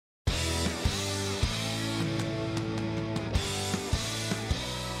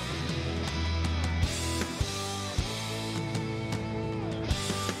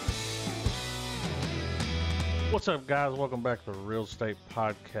What's up, guys? Welcome back to the Real Estate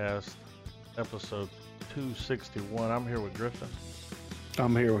Podcast, episode 261. I'm here with Griffin.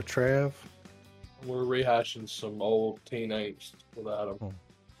 I'm here with Trav. We're rehashing some old teen angst without him.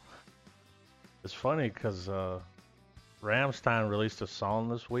 It's funny because Rammstein released a song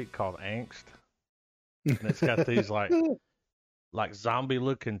this week called Angst. And it's got these like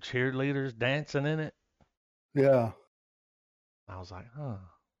zombie-looking cheerleaders dancing in it. Yeah. I was like, huh.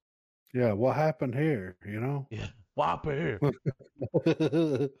 Yeah, what happened here, you know? Yeah, whopper here.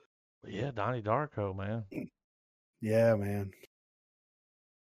 Yeah, Donnie Darko, man. Yeah, man.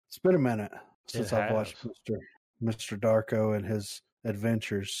 It's been a minute since I've watched Mr. Darko and his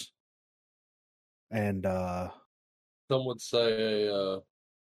adventures. And some would say a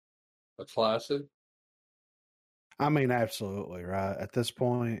classic. I mean, absolutely, right? At this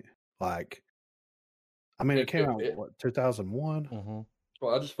point, like, I mean, it came out, what, 2001? Mm-hmm.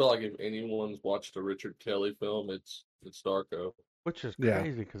 Well, I just feel like if anyone's watched a Richard Kelly film, it's Darko. Which is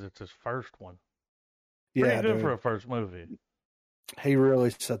crazy because it's his first one. Yeah, pretty good for a first movie. He really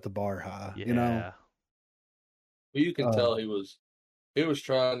set the bar high, you know? You can tell he was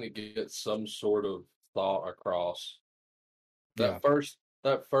trying to get some sort of thought across. That first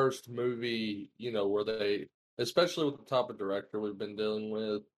movie, you know, where they, especially with the type of director we've been dealing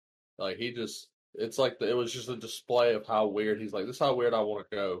with, like it's like it was just a display of how weird he's like. This is how weird I want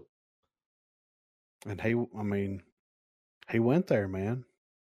to go. And he went there, man.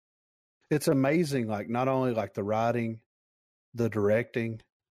 It's amazing. Like, not only like the writing, the directing,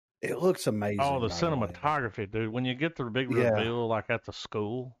 it looks amazing. Oh, the cinematography, dude. When you get the big reveal, like at the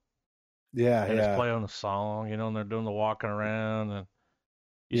school. Yeah, and it's playing the song, you know, and they're doing the walking around, and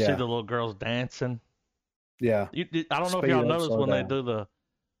you see the little girls dancing. Yeah. I don't know if y'all noticed when they do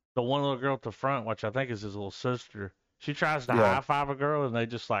the one little girl at the front, which I think is his little sister. She tries to high five a girl, and they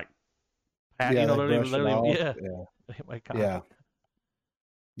just like, pat, you know,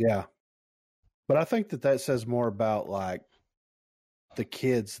 yeah. But I think that says more about like the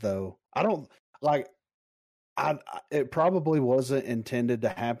kids, though. I don't like. It probably wasn't intended to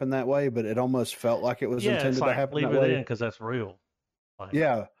happen that way, but it almost felt like it was intended to happen leave that way. Leave it in because that's real. Like,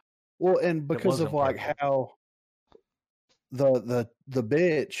 yeah. Well, and because of like how the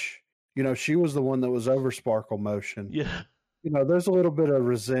bitch, you know, she was the one that was over Sparkle Motion. Yeah. You know, there's a little bit of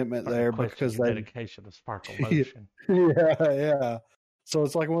resentment there because dedication to Sparkle Motion. Yeah. So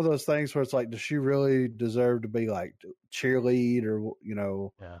it's like one of those things where it's like, does she really deserve to be like cheerlead or, you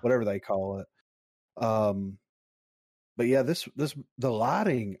know, whatever they call it? But yeah, the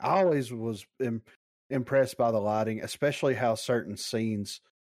lighting, I always was impressed by the lighting, especially how certain scenes,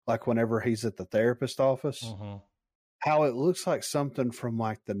 like whenever he's at the therapist office, how it looks like something from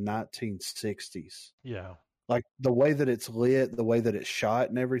like the 1960s. Yeah. Like the way that it's lit, the way that it's shot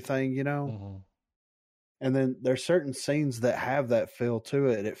and everything, you know? And then there's certain scenes that have that feel to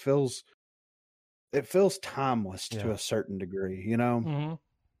it. It feels timeless to a certain degree, you know?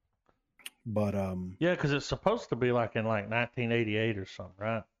 But yeah, because it's supposed to be like in like 1988 or something,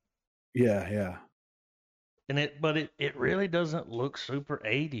 right? Yeah. And it really doesn't look super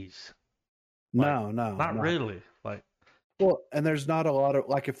 80s. Like, no, not really. Like, well, and there's not a lot of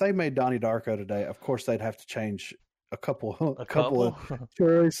like if they made Donnie Darko today, of course they'd have to change a couple of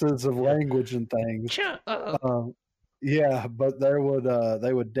choices of language and things. Yeah, but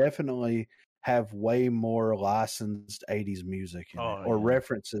they would definitely have way more licensed 80s music in it, or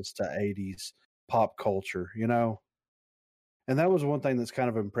references to 80s pop culture, you know? And that was one thing that's kind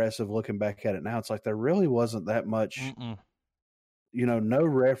of impressive looking back at it now. It's like there really wasn't that much, you know, no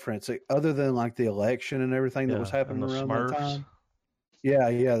reference other than like the election and everything that was happening around that time. Yeah,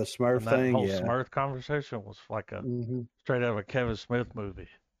 the Smurf thing. Whole Smurf conversation was like a straight out of a Kevin Smith movie.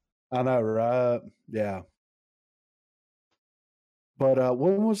 I know, right? Yeah. But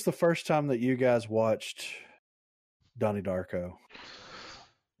when was the first time that you guys watched Donnie Darko?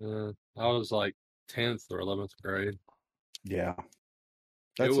 I was like 10th or 11th grade. Yeah.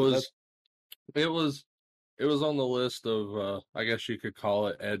 It was on the list of I guess you could call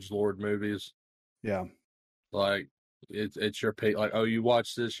it edgelord movies. Yeah. Like it's your pick. Like, oh, you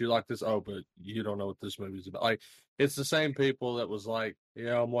watch this, you like this. Oh, but you don't know what this movie's about. Like, it's the same people that was like,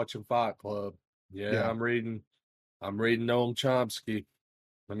 yeah, I'm watching Fight Club. Yeah. I'm reading Noam Chomsky.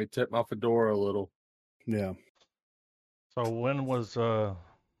 Let me tip my fedora a little. Yeah. So when was it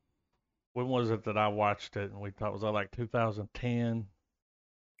that I watched it and we thought, was that like 2010?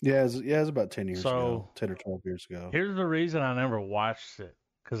 Yeah, it's about 10 years ago. 10 or 12 years ago. Here's the reason I never watched it.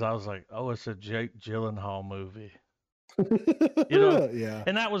 Because I was like, oh, it's a Jake Gyllenhaal movie. You know? Yeah.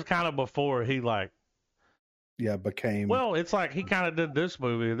 And that was kind of before he became. Well, it's like he kind of did this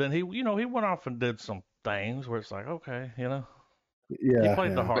movie. Then he went off and did some things where it's like, okay, you know. Yeah, he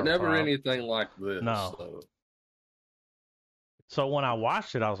played the heart, but never anything like this. No. So when I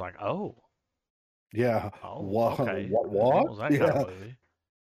watched it, I was like, oh. Yeah. Oh, okay. What? Was that kind of movie?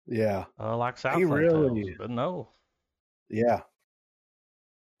 Yeah. Like Southland Tales, but no. Yeah.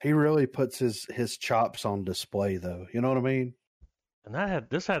 He really puts his chops on display, though. You know what I mean? And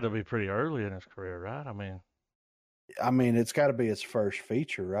this had to be pretty early in his career, right? I mean, it's got to be his first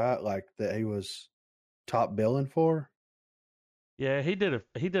feature, right? Like that he was top billing for. Yeah, he did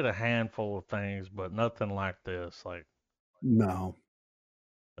a handful of things, but nothing like this. Like, no.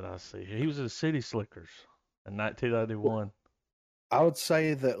 That I see. He was in City Slickers in 1991. I would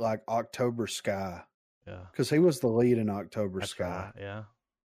say that like October Sky. Yeah. Because he was the lead in October That's Sky. Right, yeah.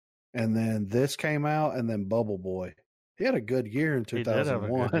 And then this came out, and then Bubble Boy. He had a good year in 2001. He did have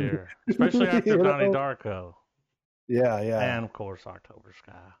a good year, especially after Donnie Darko. Yeah. And of course October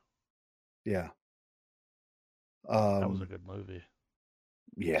Sky. Yeah. That was a good movie.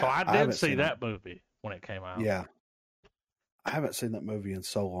 Yeah. So I did see that movie when it came out. Yeah. I haven't seen that movie in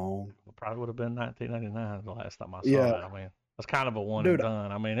so long. It probably would have been 1999 the last time I saw it. I mean, it's kind of a one and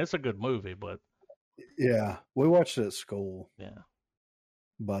done. I mean, it's a good movie, but yeah, we watched it at school. Yeah.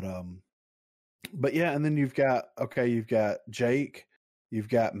 But yeah, and then you've got Jake, you've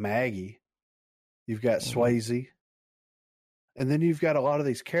got Maggie, you've got Swayze, and then you've got a lot of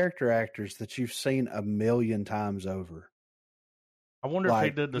these character actors that you've seen a million times over. I wonder if he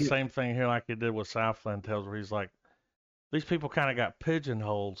did the same thing here like he did with Southland Tales, where he's like, these people kind of got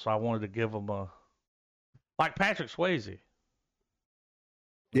pigeonholed, so I wanted to give them like Patrick Swayze.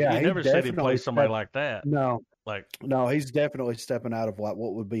 Yeah, he never said he'd play somebody like that. No, no, he's definitely stepping out of what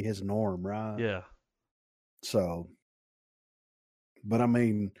would be his norm, right? Yeah. So, but I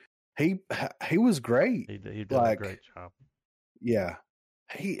mean, he was great. He did a great job. Yeah,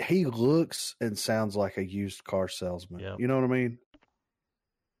 he looks and sounds like a used car salesman. Yep. You know what I mean?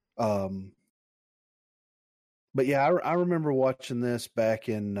 But yeah, I remember watching this back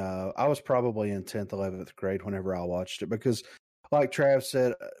in, I was probably in 10th, 11th grade whenever I watched it, because like Trav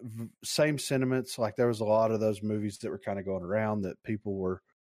said, same sentiments. Like there was a lot of those movies that were kind of going around that people were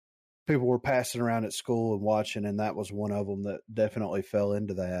passing around at school and watching. And that was one of them that definitely fell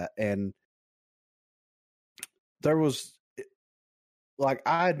into that. And there was like,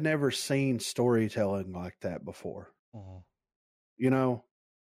 I'd never seen storytelling like that before, you know?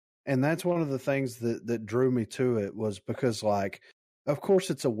 And that's one of the things that drew me to it, was because, like, of course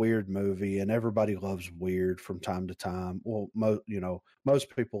it's a weird movie and everybody loves weird from time to time. Well,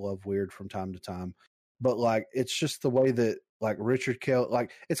 most people love weird from time to time, but like, it's just the way that like Richard Kelly,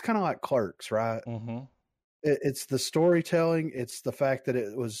 like it's kind of like Clerks, right? Mm-hmm. It's the storytelling. It's the fact that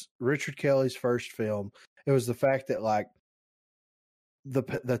it was Richard Kelly's first film. It was the fact that like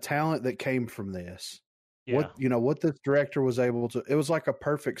the talent that came from this. Yeah. What this director was able to, it was like a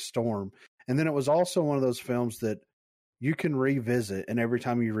perfect storm. And then it was also one of those films that you can revisit, and every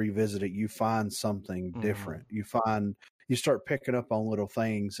time you revisit it, you find something different. You start picking up on little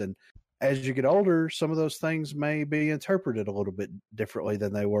things. And as you get older, some of those things may be interpreted a little bit differently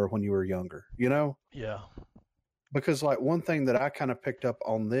than they were when you were younger, you know? Yeah. Because like one thing that I kind of picked up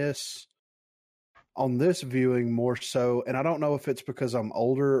on this viewing more so, and I don't know if it's because I'm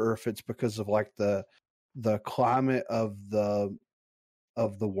older or if it's because of like the climate of the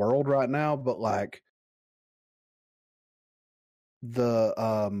world right now, but like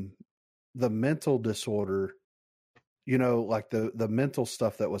the mental disorder, like the mental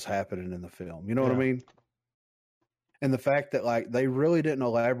stuff that was happening in the film, you know what I mean? And the fact that like they really didn't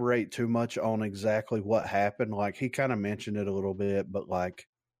elaborate too much on exactly what happened. Like he kind of mentioned it a little bit, but like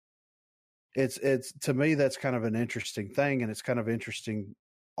it's to me, that's kind of an interesting thing. And it's kind of interesting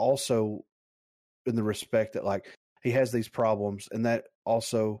also in the respect that like he has these problems, and that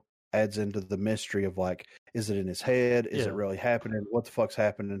also adds into the mystery of like, is it in his head? Is it really happening? What the fuck's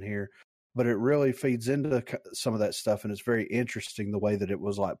happening here? But it really feeds into some of that stuff. And it's very interesting the way that it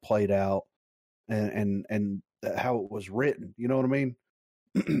was like played out and how it was written. You know what I mean?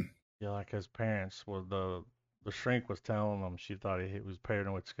 Yeah. Like his parents were the shrink was telling him she thought he was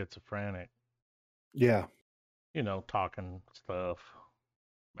paranoid schizophrenic. Yeah. Talking stuff.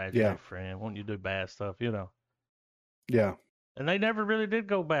 Imaginary friend, won't you do bad stuff, Yeah. And they never really did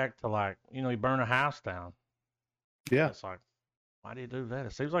go back to like, he burned a house down. Yeah. It's like, why do you do that?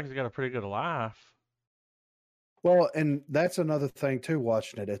 It seems like he's got a pretty good life. Well, and that's another thing too,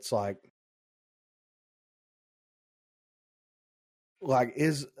 watching it. It's like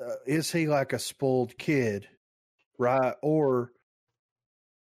is he like a spoiled kid, right? Or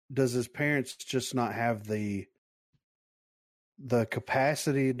does his parents just not have the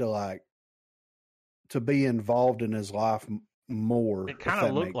capacity to like to be involved in his life more. It kind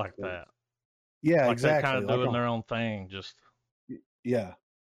of looked like that. Yeah, like exactly. They're kind of doing their own thing. Just yeah,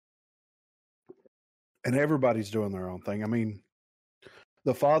 and everybody's doing their own thing. I mean,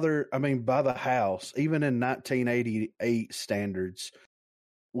 the father, by the house, even in 1988 standards,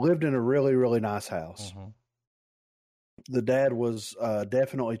 lived in a really, really nice house. Mm-hmm. The dad was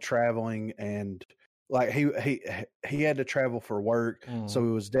definitely traveling, and like he had to travel for work, so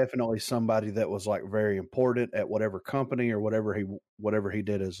he was definitely somebody that was like very important at whatever company or whatever he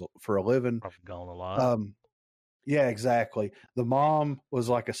did as for a living. Probably gone a lot. Yeah, exactly. The mom was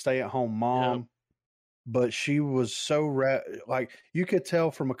like a stay-at-home mom. Yep. But she was so like you could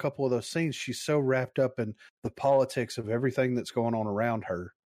tell from a couple of those scenes, she's so wrapped up in the politics of everything that's going on around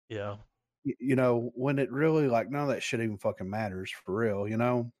her. Yeah. You know, when it really like none of that shit even fucking matters for real, you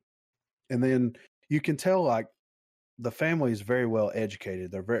know? And then you can tell like the family is very well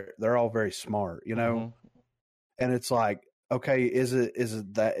educated. They're all very smart, you know? Mm-hmm. And it's like, okay, is it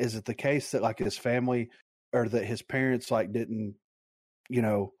the case that like his family or that his parents like didn't, you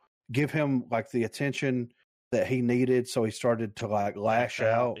know, give him like the attention that he needed, so he started to like lash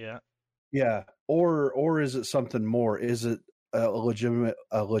out? Yeah. Or is it something more? Is it a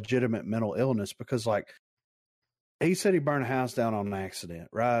legitimate mental illness? Because like he said he burned a house down on an accident,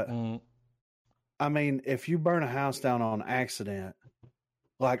 right? I mean, if you burn a house down on accident,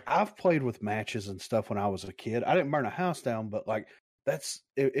 like I've played with matches and stuff when I was a kid. I didn't burn a house down, but like that's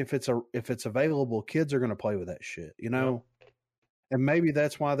if it's available, kids are going to play with that shit, you know? And maybe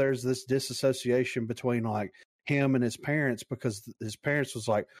that's why there's this disassociation between like him and his parents, because his parents was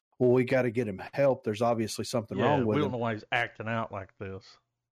like, well, we got to get him help. There's obviously something wrong with him. We don't know why he's acting out like this.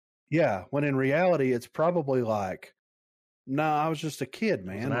 Yeah. When in reality, it's probably like, no, I was just a kid,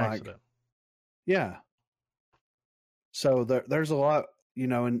 man. It was an accident. Yeah. So there's a lot, you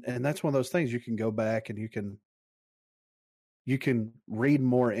know, and that's one of those things you can go back and you can read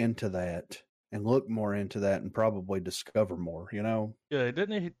more into that and look more into that and probably discover more, you know? Yeah,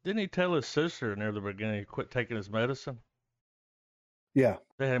 didn't he tell his sister near the beginning to quit taking his medicine? Yeah.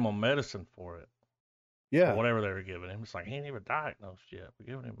 They had him on medicine for it. Yeah. Or whatever they were giving him. It's like, he ain't even diagnosed yet. We're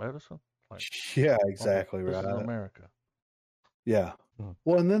giving him medicine? Like, yeah, exactly right. This is America. Yeah.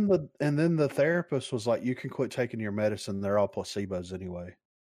 Well, and then the therapist was like, you can quit taking your medicine. They're all placebos anyway.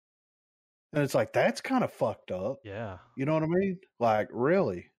 And it's like, that's kind of fucked up. Yeah. You know what I mean? Like,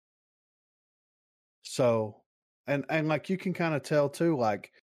 really? So, and like you can kind of tell too,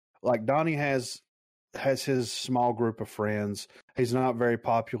 like Donnie has his small group of friends. He's not very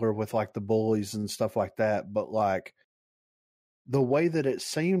popular with like the bullies and stuff like that, but like the way that it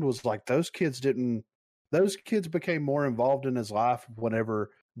seemed was like those kids became more involved in his life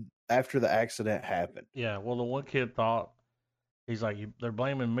after the accident happened. Yeah. Well, the one kid thought, he's like, they're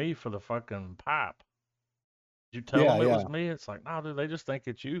blaming me for the fucking pipe. Did you tell them it was me? It's like, no, dude, they just think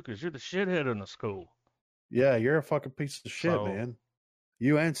it's you because you're the shithead in the school. Yeah, you're a fucking piece of shit, man.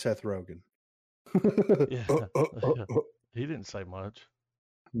 You and Seth Rogen. He didn't say much.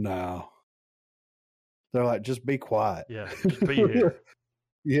 No. They're like, just be quiet. Yeah, just be here.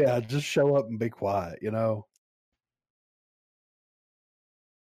 Yeah, just show up and be quiet, you know?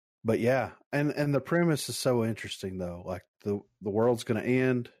 But yeah, and the premise is so interesting though. Like the world's going to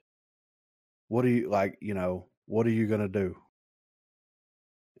end. What are you like, you know, what are you going to do?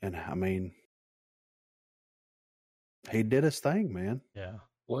 And I mean, he did his thing, man. Yeah.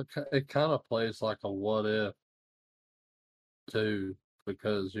 Well, it kind of plays like a what if too,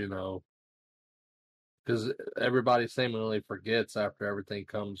 because, you know, because everybody seemingly forgets after everything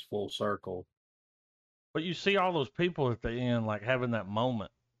comes full circle. But you see all those people at the end, like having that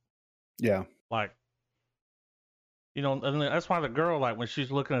moment. Yeah. Like, you know, and that's why the girl, like when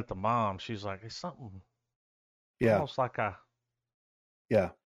she's looking at the mom, she's like, it's something. Yeah. Almost like Yeah.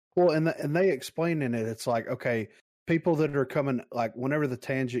 Well, and they explain in it, it's like, okay, people that are coming, like whenever the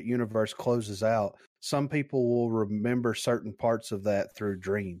tangent universe closes out, some people will remember certain parts of that through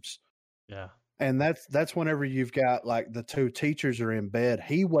dreams. Yeah. And that's whenever you've got like the two teachers are in bed,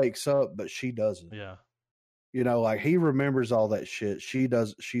 he wakes up, but she doesn't. Yeah. You know, like he remembers all that shit.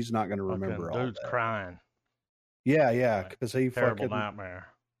 She's not going to remember all that. Dude's crying. Yeah. Because he terrible nightmare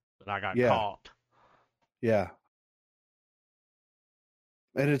that I got caught. Yeah.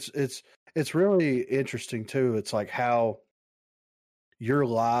 And it's really interesting too. It's like how your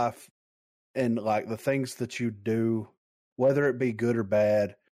life and like the things that you do, whether it be good or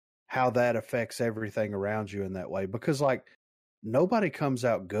bad, how that affects everything around you in that way. Because like nobody comes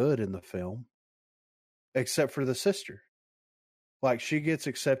out good in the film except for the sister. Like she gets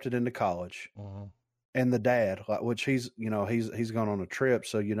accepted into college. Mm-hmm. and the dad, like, which he's gone on a trip,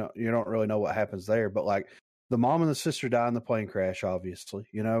 so you don't really know what happens there. But like the mom and the sister die in the plane crash, obviously.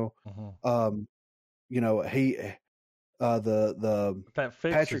 Mm-hmm. He the that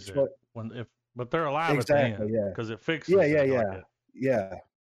fixes Patrick it but they're alive exactly, at the end, yeah, because it fixes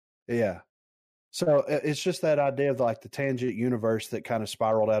yeah. So it's just that idea of like the tangent universe that kind of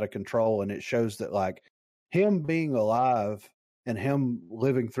spiraled out of control, and it shows that like him being alive and him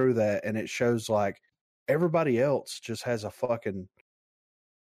living through that, and it shows like everybody else just has a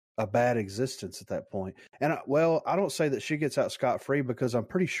bad existence at that point. And I don't say that she gets out scot-free, because I'm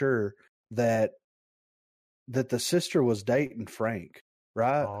pretty sure that the sister was dating Frank,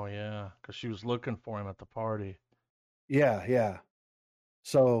 right? Oh yeah, because she was looking for him at the party. Yeah.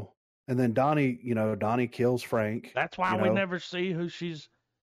 So, and then Donnie kills Frank. That's why we never see who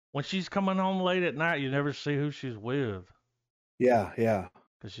when she's coming home late at night. You never see who she's with. Yeah.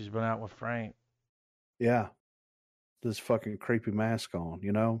 Because she's been out with Frank. Yeah. This fucking creepy mask on,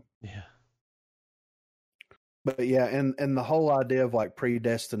 Yeah. But yeah, and the whole idea of like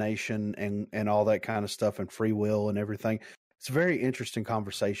predestination and all that kind of stuff and free will and everything, it's very interesting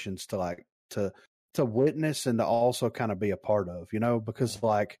conversations to like to witness and to also kind of be a part of, because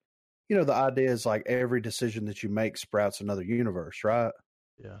like, the idea is like every decision that you make sprouts another universe, right?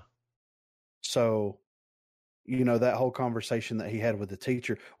 Yeah. So, that whole conversation that he had with the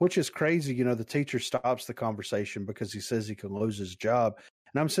teacher, which is crazy, the teacher stops the conversation because he says he can lose his job.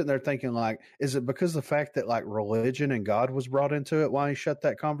 And I'm sitting there thinking, like, is it because of the fact that like religion and God was brought into it why he shut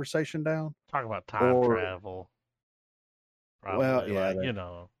that conversation down? Talk about time travel. Probably, well, yeah,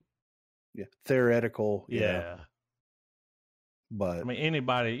 yeah, theoretical, yeah. But I mean,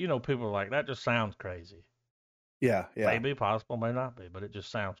 anybody, people are like, that just sounds crazy. Yeah. Maybe possible, may not be, but it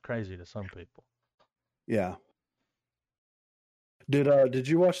just sounds crazy to some people. Yeah. Did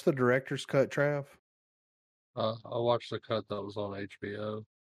you watch the director's cut, Trav? I watched the cut that was on HBO.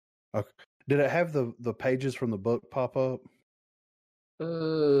 Okay. Did it have the pages from the book pop up?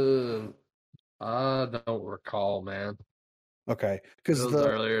 I don't recall, man. Okay, because it was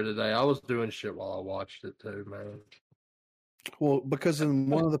earlier today. I was doing shit while I watched it too, man. Well, because in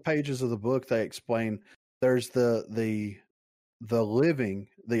one of the pages of the book they explain there's the living,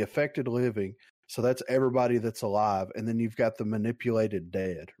 the affected living. So that's everybody that's alive, and then you've got the manipulated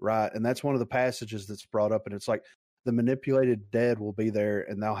dead, right? And that's one of the passages that's brought up, and it's like the manipulated dead will be there,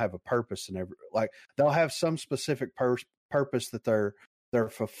 and they'll have a purpose, and they'll have some specific purpose that they're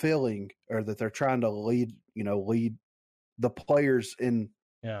fulfilling, or that they're trying to lead the players in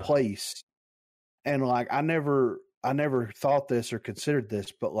place. And like I never thought this or considered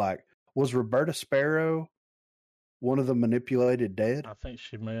this, but like, was Roberta Sparrow one of the manipulated dead? I think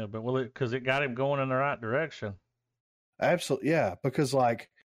she may have, but because it got him going in the right direction. Absolutely, yeah. Because like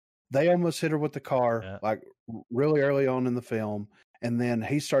they almost hit her with the car, like really early on in the film, and then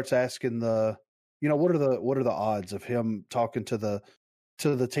he starts asking what are the odds of him talking to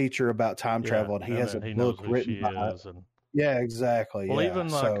the teacher about time travel, and he has a book written by it. Yeah, exactly. Well, even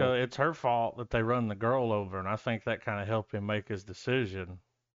like it's her fault that they run the girl over, and I think that kind of helped him make his decision.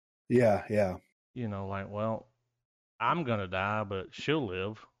 Yeah. Like, well, I'm gonna die, but she'll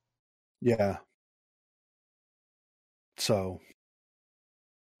live. Yeah. So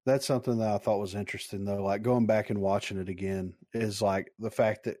that's something that I thought was interesting, though. Like going back and watching it again is like the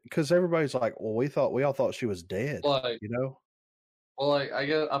fact that, because everybody's like, well, we all thought she was dead, Well, like I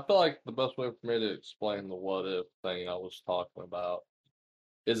feel like the best way for me to explain the what if thing I was talking about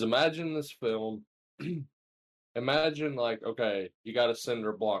is, imagine this film. Imagine like, okay, you got a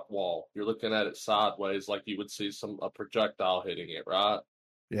cinder block wall. You're looking at it sideways, like you would see a projectile hitting it, right?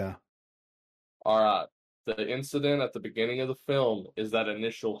 Yeah. All right. The incident at the beginning of the film is that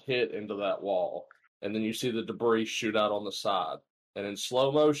initial hit into that wall, and then you see the debris shoot out on the side. And in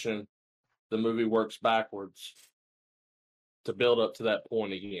slow motion, the movie works backwards to build up to that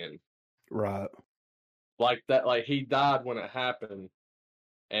point again. Right. Like that, like he died when it happened,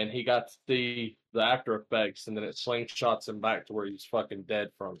 and he got to see the after effects, and then it slingshots him back to where he's fucking dead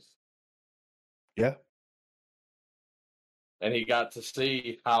from. Yeah. And he got to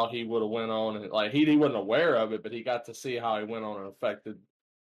see how he would have went on, and like he wasn't aware of it, but he got to see how he went on and affected,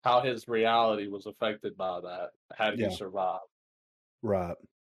 how his reality was affected by that had he survived. Right.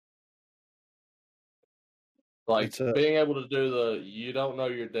 Like being able to do you don't know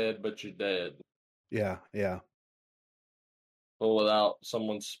you're dead, but you're dead. Yeah. But without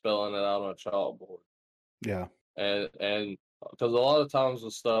someone spelling it out on a chalkboard. Yeah. And because a lot of times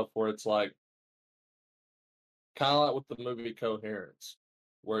with stuff where it's like, kind of like with the movie Coherence,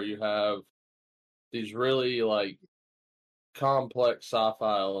 where you have these really like complex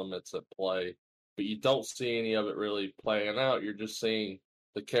sci-fi elements at play, but you don't see any of it really playing out. You're just seeing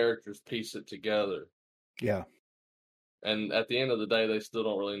the characters piece it together. Yeah. And at the end of the day, they still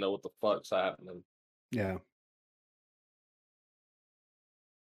don't really know what the fuck's happening. Yeah.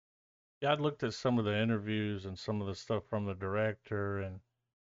 Yeah, I'd looked at some of the interviews and some of the stuff from the director, and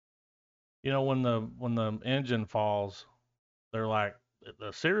when the engine falls, they're like,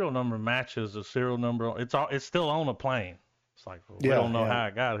 the serial number matches the serial number. It's still on a plane. It's like, we don't know how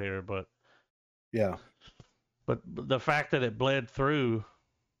it got here, but yeah. But the fact that it bled through,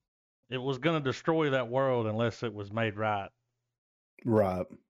 it was going to destroy that world unless it was made right. Right.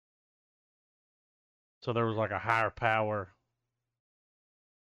 So there was like a higher power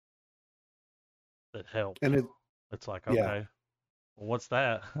that helped. And it's like, okay, well, what's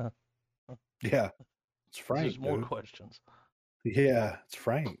that? Yeah. It's Frank. There's more questions. Yeah, it's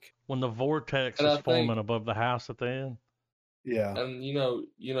Frank. When the vortex is forming above the house at the end. Yeah. And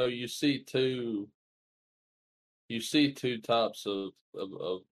you see two types of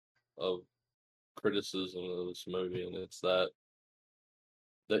criticism of this movie, and it's that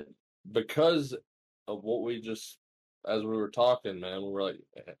because of what we just, as we were talking, man, we were like,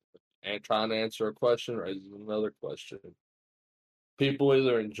 and trying to answer a question raises another question. People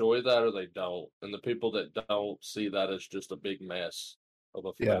either enjoy that or they don't, and the people that don't see that as just a big mess of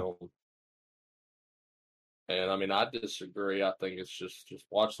a film. And I mean, I disagree. I think it's just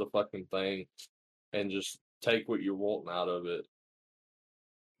watch the fucking thing and just take what you're wanting out of it.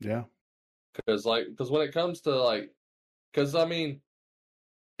 Yeah. Because when it comes to because I mean,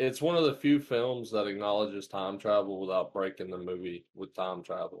 it's one of the few films that acknowledges time travel without breaking the movie with time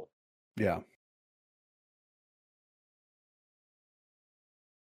travel. Yeah.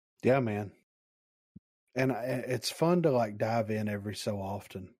 Yeah, man. And it's fun to dive in every so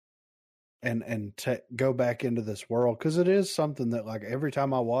often and go back into this world, because it is something that every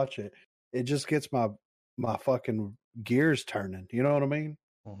time I watch it, it just gets my fucking gears turning. You know what I mean?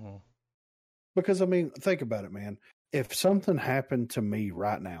 Mm-hmm. Because I mean, think about it, man. If something happened to me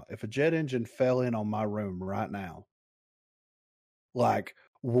right now, if a jet engine fell in on my room right now,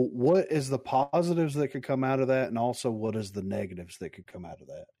 what is the positives that could come out of that, and also what is the negatives that could come out of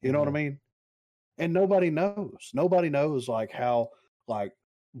that? You know what I mean? And nobody knows. Nobody knows how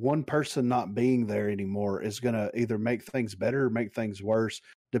one person not being there anymore is going to either make things better or make things worse,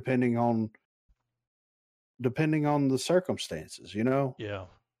 depending on the circumstances. Yeah.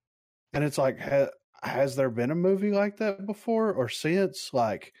 And it's like, has there been a movie like that before or since,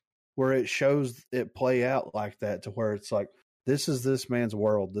 where it shows it play out like that, to where it's like, this is this man's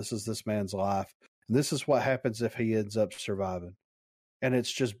world, this is this man's life, and this is what happens if he ends up surviving, and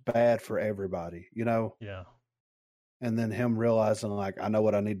it's just bad for everybody, Yeah. And then him realizing, I know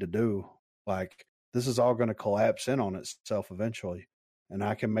what I need to do. This is all going to collapse in on itself eventually, and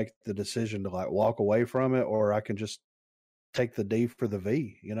I can make the decision to walk away from it, or I can just take the D for the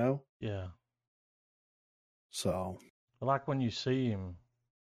V, Yeah. So, like when you see him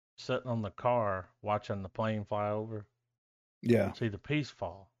sitting on the car watching the plane fly over. Yeah. See the piece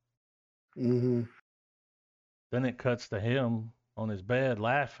fall. Mm-hmm. Then it cuts to him on his bed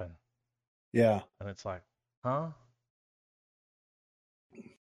laughing. Yeah. And it's like, huh?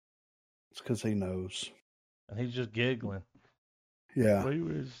 It's because he knows. And he's just giggling. Yeah. He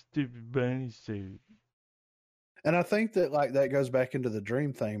wears a stupid bunny suit. And I think that that goes back into the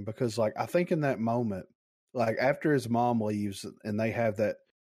dream thing, because I think in that moment, after his mom leaves and they have that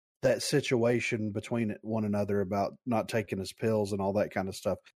situation between one another about not taking his pills and all that kind of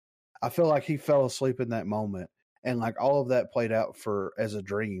stuff, I feel like he fell asleep in that moment, and all of that played out as a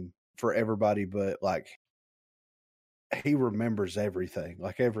dream for everybody, but he remembers everything,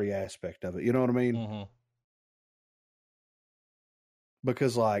 every aspect of it. You know what I mean? Mm-hmm.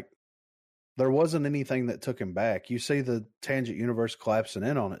 Because there wasn't anything that took him back. You see the tangent universe collapsing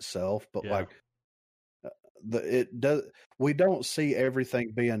in on itself, but we don't see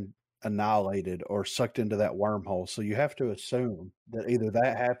everything being annihilated or sucked into that wormhole. So you have to assume that either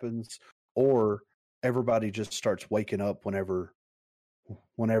that happens or everybody just starts waking up whenever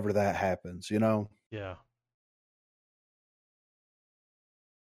that happens, Yeah.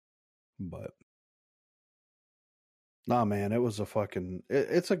 But nah, man, it was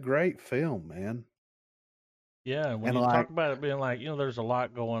it's a great film, man. Yeah, and when you talk about it being there's a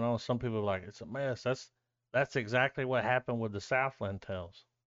lot going on, some people are like, it's a mess. That's exactly what happened with the Southland Tales.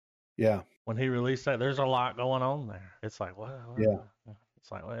 Yeah. When he released that, there's a lot going on there. It's like, well, yeah.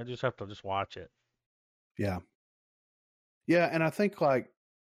 It's like, well, I just have to watch it. Yeah. Yeah, and I think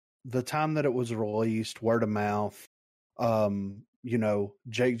the time that it was released, word of mouth,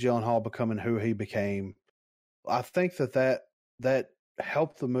 Jake Gyllenhaal becoming who he became, I think that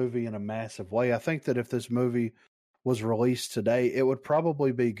help the movie in a massive way. I think that if this movie was released today, it would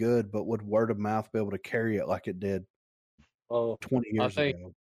probably be good, but would word of mouth be able to carry it like it did 20 years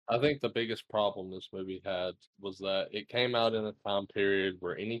ago? I think the biggest problem this movie had was that it came out in a time period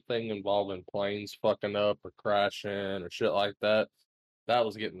where anything involving planes fucking up or crashing or shit like that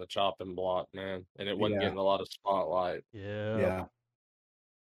was getting the chopping block, man. And it wasn't getting a lot of spotlight. Yeah.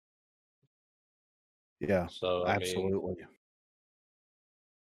 Yeah. So, absolutely.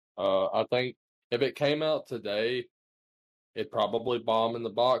 I think if it came out today, it'd probably bomb in the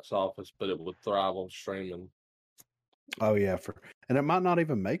box office, but it would thrive on streaming. Oh yeah, and it might not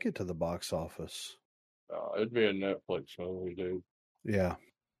even make it to the box office. It'd be a Netflix movie, dude. Yeah.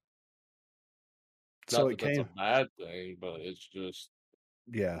 So that's a bad thing, but it's just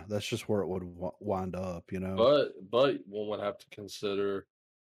that's just where it would wind up, you know. But one would have to consider,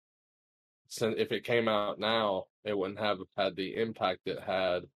 since if it came out now, it wouldn't have had the impact it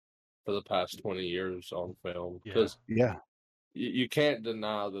had for the past 20 years on film. Because you can't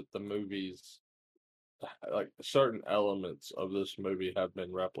deny that the movies, like certain elements of this movie, have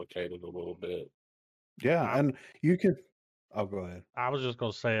been replicated a little bit. Yeah, and you could. Oh, go ahead. I was just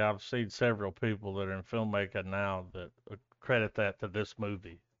gonna say I've seen several people that are in filmmaking now that credit that to this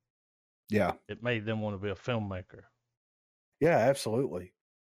movie. Yeah, it made them want to be a filmmaker. Yeah, absolutely.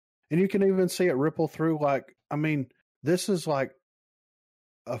 And you can even see it ripple through. Like, I mean, this is like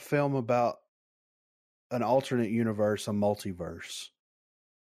a film about an alternate universe, a multiverse.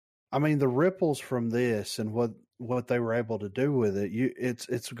 I mean, the ripples from this and what they were able to do with it,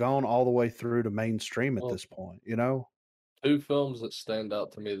 it's gone all the way through to mainstream at this point, you know? Two films that stand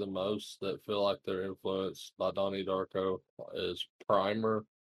out to me the most that feel like they're influenced by Donnie Darko is Primer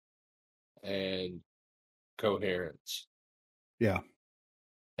and Coherence. Yeah.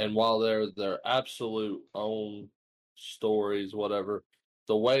 And while they're their absolute own stories, whatever,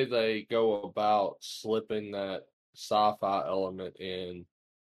 the way they go about slipping that sci-fi element in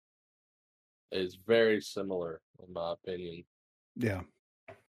is very similar, in my opinion. Yeah.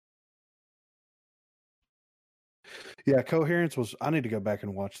 Yeah, Coherence was. I need to go back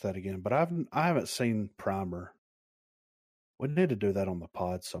and watch that again, but I haven't seen Primer. We need to do that on the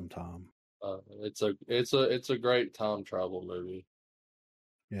pod sometime. It's a great time travel movie.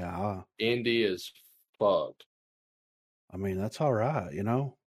 Yeah. Indy is fucked. I mean, that's all right, you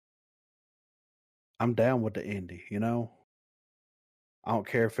know. I'm down with the Indy, you know. I don't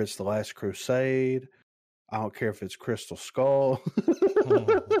care if it's The Last Crusade. I don't care if it's Crystal Skull.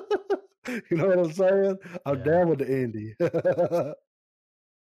 You know what I'm saying? I'm down with the Indy. But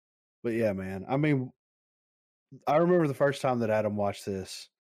yeah, man. I mean, I remember the first time that Adam watched this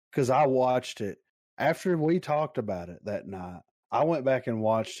because I watched it after we talked about it that night. I went back and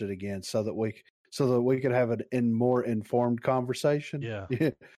watched it again so that we could have a more informed conversation. Yeah.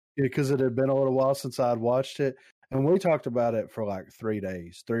 Because it had been a little while since I'd watched it. And we talked about it for like 3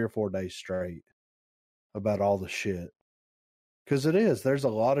 or 4 days straight about all the shit. Because there's a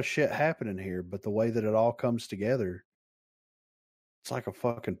lot of shit happening here, but the way that it all comes together, it's like a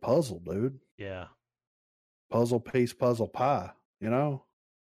fucking puzzle, dude. Yeah. Puzzle piece, puzzle pie, you know?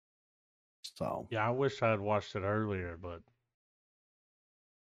 So. Yeah, I wish I had watched it earlier, but.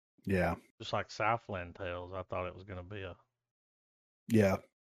 Yeah. Just like Southland Tales, I thought it was going to be a. Yeah.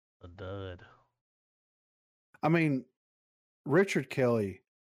 A dud. I mean, Richard Kelly,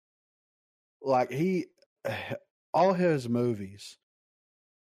 like all his movies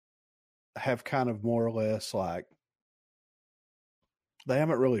have kind of more or less like, they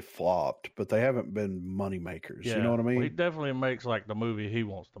haven't really flopped, but they haven't been money makers. Yeah. You know what I mean? Well, he definitely makes like the movie he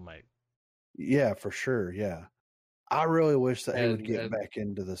wants to make. Yeah, for sure. Yeah. I really wish that he would get back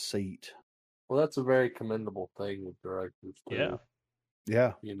into the seat. Well, that's a very commendable thing with directors, too. Yeah.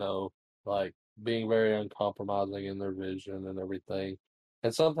 Yeah. You know, like being very uncompromising in their vision and everything.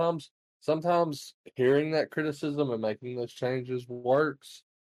 And sometimes hearing that criticism and making those changes works.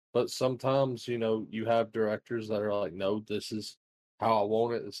 But sometimes, you know, you have directors that are like, no, this is how I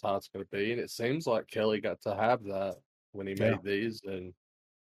want it. This is how it's going to be. And it seems like Kelly got to have that when he made these. And,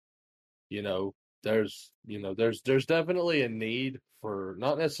 you know, there's definitely a need for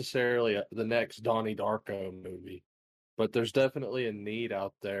not necessarily the next Donnie Darko movie, but there's definitely a need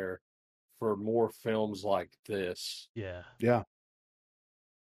out there for more films like this. Yeah. Yeah.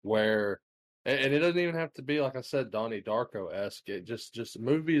 Where, and it doesn't even have to be, like I said, Donnie Darko-esque. It just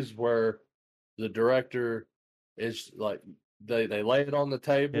movies where the director is like, they lay it on the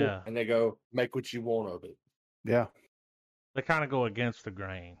table and they go, make what you want of it. Yeah. They kind of go against the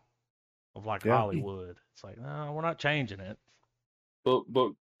grain of like Hollywood. It's like, no, we're not changing it.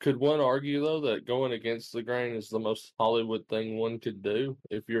 But Could one argue though that going against the grain is the most Hollywood thing one could do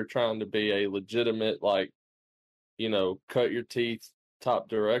if you're trying to be a legitimate, like, cut your teeth top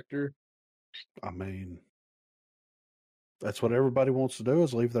director? I mean, that's what everybody wants to do,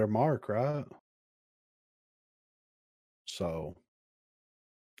 is leave their mark, right? So,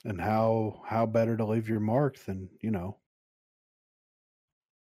 and how better to leave your mark than,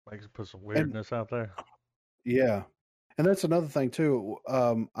 Makes it put some weirdness out there. Yeah. And that's another thing too.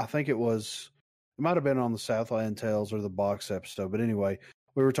 I think it might have been on the Southland Tales or the box episode, but anyway,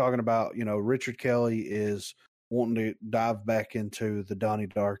 we were talking about, Richard Kelly is wanting to dive back into the Donnie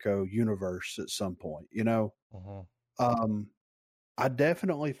Darko universe at some point, I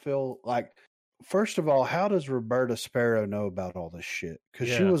definitely feel like, first of all, how does Roberta Sparrow know about all this shit? Because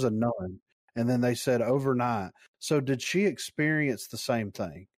she was a nun, and then they said overnight. So did she experience the same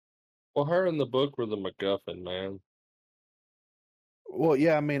thing? Well, her and the book were the MacGuffin, man. Well,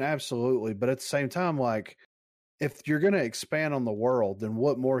 yeah, I mean, absolutely. But at the same time, like, if you're going to expand on the world, then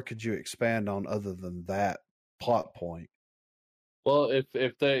what more could you expand on other than that plot point? Well,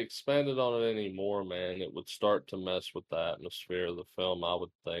 if they expanded on it anymore, man, it would start to mess with the atmosphere of the film, I would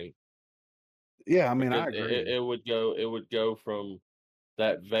think. Yeah, I mean, I agree. It would go from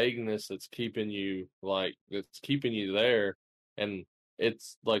that vagueness that's keeping you there, and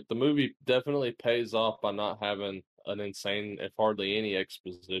it's like the movie definitely pays off by not having an insane, if hardly any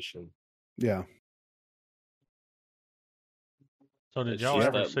exposition. Yeah. So did y'all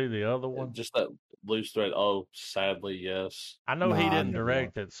ever see the other one? Just that loose thread. Oh, sadly, yes. I know he didn't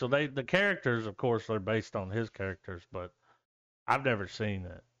direct it. So the characters, of course, are based on his characters, but I've never seen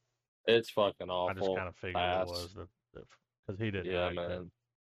it. It's fucking awful. I just kind of figured it was because he didn't direct it.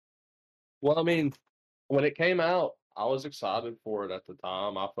 Well, I mean, when it came out, I was excited for it at the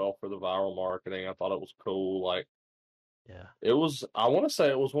time. I fell for the viral marketing. I thought it was cool. Like, yeah, it was. I want to say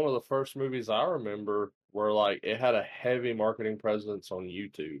it was one of the first movies I remember where like it had a heavy marketing presence on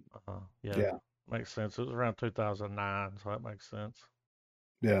YouTube. Yeah, makes sense. It was around 2009, so that makes sense.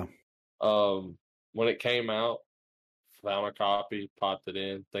 Yeah. When it came out, found a copy, popped it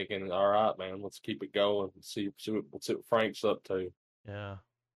in, thinking, all right, man, let's keep it going and see what Frank's up to. Yeah.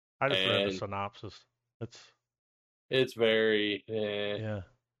 I just read the synopsis. It's very yeah.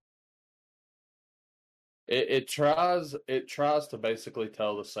 It tries to basically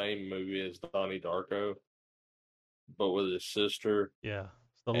tell the same movie as Donnie Darko, but with his sister. Yeah.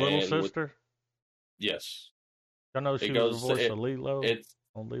 It's the little sister? Yes. I know she was the voice of Lilo.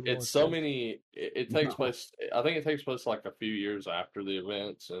 It's so many. It takes place. I think it takes place like a few years after the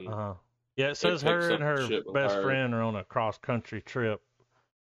events, and yeah, it says her and her best friend are on a cross country trip,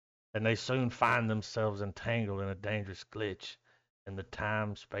 and they soon find themselves entangled in a dangerous glitch in the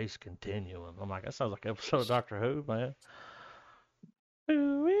time-space continuum. I'm like, that sounds like an episode of Doctor Who, man.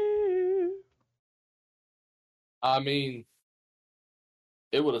 I mean,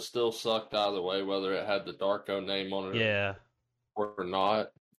 it would have still sucked either way, whether it had the Darko name on it or not.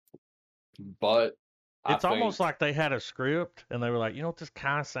 But it's almost like they had a script, and they were like, you know what this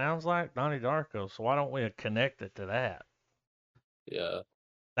kind of sounds like? Donnie Darko, so why don't we connect it to that? Yeah.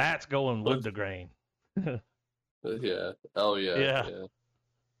 That's going with the grain. Yeah. Oh, yeah. Yeah.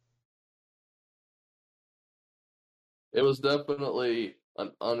 It was definitely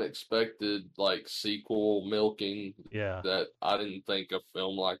an unexpected, like, sequel milking that I didn't think a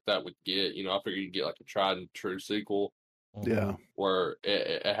film like that would get. I figured you'd get, like, a tried and true sequel. Yeah. Where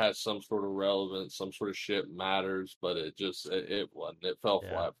it has some sort of relevance, some sort of shit matters, but it wasn't. It fell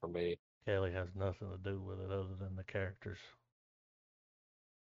flat for me. Kelly has nothing to do with it other than the characters.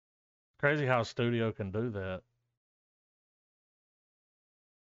 Crazy how a studio can do that.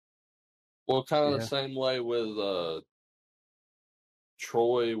 Well, kind of the same way with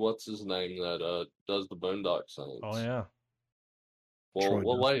Troy, what's his name, that does the Boondock Saints. Oh, yeah.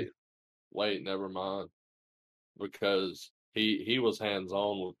 Well, wait, never mind. Because he was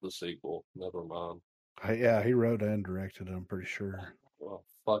hands-on with the sequel. Never mind. Yeah, he wrote and directed it, I'm pretty sure. Well,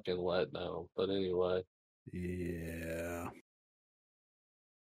 fucking letdown. But anyway. Yeah.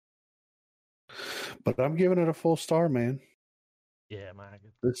 But I'm giving it a full star, man. Yeah, man.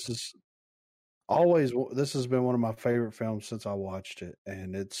 This has been one of my favorite films since I watched it,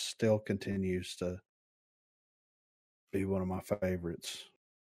 and it still continues to be one of my favorites.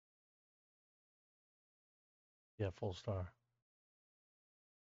 Yeah, full star.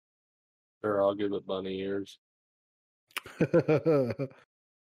 Sure, I'll give it bunny ears.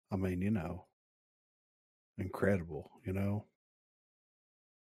 I mean, incredible,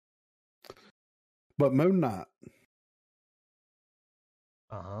 But Moon Knight.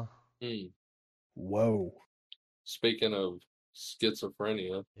 Uh-huh. Whoa. Speaking of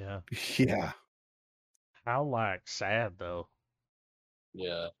schizophrenia. Yeah. Yeah. How sad though.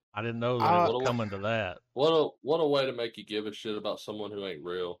 Yeah. I didn't know that it was coming to that. What a way to make you give a shit about someone who ain't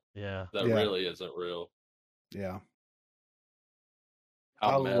real. Yeah. That really isn't real. Yeah.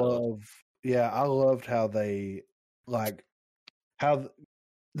 I loved how they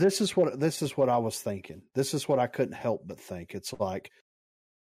this is what I was thinking. This is what I couldn't help but think. It's like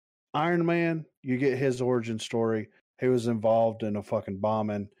Iron Man, you get his origin story. He was involved in a fucking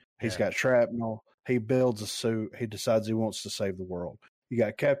bombing. He's got shrapnel. He builds a suit. He decides he wants to save the world. You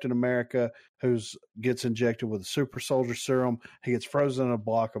got Captain America, who gets injected with a super soldier serum. He gets frozen in a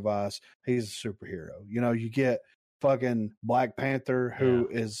block of ice. He's a superhero. You get fucking Black Panther,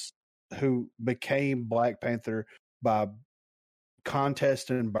 who became Black Panther by contest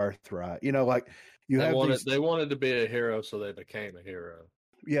and birthright. They wanted to be a hero, so they became a hero.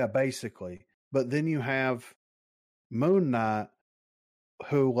 Yeah, basically. But then you have Moon Knight,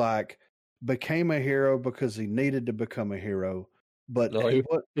 who became a hero because he needed to become a hero. But no,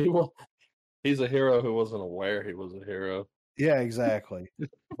 he's a hero who wasn't aware he was a hero. Yeah, exactly.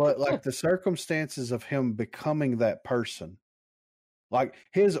 But the circumstances of him becoming that person,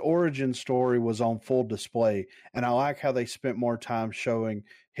 his origin story was on full display, and I like how they spent more time showing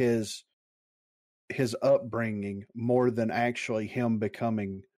his upbringing more than actually him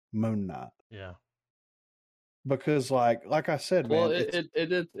becoming Moon Knight. Yeah. Because like I said, well, man,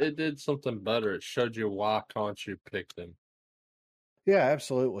 it did something better. It showed you why Khonshu picked him. Yeah,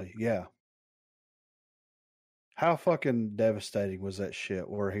 absolutely. Yeah. How fucking devastating was that shit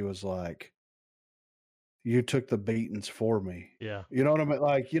where he was like, you took the beatings for me. Yeah. You know what I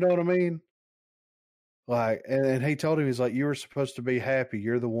mean? You know what I mean? And he told him, he's like, you were supposed to be happy.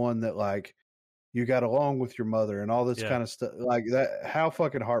 You're the one that you got along with your mother and all this kind of stuff like that. How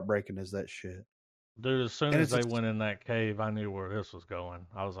fucking heartbreaking is that shit? Dude, as soon as they went in that cave, I knew where this was going.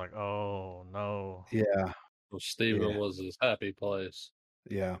 I was like, oh, no. Yeah. Well, Steven was his happy place.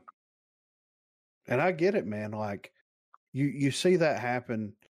 Yeah. And I get it, man. You see that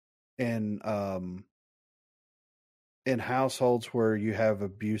happen in households where you have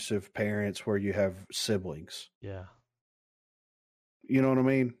abusive parents, where you have siblings. Yeah. You know what I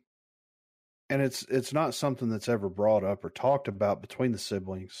mean? And it's not something that's ever brought up or talked about between the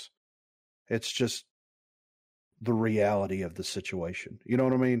siblings. It's just the reality of the situation. You know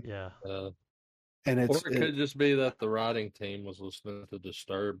what I mean? Yeah. And or it could just be that the writing team was listening to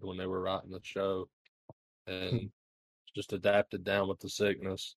Disturbed when they were writing the show and just adapted down with the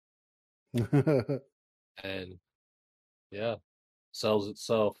sickness. And sells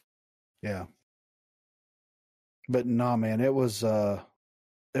itself. Yeah. But nah, man, it was a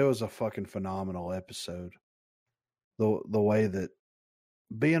fucking phenomenal episode. The way that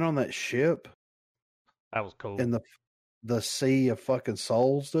being on that ship, that was cool. In the sea of fucking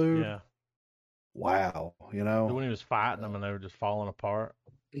souls, dude. Yeah. Wow, when he was fighting them and they were just falling apart.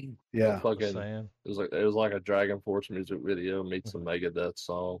 Yeah, it was like a Dragon Force music video meets a Megadeth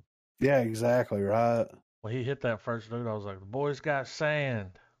song. Yeah, exactly right. When he hit that first dude, I was like, "The boy's got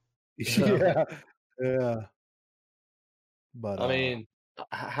sand." Yeah. But I mean,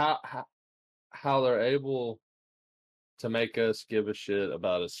 how they're able to make us give a shit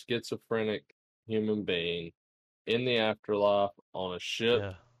about a schizophrenic human being in the afterlife on a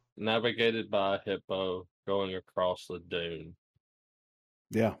ship navigated by a hippo going across the dune.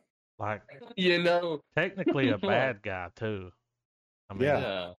 Yeah. Technically a bad guy too. I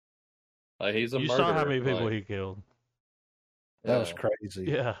mean, like he's a murderer. You saw how many people he killed. That was crazy.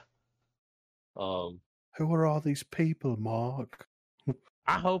 Yeah. Who are all these people, Mark?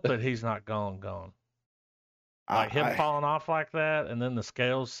 I hope that he's not gone. Like him falling off like that, and then the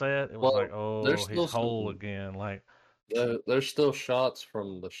scales set. It was he's whole again. Like there's still shots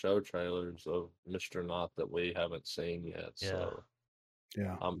from the show trailers of Mr. Knott that we haven't seen yet. So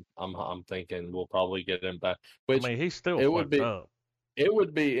yeah, I'm thinking we'll probably get him back. Which he's still up. It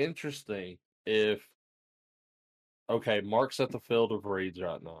would be interesting if Mark's at the Field of Reeds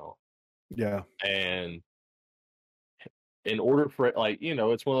right now. Yeah, and in order for it,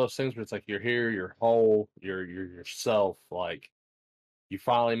 it's one of those things where it's like you're here, you're whole, you're yourself. Like you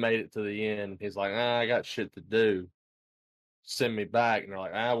finally made it to the end. He's like, I got shit to do. Send me back. And they're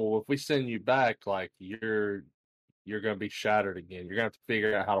like, well, if we send you back, you're gonna be shattered again. You're gonna have to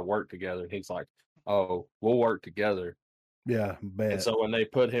figure out how to work together. And he's like, oh, we'll work together. Yeah, bet. And so when they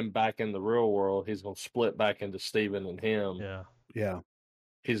put him back in the real world, he's gonna split back into Steven and him. Yeah.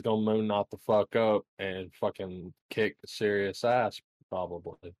 He's gonna Moon Knot the fuck up and fucking kick serious ass,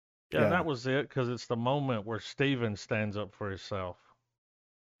 probably. Yeah, that was it, because it's the moment where Steven stands up for himself.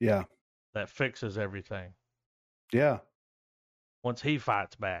 Yeah. That fixes everything. Yeah. once he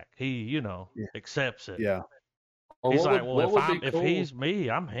fights back. He, accepts it. Yeah. Or He's like, what would be cool? if he's me,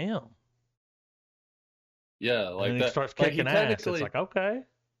 I'm him. Yeah, And like then that. he starts kicking ass. It's like, okay.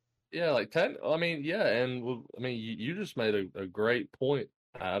 Yeah, I mean, yeah, and I mean, you just made a great point,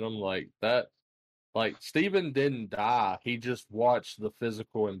 Adam. Like that, like Steven didn't die. He just watched the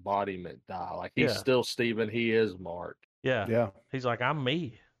physical embodiment die. Like he's still Steven. He is Mark. Yeah. Yeah. He's like, I'm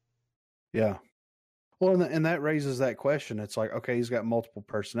me. Yeah. Well, and that raises that question. It's like, okay, he's got multiple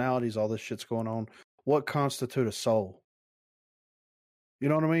personalities. All this shit's going on. What constitutes a soul? You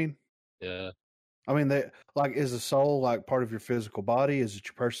know what I mean? Yeah. I mean, is a soul like part of your physical body? Is it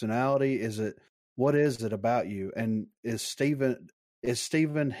your personality? What is it about you? And is Steven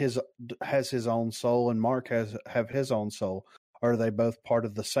has his own soul and Mark have his own soul? Or are they both part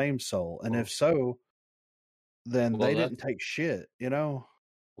of the same soul? And if so, then they didn't take shit, you know?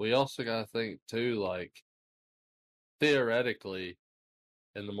 We also got to think too, like theoretically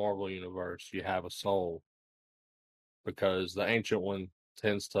in the Marvel universe, you have a soul because the Ancient One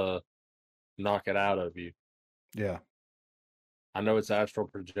tends to knock it out of you. Yeah. I know it's astral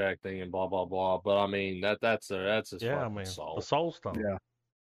projecting and blah blah blah, but I mean that's his soul. The soul stone.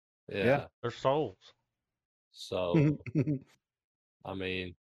 Yeah. They're souls. So I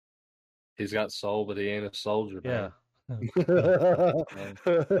mean, he's got soul, but he ain't a soldier, man.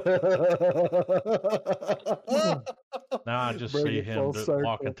 Now I just see him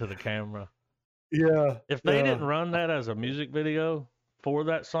walking to the camera. Yeah. If they didn't run that as a music video for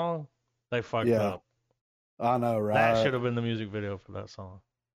that song, they fucked up. I know, right? That should have been the music video for that song.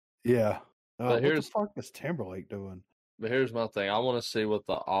 Yeah. But what the fuck is Timberlake doing? But here's my thing. I want to see what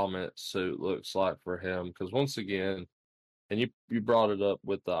the Amit suit looks like for him. Because once again, and you brought it up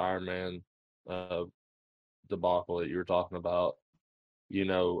with the Iron Man debacle that you were talking about. You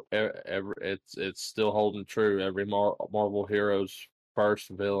know, it's still holding true. Every Marvel hero's first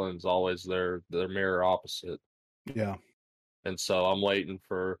villain's always their mirror opposite. Yeah. And so I'm waiting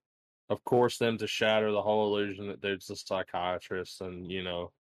for, of course, them to shatter the whole illusion that there's a psychiatrist, and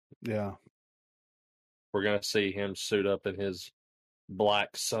yeah, we're gonna see him suit up in his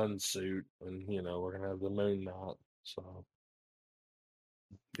black sun suit, and we're gonna have the Moon Knight. So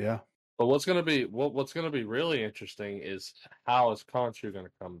yeah. But what's gonna be really interesting is how is Khonshu gonna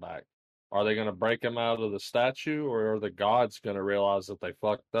come back? Are they gonna break him out of the statue, or are the gods gonna realize that they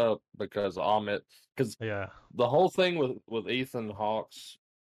fucked up because Amit? Because the whole thing with Ethan Hawke's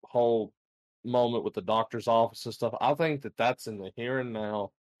whole moment with the doctor's office and stuff, I think that's in the here and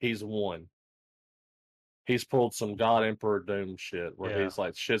now. He's won. He's pulled some God Emperor Doom shit where he's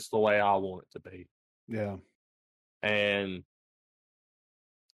like, shit's the way I want it to be. Yeah. And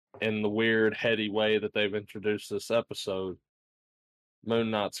in the weird, heady way that they've introduced this episode,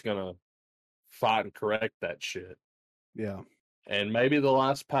 Moon Knight's gonna fight and correct that shit. Yeah. And maybe the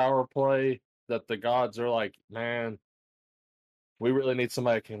last power play that the gods are like, man, we really need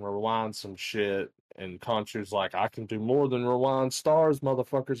somebody who can rewind some shit. And Khonshu's like, I can do more than rewind stars,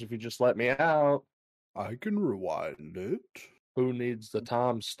 motherfuckers, if you just let me out. I can rewind it. Who needs the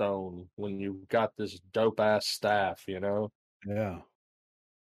time stone when you've got this dope ass staff, Yeah.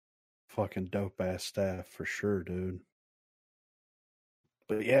 Fucking dope ass staff for sure, dude.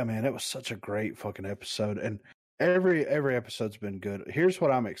 But yeah, man, it was such a great fucking episode. And every episode's been good. Here's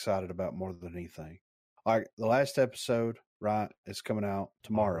what I'm excited about more than anything. Like the last episode, right, is coming out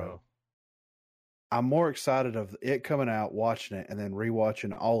tomorrow. I'm more excited of it coming out, watching it, and then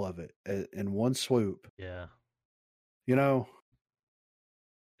rewatching all of it in one swoop. Yeah. See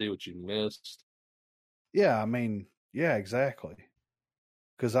what you missed. Yeah, I mean, yeah, exactly.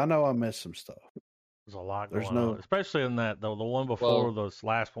 Because I know I missed some stuff. There's a lot going on, especially in that the one before this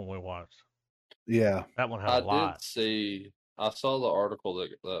last one we watched. Yeah, that one had a lot. I saw the article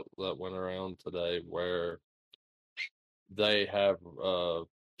that went around today where they have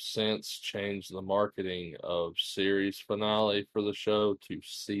since changed the marketing of series finale for the show to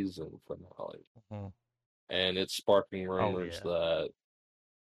season finale, and it's sparking rumors that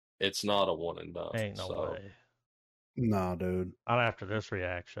it's not a one and done. Ain't no way. No, dude. Not after this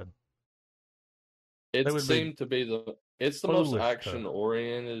reaction. It seemed to be it's the most action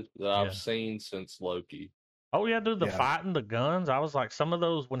oriented that I've seen since Loki. Oh yeah, dude, the fighting, the guns. I was like, some of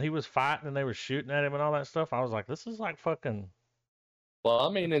those when he was fighting and they were shooting at him and all that stuff. I was like, this is like fucking. Well,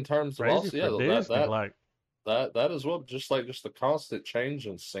 I mean, in terms of also, that is what just the constant change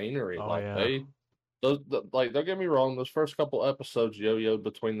in scenery. Don't get me wrong. Those first couple episodes yo-yoed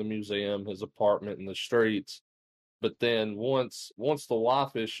between the museum, his apartment, and the streets. But then once the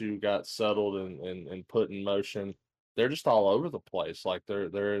wife issue got settled and put in motion, they're just all over the place. Like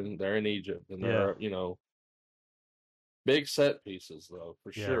they're in Egypt and they're big set pieces though,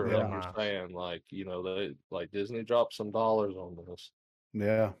 for sure. real Like nice. you're saying, like they like Disney dropped some dollars on this.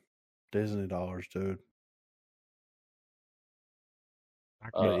 Yeah, Disney dollars, dude. I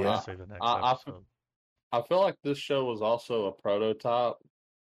can't wait to see the next episode. I feel like this show was also a prototype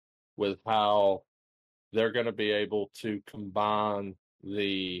with how they're going to be able to combine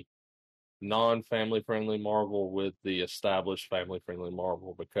the non-family friendly Marvel with the established family friendly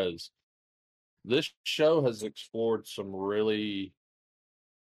Marvel, because this show has explored some really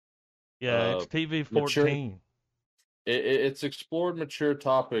it's TV 14. It's explored mature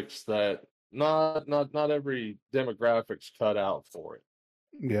topics that not every demographic's cut out for it.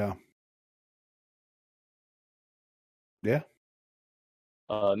 Yeah. Yeah.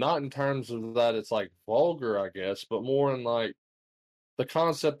 Not in terms of that it's like vulgar, I guess, but more in like the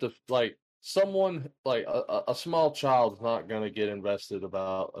concept of like someone like a small child's not going to get invested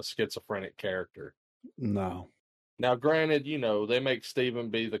about a schizophrenic character. No. Now, granted, they make Steven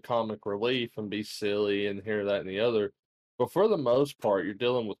be the comic relief and be silly and here, that, and the other. But for the most part, you're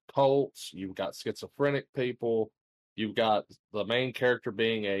dealing with cults. You've got schizophrenic people. You've got the main character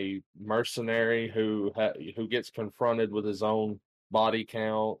being a mercenary who gets confronted with his own body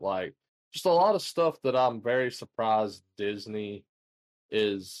count. Like, just a lot of stuff that I'm very surprised Disney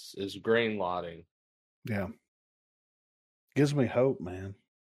is greenlighting. Yeah. Gives me hope, man.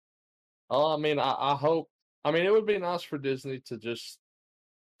 I mean, I hope. I mean, it would be nice for Disney to just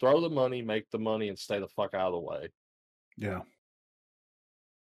throw the money, make the money, and stay the fuck out of the way. Yeah.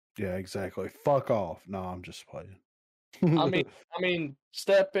 Yeah, exactly. Fuck off. No, I'm just playing. I mean,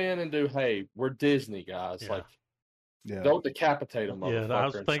 step in and do. Hey, we're Disney guys. Yeah. Like, don't decapitate them. Yeah, I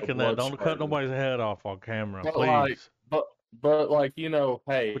was thinking that. Don't cut nobody's head off on camera, but please. But like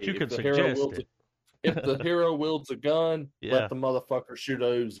hey, but you could suggest it. If the hero wields a gun, let the motherfucker shoot a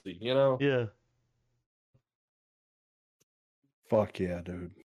Uzi. Yeah. Fuck yeah,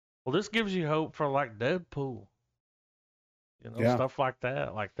 dude. Well, this gives you hope for like Deadpool. Stuff like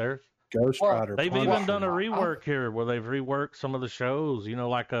that. Like there's Ghost Rider. They've even done a rework here where they've reworked some of the shows.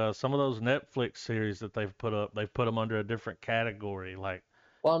 Like some of those Netflix series that they've put up. They've put them under a different category. Like,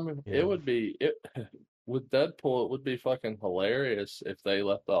 well, I mean, it would be with Deadpool. It would be fucking hilarious if they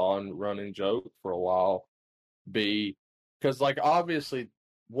let the on-running joke for a while be, because like obviously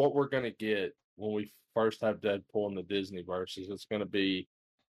what we're gonna get when we first have Deadpool in the Disney verses, it's gonna be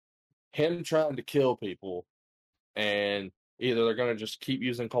him trying to kill people, and either they're going to just keep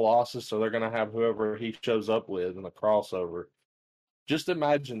using Colossus or they're going to have whoever he shows up with in a crossover. Just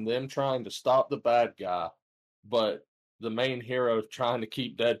imagine them trying to stop the bad guy, but the main hero trying to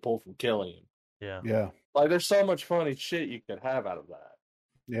keep Deadpool from killing him. Yeah. Yeah. Like, there's so much funny shit you could have out of that.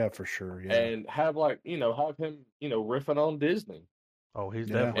 Yeah, for sure. Yeah. And have, like, have him, riffing on Disney. Oh, he's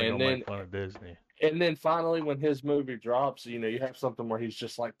definitely going to make fun of Disney. And then finally, when his movie drops, you have something where he's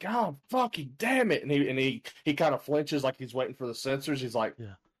just like, God fucking damn it. And he kind of flinches like he's waiting for the censors. He's like,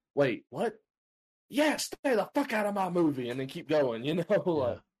 wait, what? Yeah, stay the fuck out of my movie. And then keep going,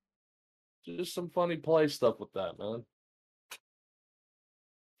 like, just some funny play stuff with that, man.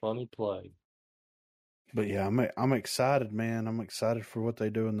 Funny play. But yeah, I'm excited, man. I'm excited for what they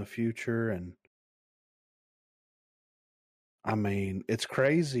do in the future. And I mean, it's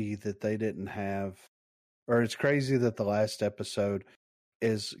crazy that they didn't have, or it's crazy that the last episode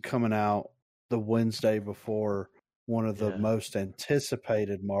is coming out the Wednesday before one of the most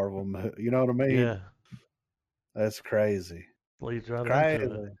anticipated Marvel movies. You know what I mean? Yeah. That's crazy. Leads right crazy.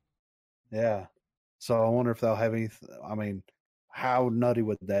 into it. Yeah. So I wonder if they'll have anything. I mean, how nutty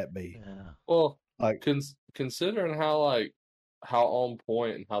would that be? Yeah. Well, like considering how on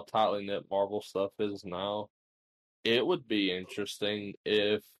point and how tightly knit Marvel stuff is now, it would be interesting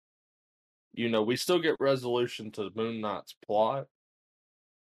if, we still get resolution to Moon Knight's plot,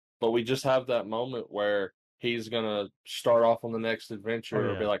 but we just have that moment where he's going to start off on the next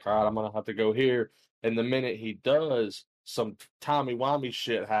adventure or be like, all right, I'm going to have to go here. And the minute he does, some timey-wimey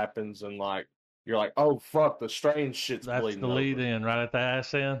shit happens and, like, you're like, oh, fuck, the strange shit's bleeding over. That's the lead in right at the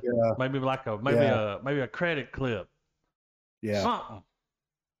ass end? Yeah. Maybe like a credit clip. Yeah. Something.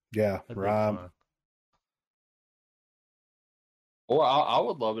 Yeah, right. Or I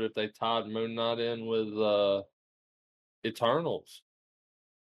would love it if they tied Moon Knight in with Eternals,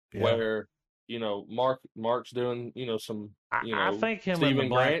 where Mark's doing some I think him Stephen and the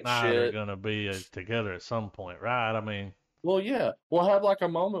Black Grant Knight shit. are gonna be together at some point, right? I mean, well, yeah, we'll have like a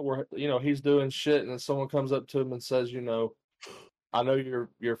moment where he's doing shit, and then someone comes up to him and says, I know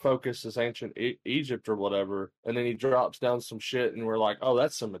your focus is ancient Egypt or whatever, and then he drops down some shit, and we're like, oh,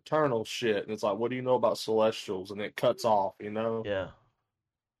 that's some Eternal shit, and it's like, what do you know about Celestials? And it cuts off, Yeah.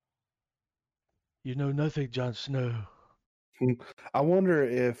 You know nothing, Jon Snow. I wonder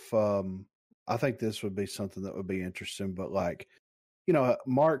if I think this would be something that would be interesting, but like, you know,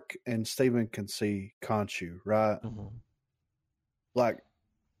 Mark and Steven can see Khonshu, right? Mm-hmm. Like,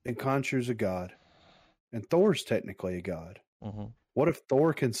 and Khonshu's a god, and Thor's technically a god. Mm-hmm. What if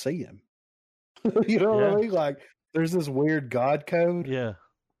Thor can see him? You know what I mean? Like, there's this weird god code. Yeah.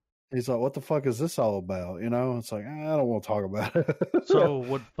 He's like, what the fuck is this all about? You know, it's like, I don't want to talk about it. So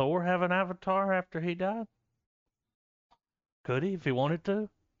would Thor have an avatar after he died? Could he if he wanted to?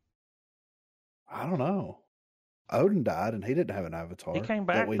 I don't know. Odin died and he didn't have an avatar. He came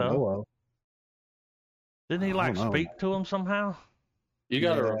back, that we know of. Didn't he like speak to him somehow? You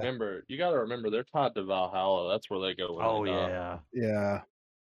gotta remember they're tied to Valhalla. That's where they go when Oh they die. yeah. Yeah.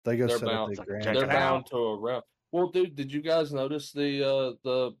 They go set up the grand. They're bound to a realm. Well, dude, did you guys notice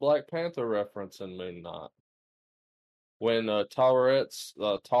the Black Panther reference in Moon Knight? When Tawrette's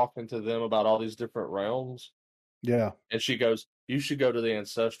talking to them about all these different realms. Yeah. And she goes, "You should go to the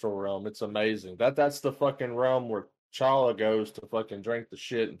ancestral realm. It's amazing. That's the fucking realm where T'Challa goes to fucking drink the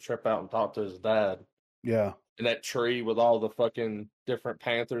shit and trip out and talk to his dad." Yeah. And that tree with all the fucking different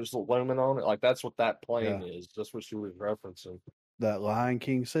panthers looming on it. Like, that's what that plane is. That's what she was referencing. That Lion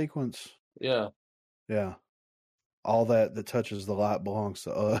King sequence. Yeah. Yeah. All that touches the light belongs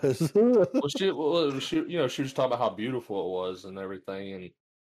to us. she was talking about how beautiful it was and everything. And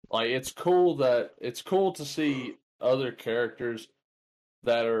like, it's cool to see other characters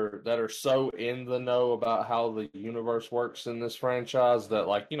that are so in the know about how the universe works in this franchise that,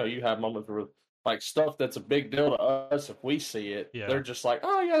 like, you know, you have moments where like stuff that's a big deal to us, if we see it, they're just like,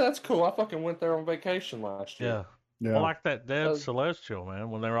 oh yeah, that's cool. I fucking went there on vacation last year. Yeah. I like that Dead Celestial, man.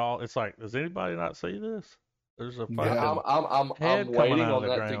 When they're all, it's like, does anybody not see this? There's a fucking I'm waiting on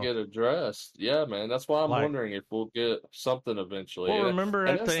that to get addressed. Yeah, man. That's why I'm wondering if we'll get something eventually. Well, remember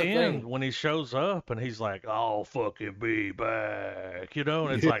at the end when he shows up and he's like, "I'll fucking be back," you know,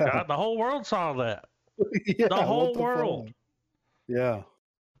 and it's like the whole world saw that. The whole world. Fuck? Yeah.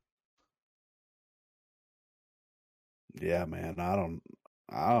 Yeah, man. I don't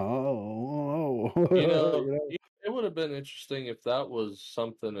know. You know, it would have been interesting if that was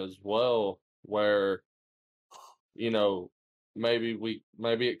something as well, where, you know, maybe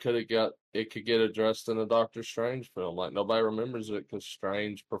it could get addressed in a Doctor Strange film. Like, nobody remembers it because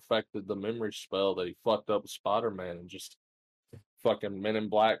Strange perfected the memory spell that he fucked up with Spider-Man and just fucking Men in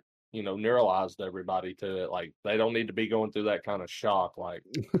Black, you know, neuralized everybody to it. Like, they don't need to be going through that kind of shock. Like,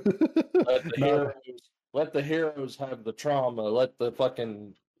 let the heroes have the trauma. Let the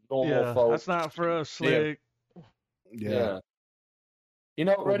fucking normal folks. That's not for us, Slick. Yeah. You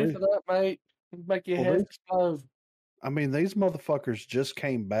not ready for that, mate? Make your head explode. I mean, these motherfuckers just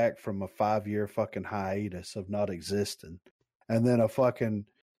came back from a 5-year fucking hiatus of not existing. And then a fucking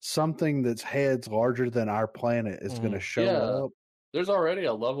something that's heads larger than our planet is going to show up. There's already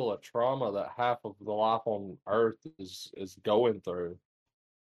a level of trauma that half of the life on Earth is going through.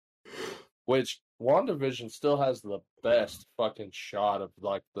 Which WandaVision still has the best fucking shot of,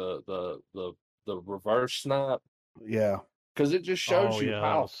 like, the reverse snap. Yeah. Because it just shows you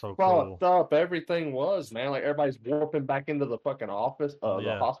how fucked up everything was, man. Like, everybody's warping back into the fucking office,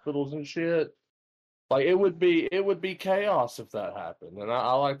 the hospitals and shit. Like, it would be chaos if that happened. And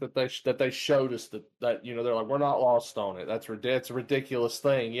I like that they showed us that you know, they're like, we're not lost on it. It's a ridiculous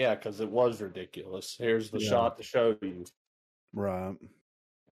thing, yeah, because it was ridiculous. Here's the shot to show you. Right.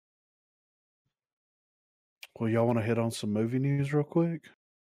 Well, y'all want to hit on some movie news real quick?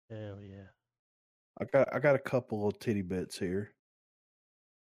 Hell yeah. I got a couple of titty bits here.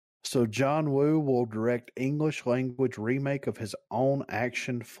 So John Woo will direct English language remake of his own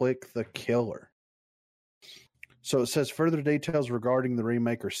action flick, The Killer. So it says further details regarding the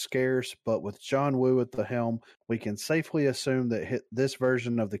remake are scarce, but with John Woo at the helm, we can safely assume that this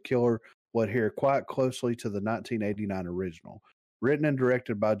version of The Killer would adhere quite closely to the 1989 original. Written and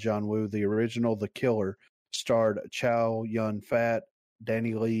directed by John Woo, the original The Killer starred Chow Yun-fat,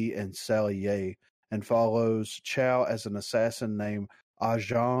 Danny Lee, and Sally Ye, and follows Chow as an assassin named Ah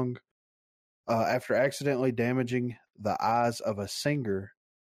Zhang. After accidentally damaging the eyes of a singer,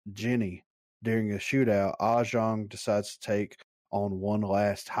 Jenny, during a shootout, Ah Zhang decides to take on one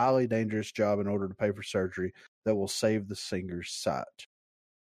last highly dangerous job in order to pay for surgery that will save the singer's sight.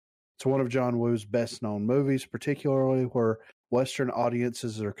 It's one of John Woo's best-known movies, particularly where Western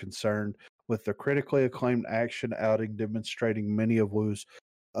audiences are concerned, with the critically acclaimed action outing demonstrating many of Woo's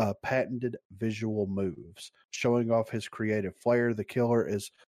patented visual moves. Showing off his creative flair, The Killer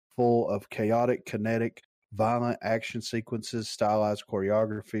is full of chaotic, kinetic, violent action sequences, stylized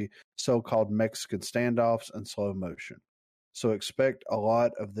choreography, so-called Mexican standoffs, and slow motion. So expect a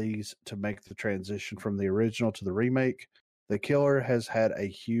lot of these to make the transition from the original to the remake. The killer has had a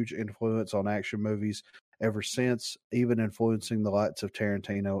huge influence on action movies ever since, even influencing the likes of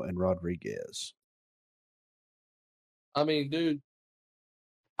Tarantino and Rodriguez. I mean, dude,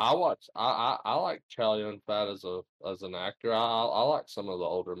 I like Chow Yun Fat as an actor. I like some of the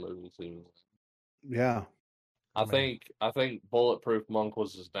older movies he was in. Yeah. I think Bulletproof Monk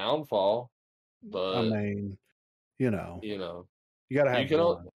was his downfall, but I mean, you you know, got to you have can.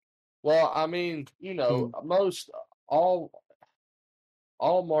 one. Well, I mean, most all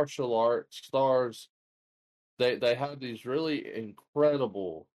martial arts stars they have these really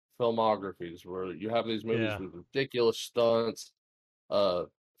incredible filmographies where you have these movies with ridiculous stunts,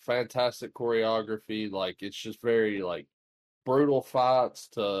 fantastic choreography. Like it's just very like brutal fights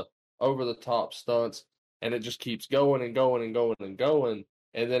to over the top stunts, and it just keeps going and going and going and going.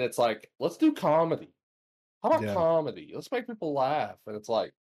 And then it's like, let's do comedy. How about comedy? Let's make people laugh. And it's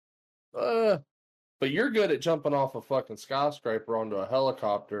like, but you're good at jumping off a fucking skyscraper onto a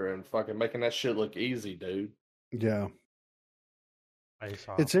helicopter and fucking making that shit look easy, dude. Yeah.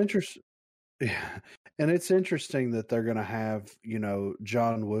 It's interesting. Yeah. And it's interesting that they're going to have,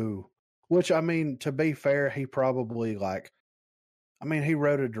 John Woo, which, I mean, to be fair, he probably he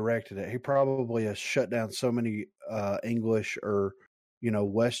wrote and directed it. He probably has shut down so many English or,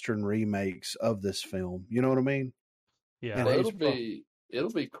 Western remakes of this film. You know what I mean? Yeah. And it'll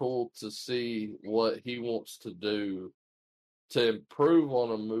be cool to see what he wants to do to improve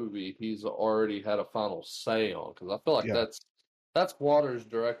on a movie he's already had a final say on. Because I feel like that's waters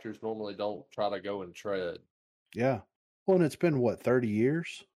directors normally don't try to go and tread. Yeah. Well, and it's been 30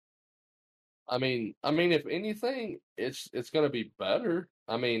 years? I mean, if anything, it's going to be better.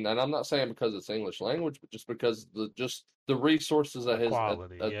 I mean, and I'm not saying because it's English language, but just because the resources at his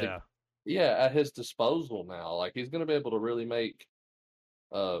at his disposal now. Like he's going to be able to really make,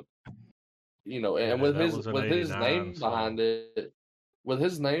 and with his name behind it,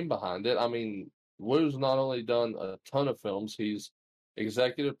 I mean, Wu's not only done a ton of films, he's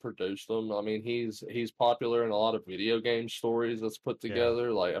executive produced them. I mean, he's popular in a lot of video game stories that's put together.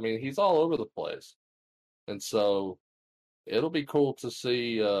 Yeah. Like, I mean, he's all over the place, and so it'll be cool to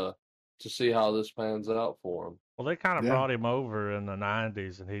see how this pans out for him. Well, they kind of brought him over in the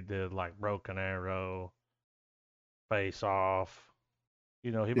 '90s, and he did like Broken Arrow, Face Off.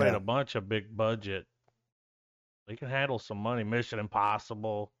 He made a bunch of big budget. He can handle some money. Mission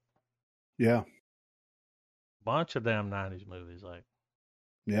Impossible. Yeah. Bunch of damn '90s movies, like.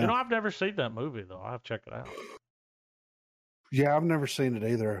 Yeah. I've never seen that movie though. I'll have to check it out. Yeah, I've never seen it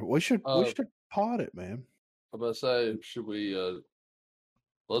either. We should pod it, man. I'm gonna say, should we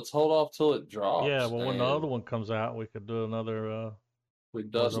let's hold off till it drops. Yeah, well when the other one comes out we could do another we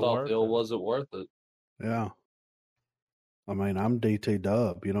dust off the old Was It Worth It? Yeah. I mean, I'm DT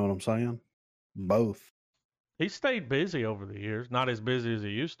Dub, you know what I'm saying? Both. He stayed busy over the years. Not as busy as he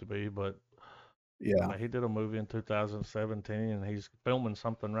used to be, but yeah, I mean, he did a movie in 2017, and he's filming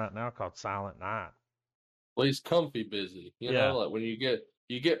something right now called Silent Night. Well, he's comfy busy, you know. Like when you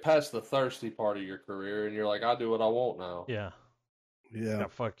get past the thirsty part of your career, and you're like, I do what I want now. Yeah.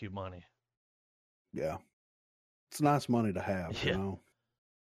 Got fuck you money. Yeah, it's nice money to have, you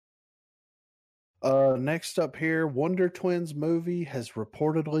know. Next up here, Wonder Twins movie has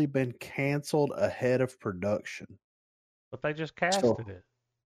reportedly been canceled ahead of production. But they just casted it.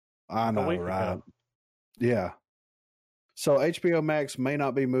 I know, right? Yeah. So HBO Max may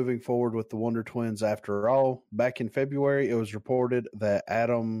not be moving forward with the Wonder Twins after all. Back in February, it was reported that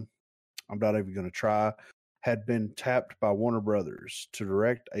Adam, I'm not even going to try, had been tapped by Warner Brothers to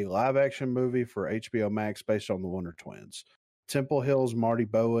direct a live-action movie for HBO Max based on the Wonder Twins. Temple Hill's Marty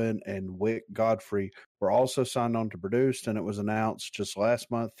Bowen and Wick Godfrey were also signed on to produce, and it was announced just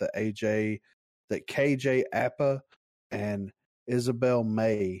last month that KJ Apa and Isabel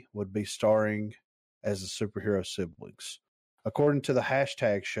May would be starring as the superhero siblings. According to the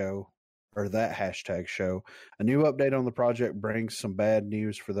hashtag show, a new update on the project brings some bad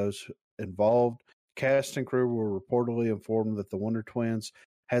news for those involved. Cast and crew were reportedly informed that the Wonder Twins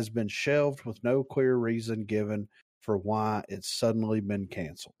has been shelved with no clear reason given for why it's suddenly been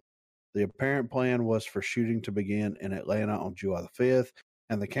canceled. The apparent plan was for shooting to begin in Atlanta on July the 5th,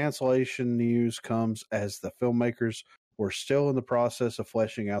 and the cancellation news comes as the filmmakers were still in the process of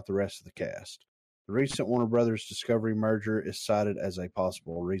fleshing out the rest of the cast. The recent Warner Brothers Discovery merger is cited as a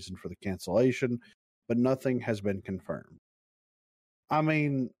possible reason for the cancellation, but nothing has been confirmed. I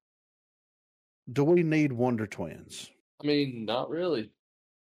mean, do we need Wonder Twins? I mean, not really.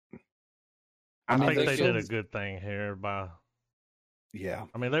 I think they did a good thing here by... Yeah.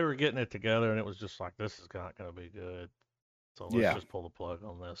 I mean, they were getting it together, and it was just like, this is not going to be good. So let's just pull the plug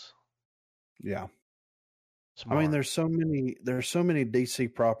on this. Yeah. Smart. I mean, there's so many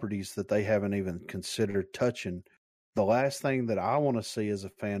DC properties that they haven't even considered touching. The last thing that I want to see as a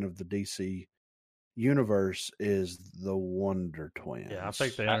fan of the DC universe is the Wonder Twins. Yeah, I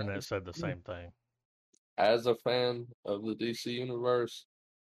think the internet said the same thing. As a fan of the DC universe,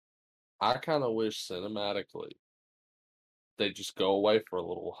 I kind of wish cinematically they just go away for a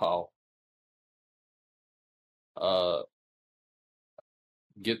little while.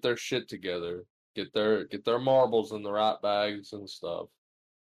 Get their shit together, get their marbles in the right bags and stuff,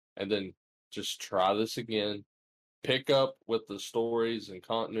 and then just try this again. Pick up with the stories and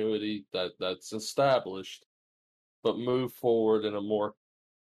continuity that's established, but move forward in a more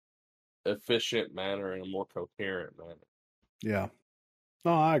efficient manner, in a more coherent manner. Yeah.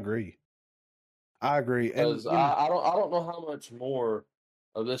 No, I agree. Because I don't know how much more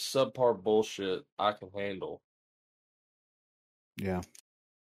of this subpar bullshit I can handle. Yeah.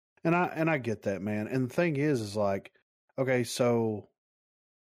 And I get that, man. And the thing is like, okay, so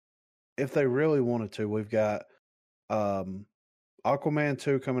if they really wanted to, we've got Aquaman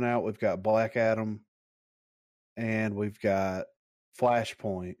 2 coming out, we've got Black Adam, and we've got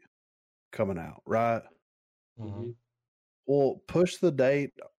Flashpoint coming out, right? Mm-hmm. Well, push the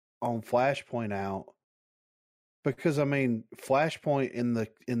date on Flashpoint out, because I mean, Flashpoint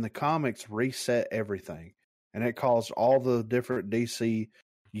in the comics reset everything, and it caused all the different DC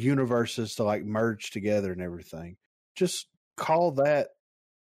universes to like merge together and everything. Just call that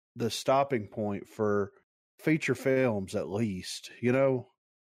the stopping point for feature films, at least, you know.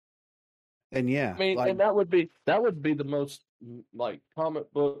 And yeah, I mean, like, and that would be the most like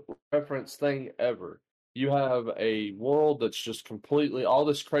comic book reference thing ever. You have a world that's just completely all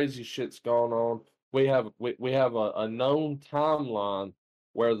this crazy shit's going on. We have a known timeline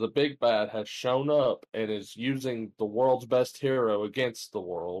where the big bad has shown up and is using the world's best hero against the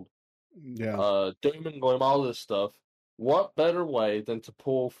world. yeah, Doom and Gloom, all this stuff. What better way than to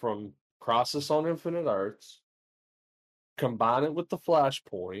pull from Crisis on Infinite Earths, combine it with the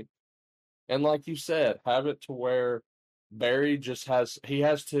Flashpoint, and like you said, have it to where Barry has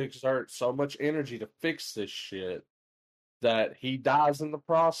to exert so much energy to fix this shit that he dies in the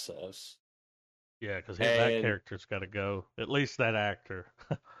process. Yeah, because that character's got to go. At least that actor.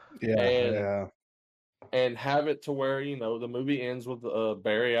 yeah. And have it to where, you know, the movie ends with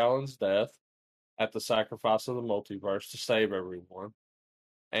Barry Allen's death at the sacrifice of the multiverse to save everyone.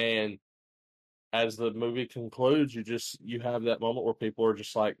 And as the movie concludes, you have that moment where people are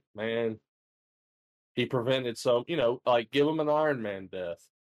just like, man, he prevented some, you know, like give him an Iron Man death.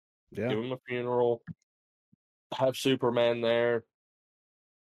 Yeah. Give him a funeral. Have Superman there.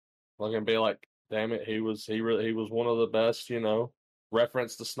 Look and be like, damn it, he was one of the best, you know.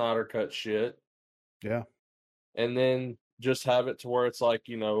 Reference the Snyder Cut shit. Yeah. And then just have it to where it's like,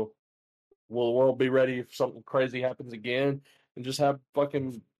 you know, will the world be ready if something crazy happens again? And just have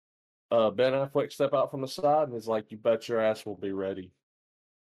fucking Ben Affleck step out from the side and it's like, you bet your ass will be ready.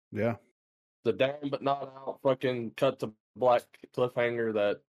 Yeah. The down but not out fucking cut to black cliffhanger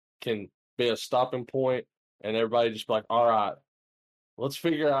that can be a stopping point, and everybody just be like, all right, let's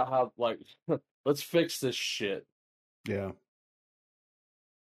figure out how, like, let's fix this shit. Yeah.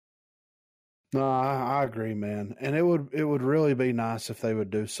 No, I agree, man. And it would really be nice if they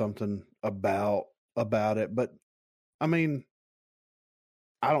would do something about it. But I mean,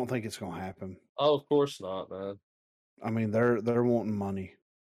 I don't think it's going to happen. Oh, of course not, man. I mean, they're wanting money.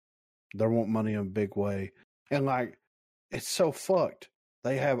 They want money in a big way. And like, it's so fucked.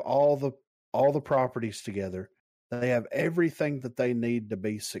 They have all the properties together. They have everything that they need to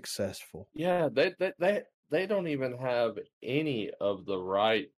be successful. Yeah, they don't even have any of the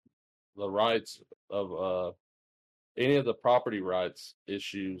rights of any of the property rights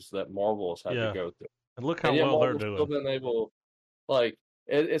issues that Marvel has had to go through. And look how well they're doing. Still been able, like,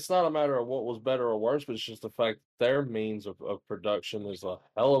 it's not a matter of what was better or worse, but it's just the fact their means of production is a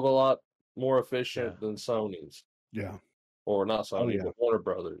hell of a lot more efficient than Sony's. Yeah. Or not Sony, but Warner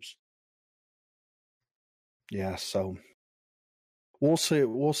Brothers. Yeah, so we'll see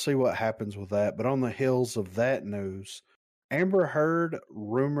what happens with that. But on the heels of that news, Amber Heard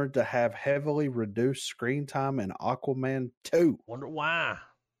rumored to have heavily reduced screen time in Aquaman 2. Wonder why.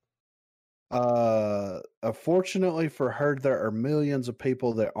 Fortunately for Heard, there are millions of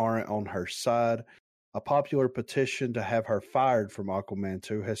people that aren't on her side. A popular petition to have her fired from Aquaman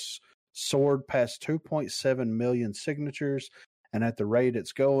 2 has soared past 2.7 million signatures, and at the rate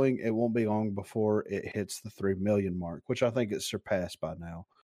it's going, it won't be long before it hits the 3 million mark, which I think it's surpassed by now.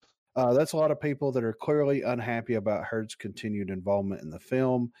 That's a lot of people that are clearly unhappy about Heard's continued involvement in the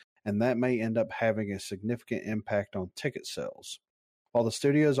film, and that may end up having a significant impact on ticket sales. While the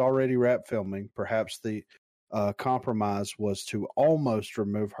studio's already wrapped filming, perhaps the compromise was to almost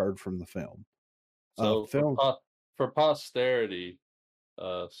remove Heard from the film. So for posterity,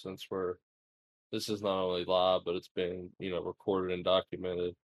 since this is not only live, but it's been, recorded and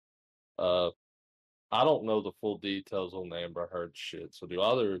documented. I don't know the full details on the Amber Heard shit. So do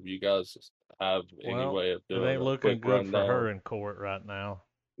either of you guys have any way of doing it? It ain't looking good for her in court right now.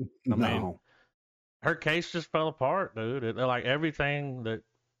 I mean, her case just fell apart, dude. Like everything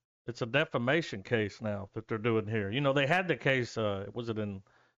it's a defamation case now that they're doing here. They had the case, was it in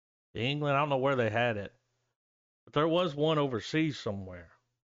England? I don't know where they had it. But there was one overseas somewhere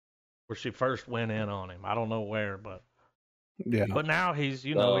where she first went in on him. I don't know where, but yeah. But now he's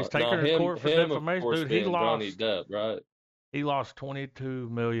taking her to court for defamation. Dude, he lost Johnny Depp, right? He lost $22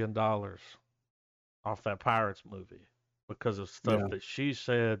 million off that Pirates movie because of stuff that she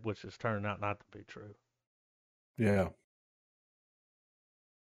said, which has turned out not to be true. Yeah.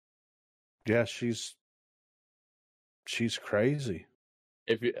 Yeah, she's crazy.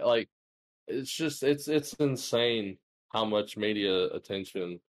 If you it's insane how much media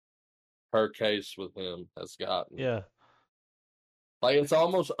attention her case with him has gotten. Yeah. Like it's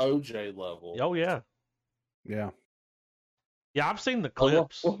almost OJ level. Oh yeah. Yeah. Yeah, I've seen the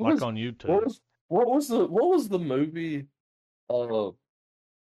clips on YouTube. What was the movie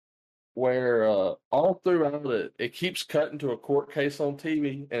where all throughout it keeps cutting to a court case on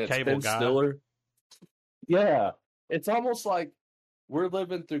TV and it's Ben Stiller? Yeah. It's almost like we're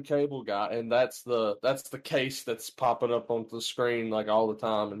living through Cable Guy, and that's the case that's popping up on the screen like all the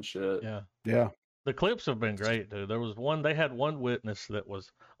time and shit. Yeah. Yeah. The clips have been great, dude. They had one witness that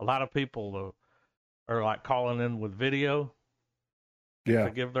was, a lot of people are like calling in with video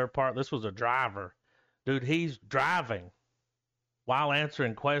to give their part. This was a driver. Dude, he's driving while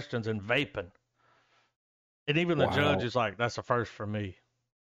answering questions and vaping. And even the judge is like, that's a first for me.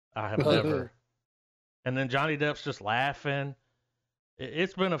 I have never. And then Johnny Depp's just laughing.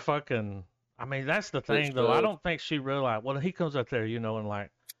 It's been a fucking, I mean, that's the thing, though. I don't think she realized, well, he comes up there, and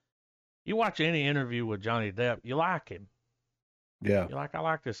like, you watch any interview with Johnny Depp, you like him. Yeah. You're like, I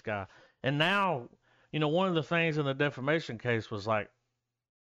like this guy. And now, one of the things in the defamation case was like,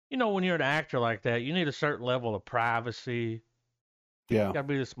 when you're an actor like that, you need a certain level of privacy. Yeah. Got to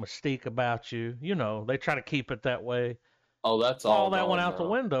be this mystique about you. They try to keep it that way. Oh, that's all that went out the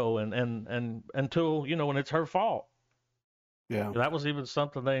window, and until when it's her fault. Yeah. That was even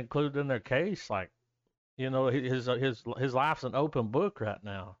something they included in their case. Like, his life's an open book right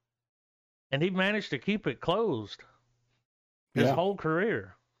now. And he managed to keep it closed his whole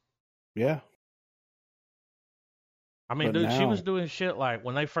career. Yeah. I mean, dude, she was doing shit like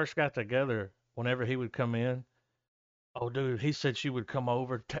when they first got together, whenever he would come in. Oh, dude, he said she would come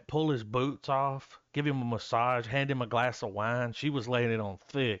over, pull his boots off, give him a massage, hand him a glass of wine. She was laying it on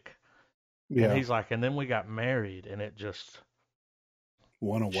thick. Yeah. And he's like, and then we got married, and it just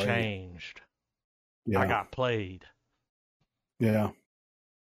went away. Changed. Yeah. I got played. Yeah.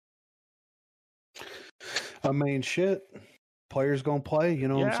 I mean, shit. Players gonna play. You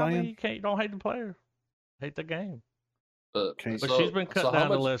know what I'm saying? I mean, you don't hate the player, hate the game. But she's been cut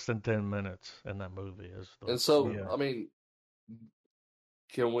down to less than 10 minutes in that movie. I mean,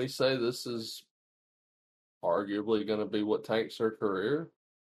 can we say this is arguably going to be what tanks her career?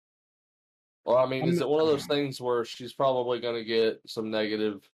 Well, I mean, is it one of those things where she's probably going to get some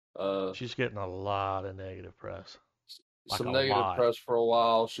negative? She's getting a lot of negative press. Some negative press for a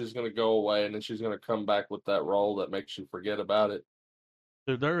while. She's going to go away, and then she's going to come back with that role that makes you forget about it.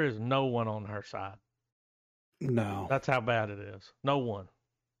 Dude, there is no one on her side. No. That's how bad it is. No one.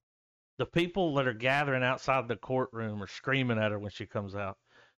 The people that are gathering outside the courtroom are screaming at her when she comes out.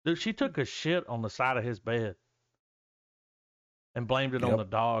 Dude, she took a shit on the side of his bed and blamed it on the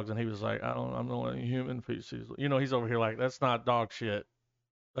dogs, and he was like, I'm not a human feces. He's over here like, that's not dog shit.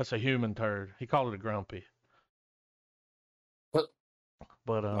 That's a human turd. He called it a grumpy.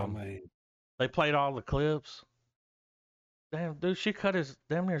 But they played all the clips. Damn, dude, she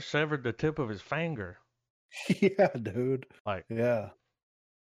damn near severed the tip of his finger. Yeah, dude. Like, yeah.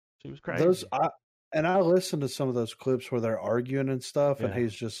 She was crazy. I listened to some of those clips where they're arguing and stuff, and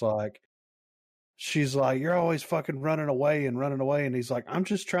he's just like, she's like, you're always fucking running away, and he's like, I'm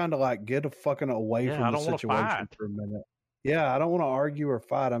just trying to like get away from the situation for a minute. Yeah, I don't want to argue or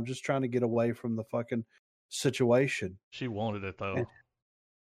fight. I'm just trying to get away from the fucking situation. She wanted it though.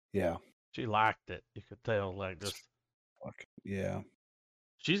 Yeah. She liked it. You could tell, like, just. Yeah.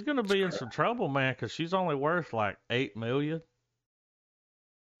 She's going to be in some trouble, man, because she's only worth like $8 million.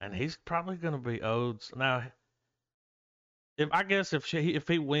 And he's probably going to be owed. Now, if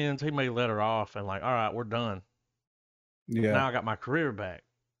he wins, he may let her off and like, all right, we're done. Yeah. Now I got my career back.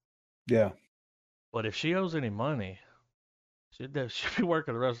 Yeah. But if she owes any money, she'd be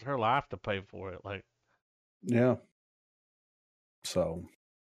working the rest of her life to pay for it. Like, yeah. So,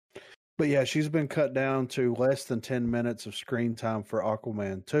 but yeah, she's been cut down to less than 10 minutes of screen time for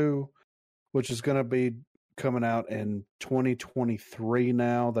Aquaman 2, which is going to be coming out in 2023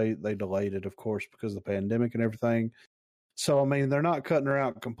 now. They delayed it, of course, because of the pandemic and everything. So, I mean, they're not cutting her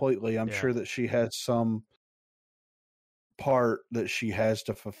out completely. I'm sure that she has some part that she has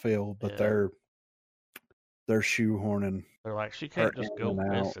to fulfill, but they're shoehorning. They're like, she can't just go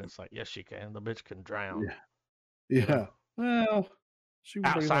missing. It's like, yes, she can. The bitch can drown. Yeah. Well, she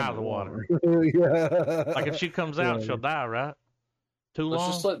outside of the water. Yeah. Like if she comes out, she'll die, right? Too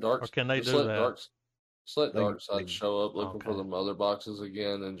long? Just let Dark. Or can they do that? Just let Darkseid show up looking for the mother boxes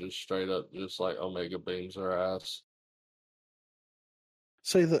again, and just straight up, just like Omega beams her ass.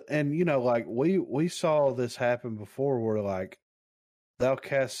 See and you know, like we saw this happen before, where like they'll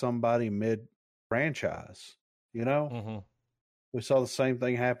cast somebody mid franchise. You know, we saw the same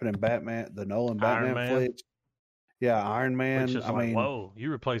thing happen in Batman, the Nolan Batman flicks. Yeah, Iron Man. I mean, whoa,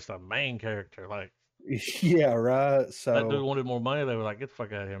 you replaced the main character, like. Yeah, right. So that dude wanted more money. They were like, "Get the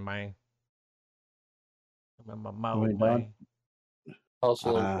fuck out of here, man." I'm in my mouth, man.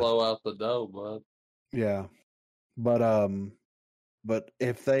 Also, blow out the dough, bud. Yeah, but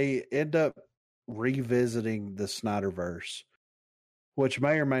if they end up revisiting the Snyderverse, which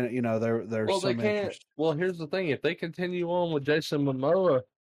may or may not, you know, there's well, they can't. Well, here's the thing: if they continue on with Jason Momoa,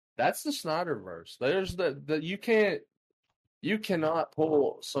 that's the Snyderverse. There's you cannot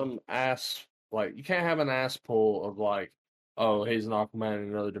pull some ass. Like, you can't have an ass pull of like, oh, he's an Aquaman in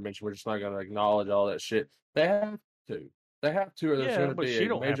another dimension. We're just not going to acknowledge all that shit. They have to. Or there's going to be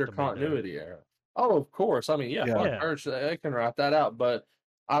a major continuity error. Oh, of course. I mean, they can write that out. But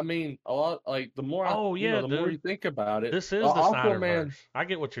I mean, a lot like the more more you think about it, this is the Aquaman. I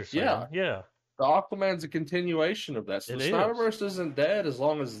get what you're saying. Yeah. The Aquaman's a continuation of that. So the Snyderverse isn't dead as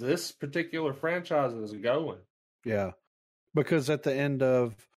long as this particular franchise is going. Yeah, because at the end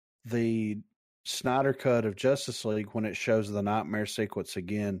of the Snyder cut of Justice League, when it shows the nightmare sequence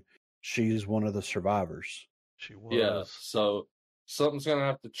again, she's one of the survivors. She was. Yeah, so something's going to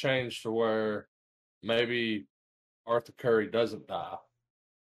have to change to where maybe Arthur Curry doesn't die.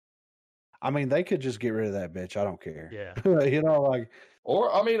 I mean, they could just get rid of that bitch. I don't care. Yeah. You know, like,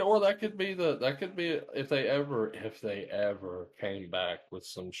 or that could be if they ever came back with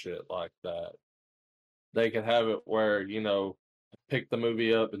some shit like that, they could have it where, you know, pick the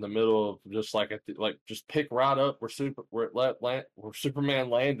movie up in the middle of just like just pick right up where Superman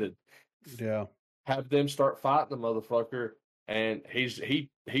landed. Yeah. Have them start fighting the motherfucker, and he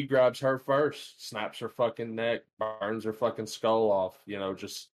grabs her first, snaps her fucking neck, burns her fucking skull off, you know,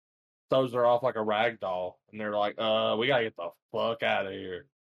 just throws her off like a rag doll, and they're like, we gotta get the fuck out of here.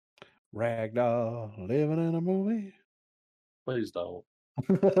 Rag doll living in a movie. Please don't.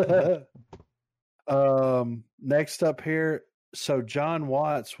 Next up here, so John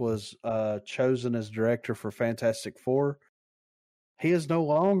Watts was chosen as director for Fantastic Four. He is no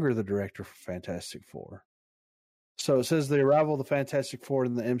longer the director for Fantastic Four. So it says the arrival of the Fantastic Four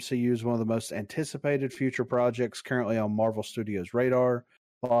in the MCU is one of the most anticipated future projects currently on Marvel Studios' radar.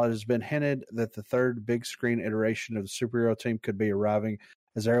 While it has been hinted that the third big screen iteration of the superhero team could be arriving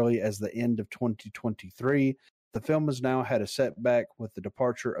as early as the end of 2023, the film has now had a setback with the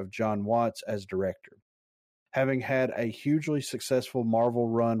departure of John Watts as director. Having had a hugely successful Marvel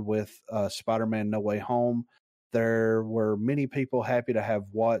run with Spider-Man No Way Home, there were many people happy to have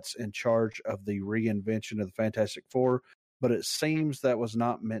Watts in charge of the reinvention of the Fantastic Four, but it seems that was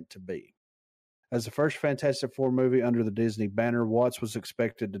not meant to be. As the first Fantastic Four movie under the Disney banner, Watts was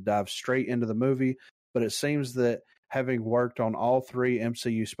expected to dive straight into the movie, but it seems that having worked on all three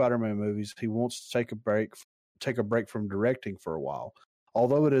MCU Spider-Man movies, he wants to take a break from directing for a while.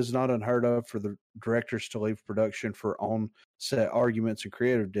 Although it is not unheard of for the directors to leave production for on-set arguments and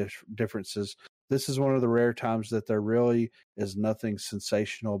creative differences, this is one of the rare times that there really is nothing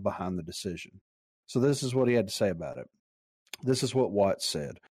sensational behind the decision. So this is what he had to say about it. This is what Watts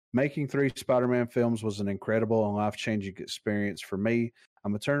said. Making 3 Spider-Man films was an incredible and life-changing experience for me.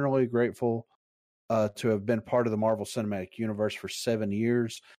 I'm eternally grateful to have been part of the Marvel Cinematic Universe for 7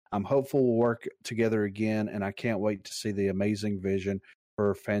 years. I'm hopeful we'll work together again, and I can't wait to see the amazing vision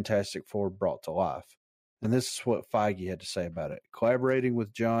for Fantastic Four brought to life. And this is what Feige had to say about it. Collaborating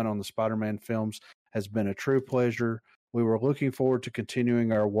with John on the Spider-Man films has been a true pleasure. We were looking forward to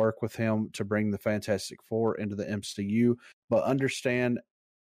continuing our work with him to bring the Fantastic Four into the MCU, but understand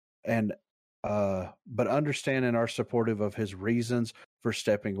and are supportive of his reasons for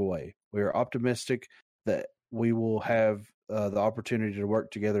stepping away. We are optimistic that we will have the opportunity to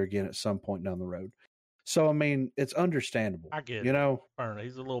work together again at some point down the road. So I mean, it's understandable. I get you know,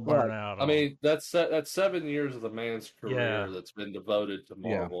 he's a little burnt out. I mean, that's 7 years of the man's career Yeah. that's been devoted to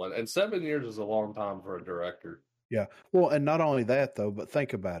Marvel, and 7 years is a long time for a director. Yeah. Well, and not only that though, but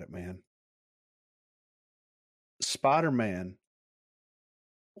think about it, man. Spider-Man,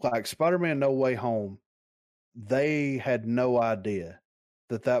 like Spider-Man No Way Home, they had no idea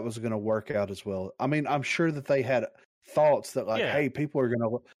that was going to work out as well. I mean, I'm sure that they had thoughts that like, hey, people are going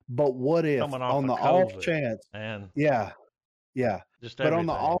to, but what if on the off chance, and yeah, just but on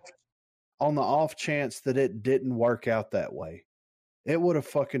the off chance that it didn't work out that way, it would have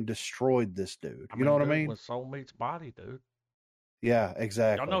fucking destroyed this dude. You know what I mean? When soul meets body, dude. Yeah,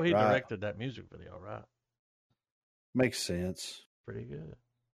 exactly. Y'all know he directed that music video, right? Makes sense. Pretty good.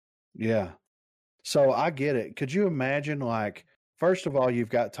 Yeah. So I get it. Could you imagine, like, first of all, you've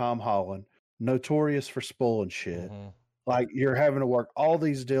got Tom Holland, notorious for spoiling shit. Mm-hmm. Like, you're having to work all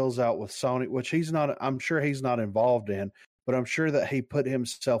these deals out with Sony, which I'm sure he's not involved in, but I'm sure that he put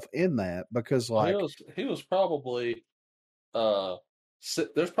himself in that because, like, he was probably,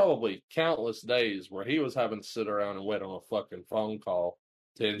 there's probably countless days where he was having to sit around and wait on a fucking phone call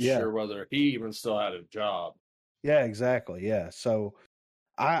to ensure whether he even still had a job. Yeah, exactly. Yeah. So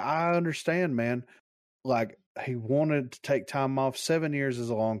I understand, man. Like, he wanted to take time off. 7 years is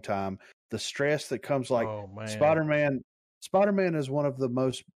a long time. The stress that comes, like, Spider-Man is one of the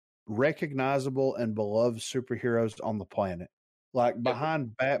most recognizable and beloved superheroes on the planet. Like,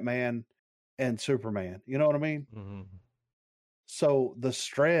 behind Batman and Superman. You know what I mean? Mm-hmm. So the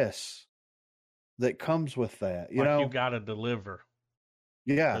stress that comes with that, you got to deliver.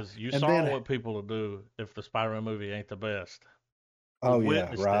 Yeah. Because you saw what people will do if the Spider-Man movie ain't the best.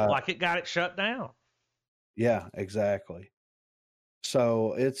 Yeah, right. Like, it got it shut down. Yeah, exactly.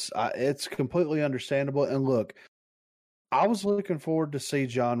 So it's completely understandable. And look, I was looking forward to see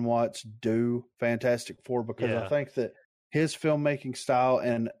John Watts do Fantastic Four because I think that his filmmaking style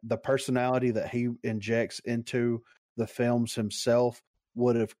and the personality that he injects into the films himself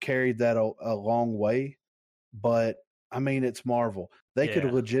would have carried that a long way. But I mean, it's Marvel. They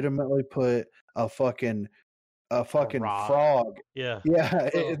could legitimately put a fucking frog. Yeah.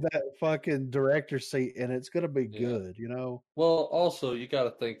 In that fucking director's seat, and it's gonna be good, you know. Well, also you got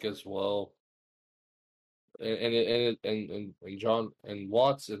to think as well, and John and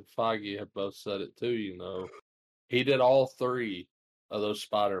Watts and Feige have both said it too. You know, he did all 3 of those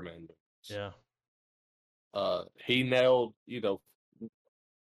Spider-Man movies. Yeah. He nailed,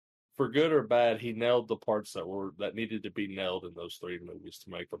 for good or bad, he nailed the parts that needed to be nailed in those 3 movies to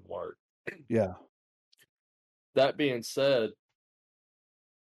make them work. Yeah. That being said,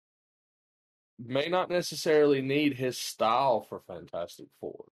 may not necessarily need his style for Fantastic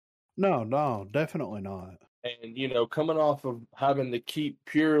Four. No, definitely not. And, coming off of having to keep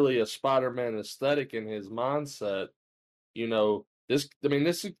purely a Spider-Man aesthetic in his mindset, this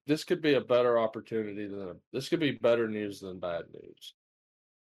could be a better opportunity this could be better news than bad news.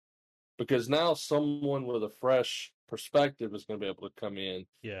 Because now someone with a fresh perspective is going to be able to come in,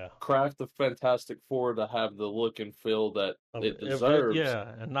 craft the Fantastic Four to have the look and feel that it deserves.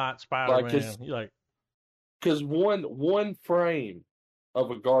 And not Spider-Man. Because one frame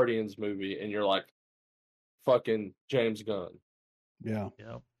of a Guardians movie, and you're like, fucking James Gunn. Yeah.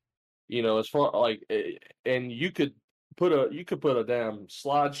 As far like, and you could put a damn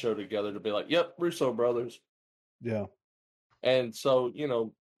slideshow together to be like, yep, Russo brothers. Yeah. And so,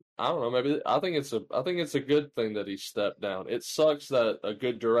 I don't know. Maybe I think it's a good thing that he stepped down. It sucks that a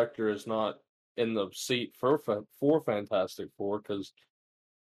good director is not in the seat for Fantastic Four because,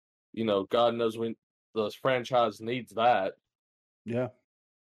 God knows the franchise needs that. Yeah.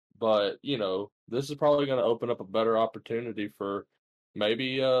 But this is probably going to open up a better opportunity for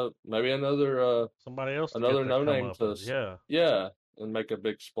maybe another somebody else, another no name to and make a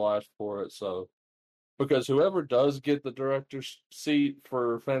big splash for it. So. Because whoever does get the director's seat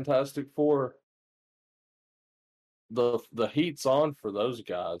for Fantastic Four, the heat's on for those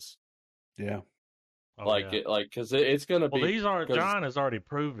guys. Yeah, because it's going to be. John has already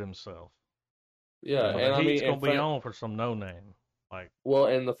proved himself. Yeah, and he's going to be on for some no name.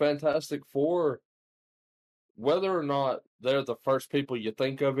 And the Fantastic Four, whether or not they're the first people you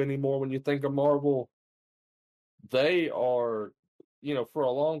think of anymore when you think of Marvel, they are. For a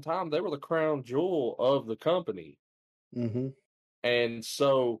long time, they were the crown jewel of the company. Mm-hmm. And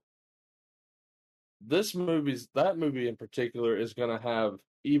so that movie in particular is going to have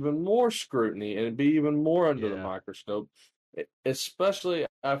even more scrutiny and be even more under the microscope, especially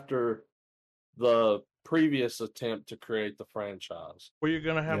after the previous attempt to create the franchise. Well, you're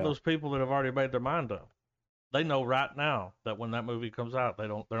going to have those people that have already made their mind up. They know right now that when that movie comes out, they're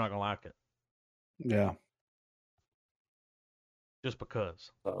not going to like it. Yeah. Just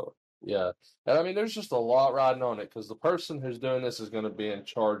because. So, yeah. And I mean, there's just a lot riding on it because the person who's doing this is going to be in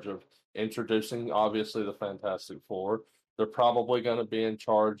charge of introducing, obviously, the Fantastic Four. They're probably going to be in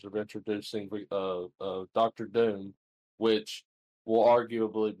charge of introducing Doctor Doom, which will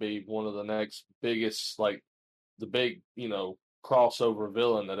arguably be one of the next biggest, like, the big, crossover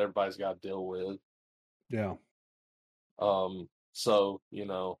villain that everybody's got to deal with. Yeah. So,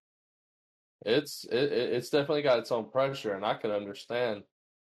 it's definitely got its own pressure, and I can understand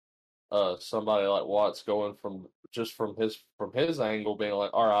somebody like Watts going from his angle being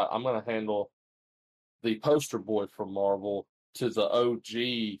like, all right, I'm gonna handle the poster boy from Marvel to the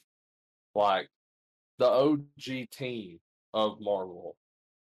OG, like the OG team of Marvel.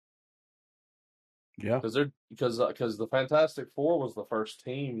 Yeah. Because the Fantastic Four was the first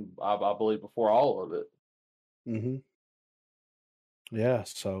team, I believe, before all of it. Mm-hmm. Yeah,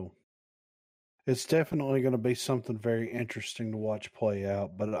 so it's definitely going to be something very interesting to watch play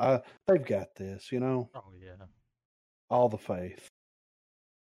out. But they've got this, Oh yeah. All the faith.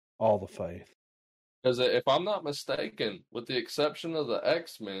 All the faith. Because if I'm not mistaken, with the exception of the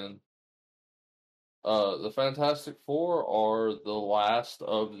X-Men, the Fantastic Four are the last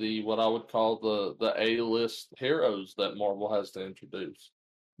of the what I would call the A-list heroes that Marvel has to introduce.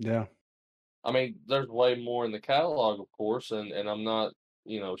 Yeah. I mean, there's way more in the catalog, of course, and I'm not,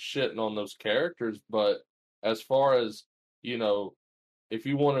 shitting on those characters, but as far as, if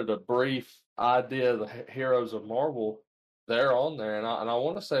you wanted a brief idea of the heroes of Marvel, they're on there, and I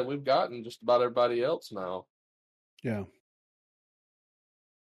want to say we've gotten just about everybody else now. Yeah.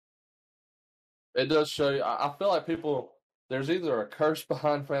 It does show you. I feel like there's either a curse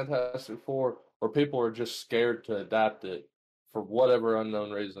behind Fantastic Four, or people are just scared to adapt it for whatever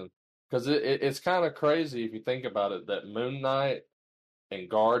unknown reason. Because it's kind of crazy if you think about it, that Moon Knight and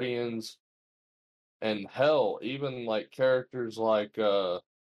Guardians and hell, even like characters like God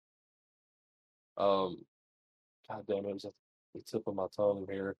damn it, was at the tip of my tongue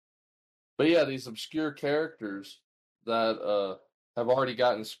here. But yeah, these obscure characters that have already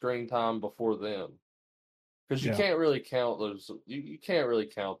gotten screen time before them. Because you can't really count those. You can't really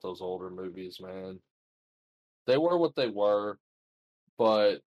count those older movies, man. They were what they were,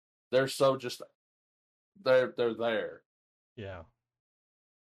 but they're so just they're there. Yeah.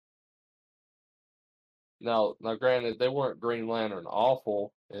 Now, granted, they weren't Green Lantern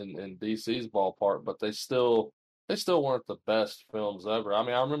awful in DC's ballpark, but they still weren't the best films ever. I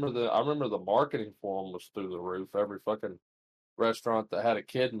mean, I remember the marketing for them was through the roof. Every fucking restaurant that had a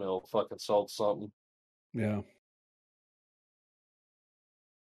kid meal fucking sold something. Yeah.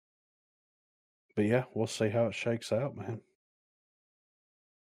 But yeah, we'll see how it shakes out, man.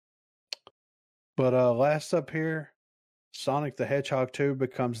 But last up here, Sonic the Hedgehog 2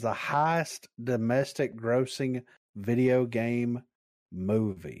 becomes the highest domestic grossing video game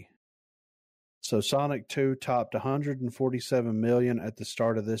movie. So Sonic 2 topped 147 million at the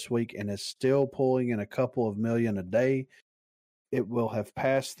start of this week and is still pulling in a couple of million a day. It will have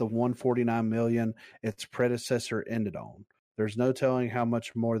passed the 149 million its predecessor ended on. There's no telling how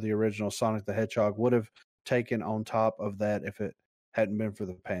much more the original Sonic the Hedgehog would have taken on top of that if it hadn't been for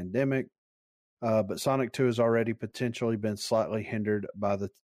the pandemic. But Sonic 2 has already potentially been slightly hindered by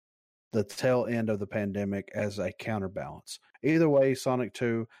the tail end of the pandemic as a counterbalance. Either way, Sonic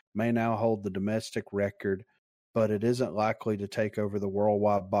 2 may now hold the domestic record, but it isn't likely to take over the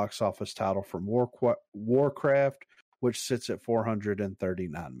worldwide box office title from Warcraft, which sits at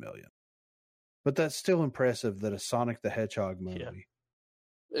 439 million. But that's still impressive that a Sonic the Hedgehog movie.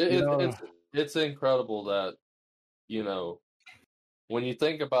 Yeah. It's incredible that, when you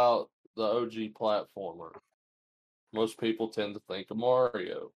think about the OG platformer, most people tend to think of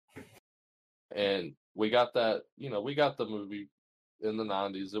Mario. And we got that, we got the movie in the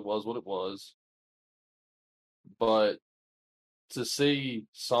 90s. It was what it was. But to see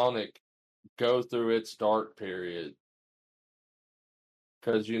Sonic go through its dark period,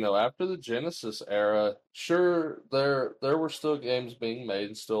 because, after the Genesis era, sure, there were still games being made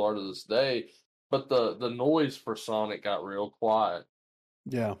and still are to this day, but the noise for Sonic got real quiet.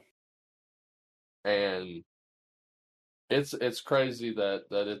 Yeah. And it's crazy that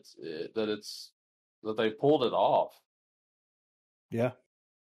they pulled it off. Yeah.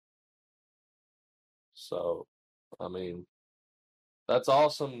 So, I mean, that's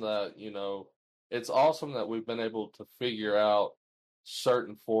awesome that, it's awesome that we've been able to figure out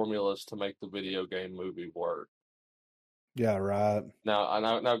certain formulas to make the video game movie work. Yeah, right.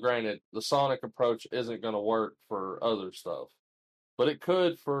 Now, granted, the Sonic approach isn't going to work for other stuff, but it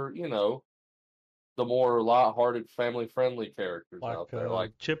could for, the more light-hearted, family-friendly characters out there,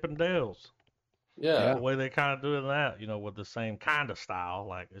 like Chip and Dale's. Yeah. The way they kind of doing that, with the same kind of style,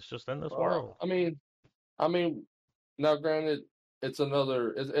 like it's just in this world. I mean, now granted, it's a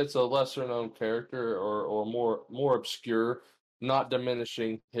lesser known character or more obscure, not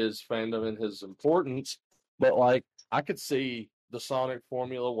diminishing his fandom and his importance, but like I could see the Sonic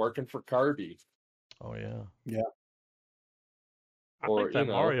formula working for Kirby. Oh yeah. Yeah. I think that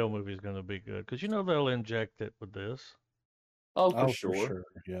Mario movie is going to be good because they'll inject it with this. Oh, for sure.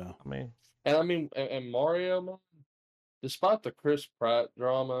 Yeah. And Mario, man, despite the Chris Pratt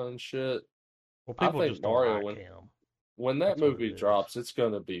drama and shit, well, people just don't Mario like him. When that movie drops, it's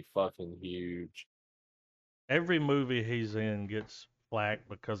going to be fucking huge. Every movie he's in gets flack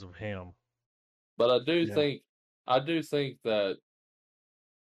because of him. But I do think that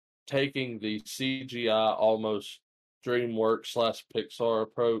taking the CGI almost DreamWorks / Pixar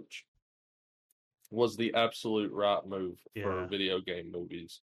approach was the absolute right move for video game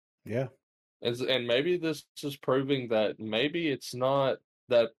movies. Yeah. And maybe this is proving that maybe it's not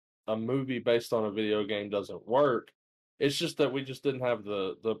that a movie based on a video game doesn't work. It's just that we just didn't have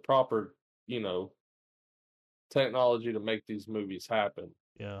the proper, technology to make these movies happen.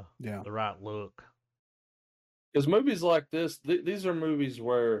 Yeah. Yeah. The right look. Because movies like this, these are movies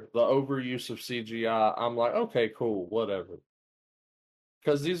where the overuse of CGI, I'm like, okay, cool, whatever.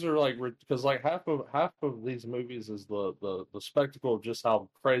 Because these are like half of these movies is the spectacle of just how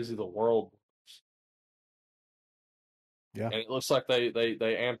crazy the world was. Yeah, and it looks like they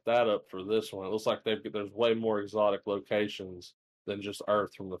amped that up for this one. It looks like there's way more exotic locations than just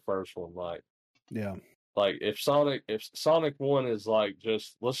Earth from the first one. Like, yeah, like if Sonic 1 is like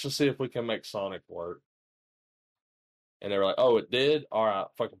just let's just see if we can make Sonic work. And they're like, oh, it did? All right,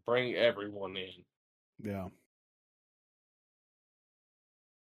 fucking bring everyone in. Yeah.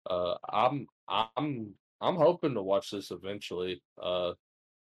 I'm hoping to watch this eventually.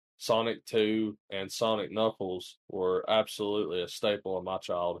 Sonic 2 and Sonic Knuckles were absolutely a staple of my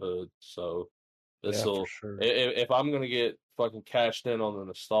childhood. So this will, sure. if I'm gonna get fucking cashed in on the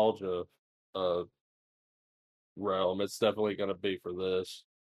nostalgia realm, it's definitely gonna be for this.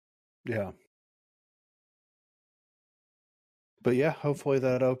 Yeah. But yeah, hopefully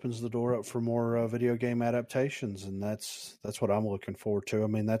that opens the door up for more video game adaptations, and that's what I'm looking forward to. I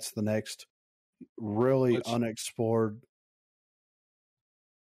mean, that's the next really unexplored,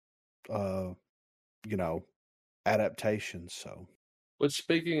 adaptations. So, which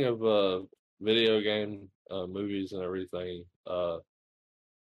speaking of video game movies and everything,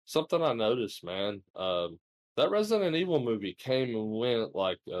 something I noticed, man, that Resident Evil movie came and went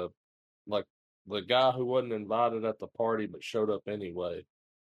like the guy who wasn't invited at the party but showed up anyway.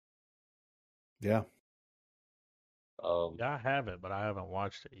 Yeah. I have it, but I haven't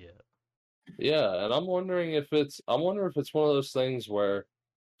watched it yet. Yeah, and I'm wondering if it's one of those things where,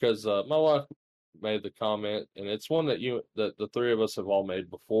 because my wife made the comment, and it's one that the three of us have all made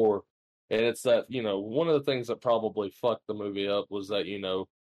before, and it's that one of the things that probably fucked the movie up was that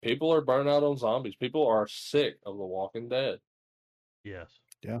people are burnt out on zombies. People are sick of The Walking Dead. Yes.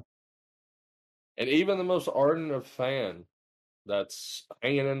 Yeah. And even the most ardent of fan that's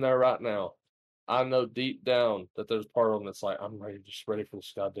hanging in there right now, I know deep down that there's part of them that's like, I'm just ready for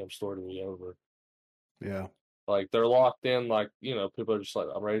this goddamn story to be over. Yeah. Like they're locked in, like, people are just like,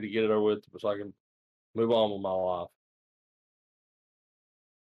 I'm ready to get it over with so I can move on with my life.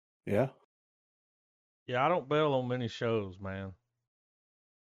 Yeah. Yeah, I don't bail on many shows, man.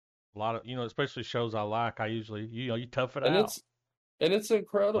 A lot of, especially shows I like, I usually, you tough it out. And it's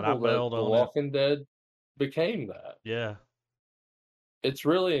incredible that The Walking Dead became that. Yeah. It's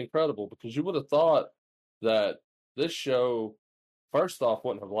really incredible because you would have thought that this show, first off,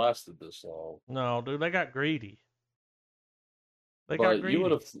 wouldn't have lasted this long. No, dude, they got greedy. You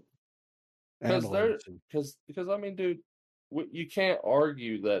would have, because I mean, dude, you can't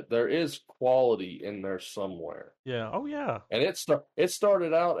argue that there is quality in there somewhere. Yeah. Oh yeah. And it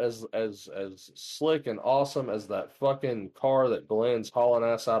started out as slick and awesome as that fucking car that Glenn's hauling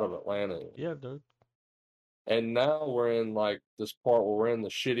ass out of Atlanta. Yeah, dude. And now we're in like this part where we're in the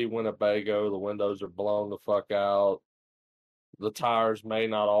shitty Winnebago. The windows are blown the fuck out. The tires may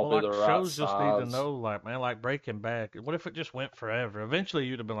not all be the right size. Shows just need to know, like Breaking Bad. What if it just went forever? Eventually,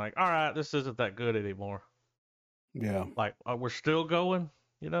 you'd have been like, all right, this isn't that good anymore. Yeah. Like, we're still going,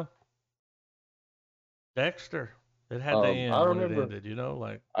 Dexter. It had to end when it ended,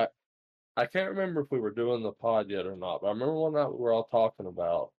 like. I can't remember if we were doing the pod yet or not, but I remember one night we were all talking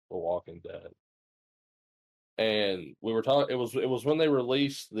about The Walking Dead. And we were talking, it was when they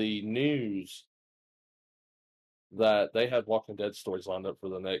released the news that they had Walking Dead stories lined up for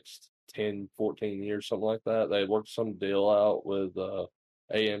the next 10, 14 years, something like that. They had worked some deal out with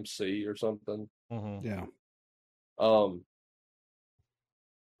AMC or something. Mm-hmm. Yeah.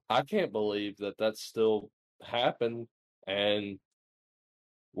 I can't believe that still happened, and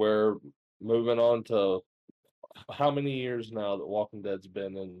we're moving on to how many years now that Walking Dead's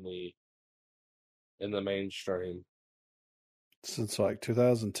been in the mainstream? Since like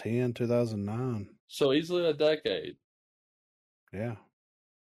 2010, 2009. So easily a decade. Yeah.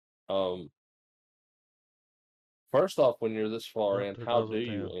 First off, when you're this far Yep, in, how do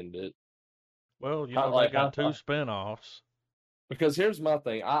you 2010. end it? Well, you How, know, they like, got how, 2 spinoffs. because here's my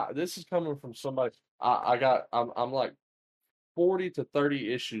thing. This is coming from somebody. I'm like 40 to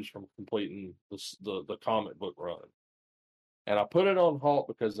 30 issues from completing the comic book run. And I put it on halt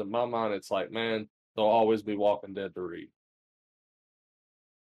because in my mind it's like, man, there'll always be Walking Dead to read.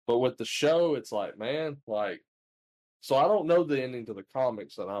 But with the show, it's like, man, like, so I don't know the ending to the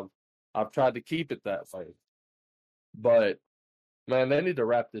comics, and I've tried to keep it that way. But man, they need to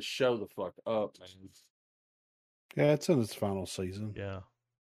wrap this show the fuck up, man. Yeah, it's in its final season. Yeah.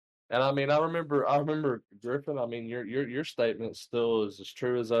 And I mean, I remember Griffin. I mean, your statement still is as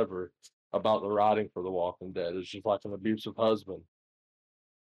true as ever about the writing for The Walking Dead. It's just like an abusive husband.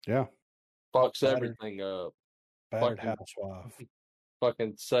 Yeah. Fucks everything up. Battered housewife.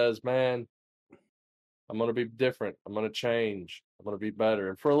 Fucking says, man, I'm gonna be different. I'm gonna change. I'm gonna be better.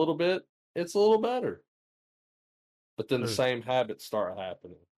 And for a little bit, it's a little better. But then the same habits start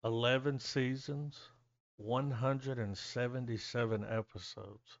happening. 11 seasons, 177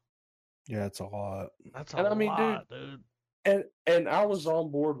 episodes. Yeah, it's a lot. That's a lot, dude. And I was on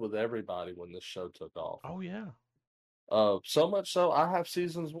board with everybody when this show took off. Oh yeah. So much so I have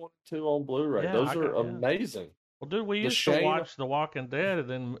seasons 1 and 2 on Blu-ray. Yeah, Those are amazing. Well, dude, we used to watch The Walking Dead and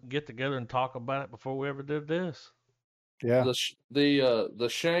then get together and talk about it before we ever did this. Yeah. The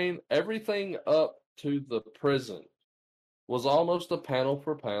Shane, everything up to the present was almost a panel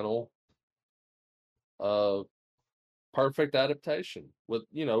for panel perfect adaptation with,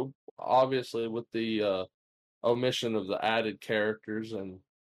 you know, obviously with the omission of the added characters and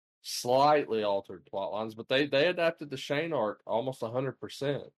slightly altered plot lines, but they adapted the Shane arc almost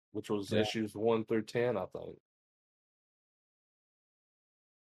 100%, which was issues 1 through 10, I think.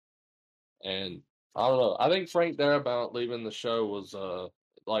 And I don't know. I think Frank Darabont leaving the show was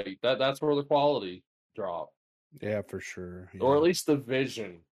like that's where the quality dropped. Yeah, for sure. Yeah. Or at least the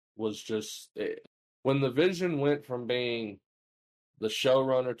vision was just when the vision went from being the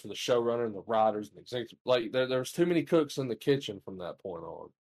showrunner to the showrunner and the writers and the executive, like there's too many cooks in the kitchen from that point on.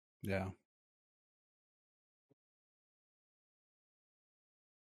 Yeah.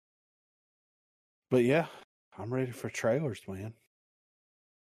 But yeah, I'm ready for trailers, man.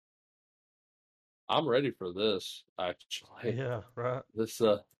 I'm ready for this, actually. Yeah, right. This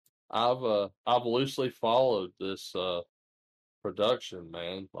I've loosely followed this production,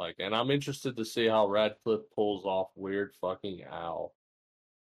 man. Like, and I'm interested to see how Radcliffe pulls off Weird Fucking Al.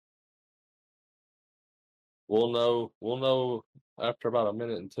 We'll know after about a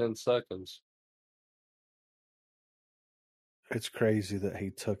minute and 10 seconds. It's crazy that he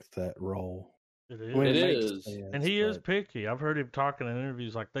took that role. It is. I mean, it is. Sense, and he is picky. I've heard him talking in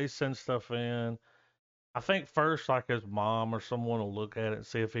interviews, like they send stuff in. I think first, like his mom or someone will look at it and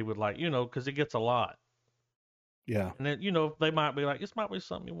see if he would like, you know, because he gets a lot. Yeah. And then, you know, they might be like, this might be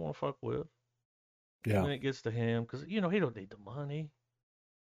something you want to fuck with. Yeah. And then it gets to him because, you know, he don't need the money.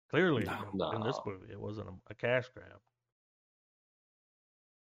 Clearly, No. in this movie, it wasn't a cash grab.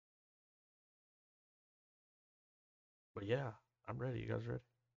 But yeah, I'm ready. You guys ready?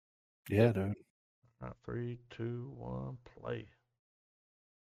 Yeah, dude. All right, 3, 2, 1, play.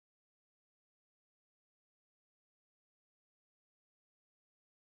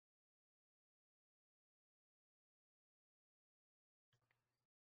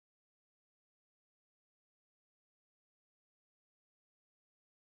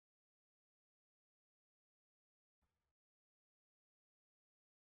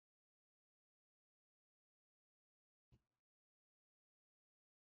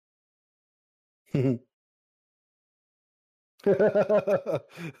 You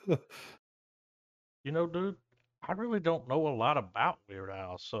know, dude, I really don't know a lot about Weird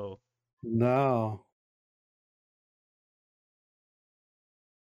Al, so. No.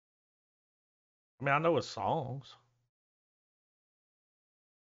 I mean, I know his songs.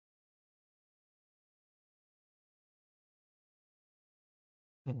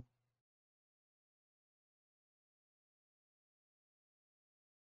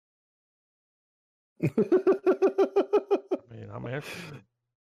 I mean, I'm interested.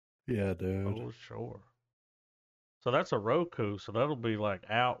 Yeah, dude. Oh, sure. So that's a Roku, so that'll be like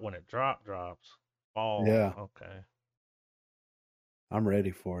out when it drops. Fall. Yeah. Okay. I'm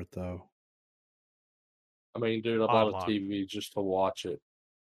ready for it though. I mean, dude, I bought a TV just to watch it.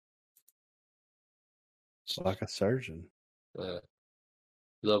 Like a surgeon. Yeah.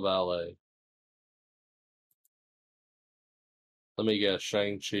 The Valet. Let me guess,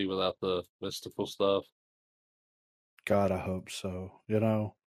 Shang-Chi without the mystical stuff. God, I hope so. You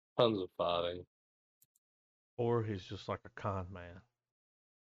know? Tons of fighting. Or he's just like a con man.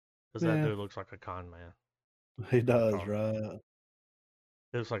 Because that dude looks like a con man. He does, right?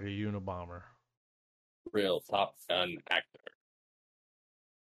 He looks like a Unabomber. Real Top Gun actor.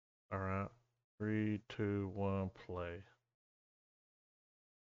 All right. 3, 2, 1, play.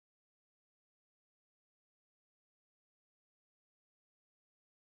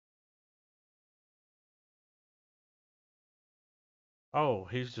 Oh,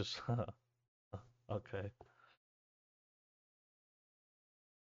 he's just okay.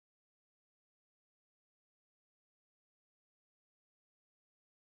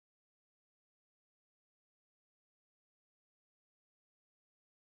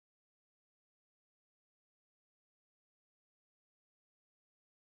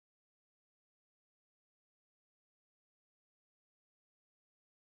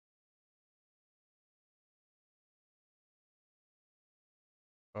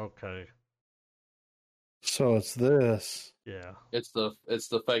 Okay. So it's this. Yeah. It's the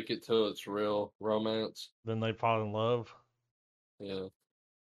fake it till it's real romance. Then they fall in love. Yeah.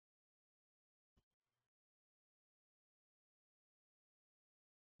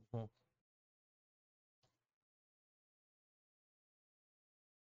 Hmm.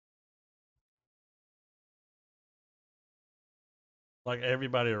 Like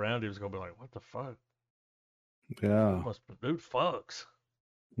everybody around him is gonna be like, "What the fuck?" Yeah. Dude fucks.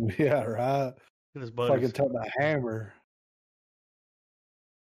 Yeah, right. Get his Fucking buddies. took the hammer.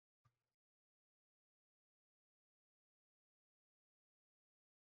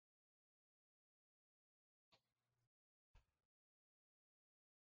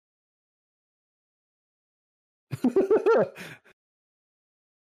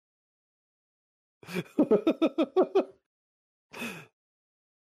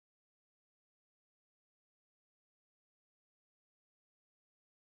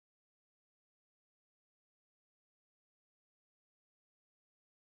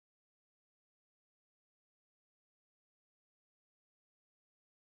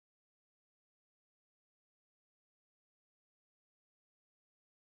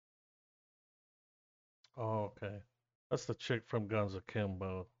 Oh, okay. That's the chick from Guns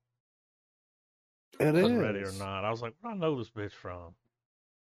Akimbo. It is. Ready or Not. I was like, where do I know this bitch from?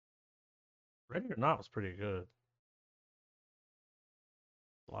 Ready or Not was pretty good.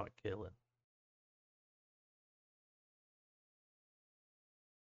 A lot of killing.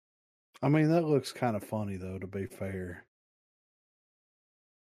 I mean, that looks kind of funny, though, to be fair.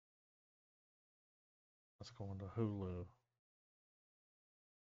 Let's go into Hulu.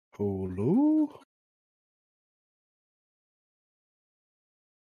 Hulu?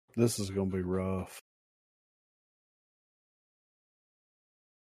 This is going to be rough.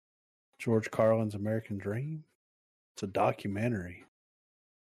 George Carlin's American Dream? It's a documentary.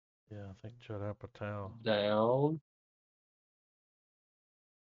 Yeah, I think Judd Apatow. Down.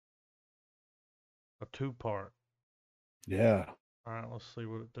 A 2-part. Yeah. All right, let's see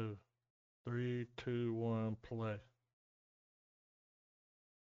what it do. 3, 2, 1, play.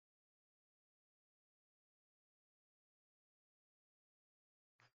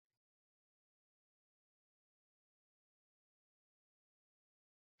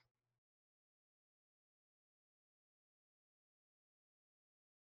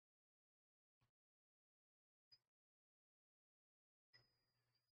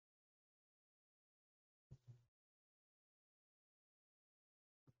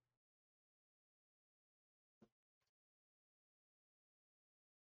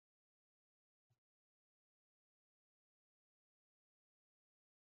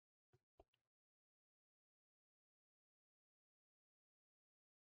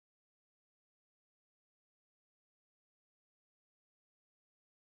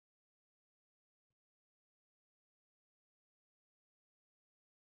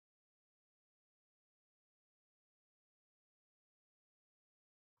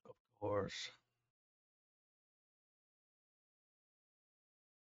 Of course.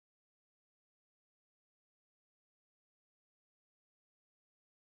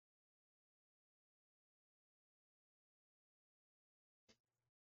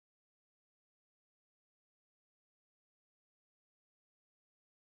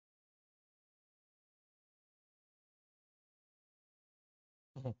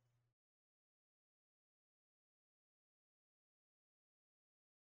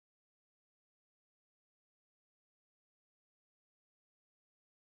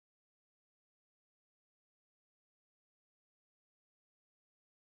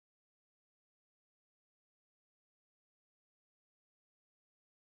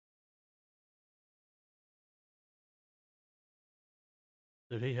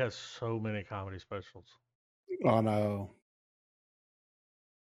 Dude, he has so many comedy specials. Oh no.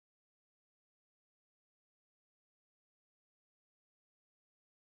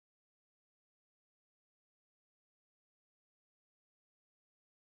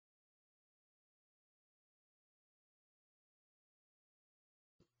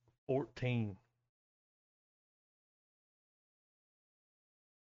 $14.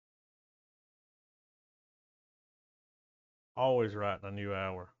 Always writing a new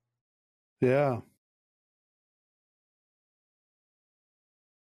hour. Yeah.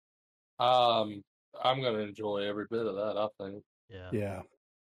 I'm gonna enjoy every bit of that, I think. Yeah.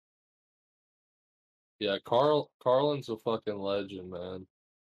 Yeah, Carlin's a fucking legend, man.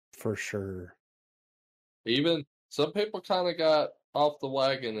 For sure. Even some people kind of got off the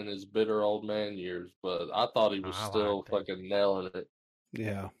wagon in his bitter old man years, but I thought he was still fucking nailing it.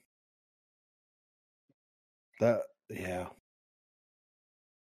 Yeah. Yeah.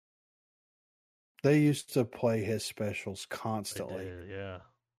 They used to play his specials constantly. They did, yeah.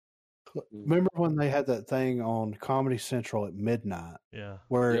 Remember when they had that thing on Comedy Central at midnight? Yeah.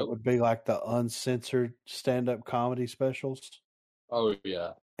 Where it would be like the uncensored stand-up comedy specials? Oh,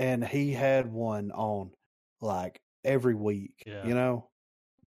 yeah. And he had one on like every week, you know?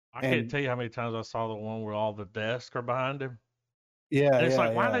 I can't tell you how many times I saw the one where all the desks are behind him. Yeah, and it's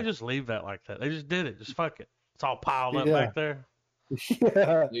like, why don't they just leave that like that? They just did it. Just fuck it. It's all piled up back there.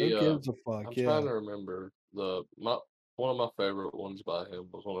 Yeah, who gives a fuck? I'm trying to remember one of my favorite ones by him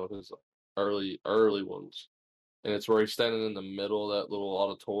was one of his early ones, and it's where he's standing in the middle of that little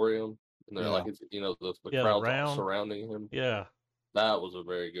auditorium, and they're like, it's, the crowd's all surrounding him. Yeah, that was a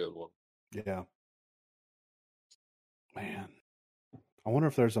very good one. Yeah, man, I wonder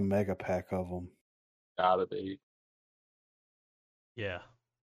if there's a mega pack of them. Gotta be. Yeah.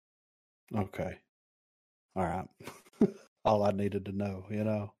 Okay. All right. All I needed to know,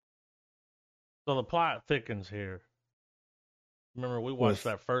 So the plot thickens here. Remember, we watched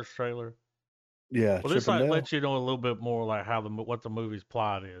that first trailer. Yeah. Well, this lets you know a little bit more like what the movie's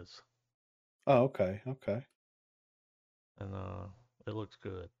plot is. Oh, okay. Okay. And it looks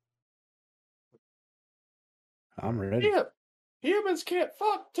good. I'm ready. Yeah. Humans can't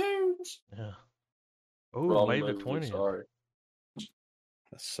fuck tunes. Yeah. Oh, May the 20th. Sorry.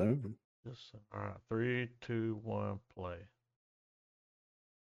 That's soon. All right. 3, 2, 1, play.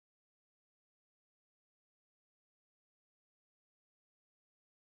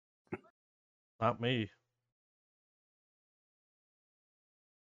 Not me.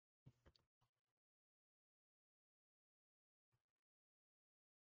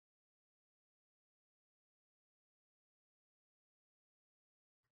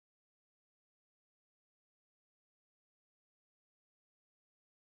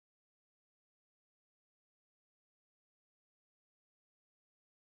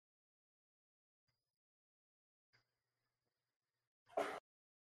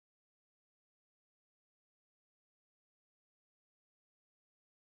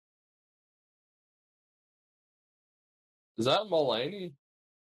 Is that Mulaney?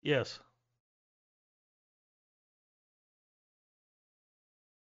 Yes.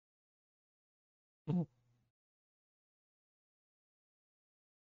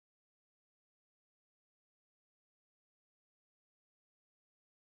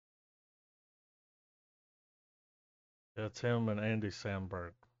 That's him and Andy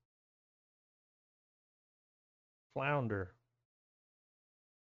Samberg. Flounder.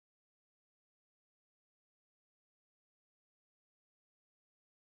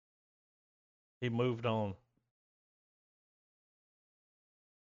 He moved on.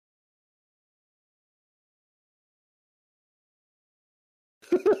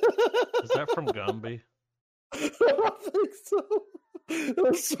 Is that from Gumby? I don't think so.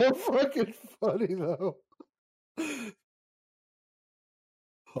 That's so fucking funny, though.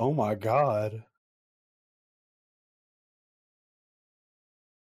 Oh my God.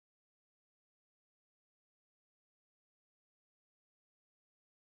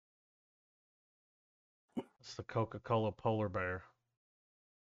 It's the Coca-Cola polar bear.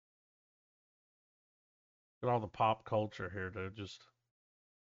 Look at all the pop culture here, dude.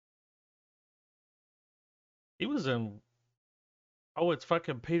 He was in. Oh, it's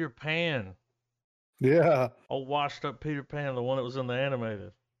fucking Peter Pan. Yeah. Old washed up Peter Pan, the one that was in the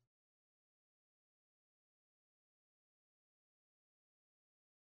animated.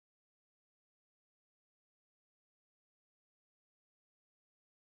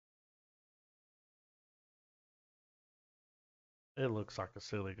 It looks like a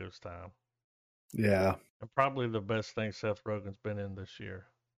silly goose time. Yeah. And probably the best thing Seth Rogen's been in this year.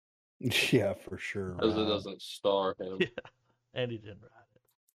 Yeah, for sure. Because it doesn't star him. Yeah. And he didn't write it.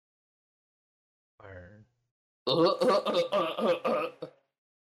 Burn.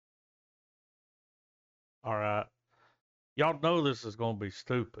 All right. Y'all know this is going to be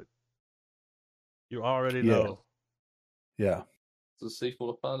stupid. You already know. Yeah. It's a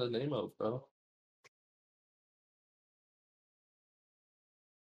sequel to Finding Nemo, bro.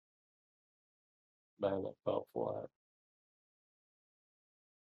 Man, that fell flat.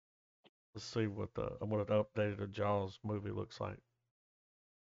 Let's see what an updated Jaws movie looks like.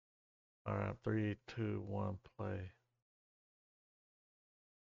 All right, 3, 2, 1, play.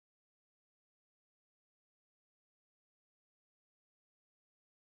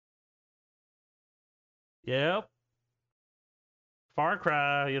 Yep. Far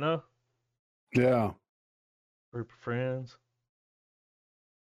Cry, you know? Yeah. Group of friends.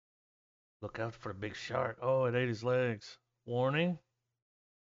 Look out for the big shark. Oh, it ate his legs. Warning.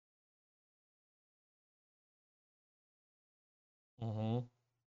 Mm-hmm.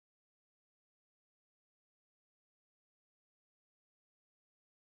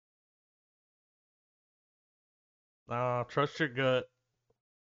 No, trust your gut.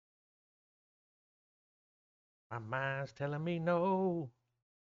 My mind's telling me no.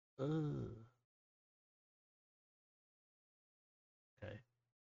 Ugh. Okay.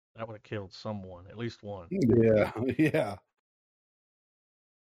 That would have killed someone, at least one. Yeah. Yeah.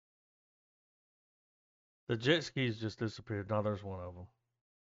 The jet skis just disappeared. No, there's one of them.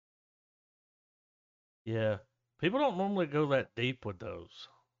 Yeah. People don't normally go that deep with those,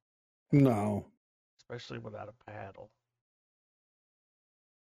 No. especially without a paddle.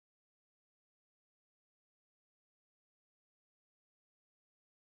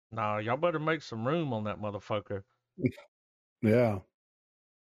 Nah, y'all better make some room on that motherfucker. Yeah.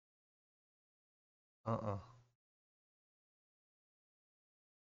 Uh-uh.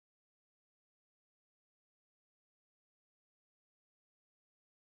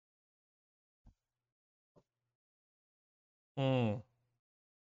 Hmm.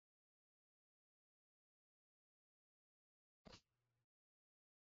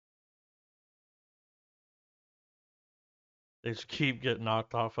 They just keep getting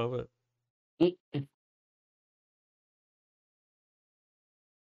knocked off of it.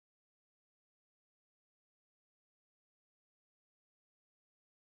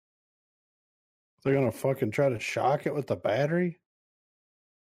 They're gonna fucking try to shock it with the battery?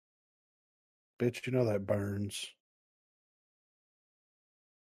 Bitch, you know that burns.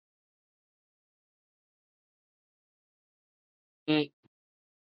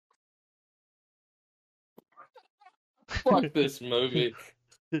 Fuck this movie.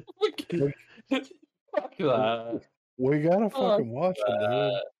 Fuck that. We gotta fucking watch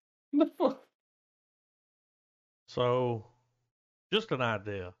it, dude. So, just an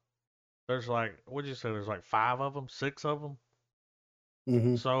idea. There's like, what'd you say? There's like 5 of them, 6 of them.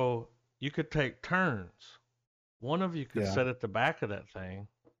 Mm-hmm. So you could take turns. One of you could sit at the back of that thing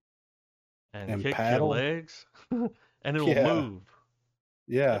and kick paddle? your legs, and it'll move.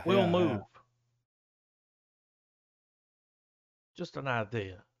 Yeah, it will move. Just an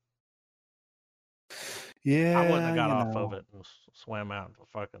idea. Yeah, I wouldn't have got off of it and swam out for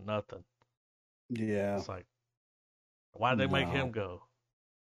fucking nothing. Yeah. It's like, why'd they make him go?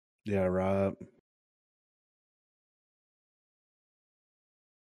 Yeah, right.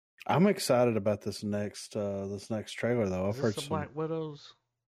 I'm excited about this next trailer though. I've heard the some Black Widows.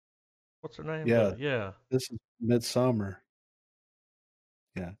 What's her name? Yeah, yeah. This is Midsummer.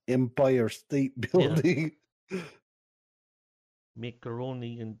 Yeah, Empire State Building. Yeah.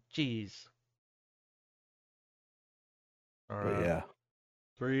 Macaroni and cheese. All right. But yeah.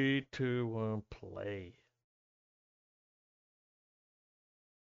 3, 2, 1, play.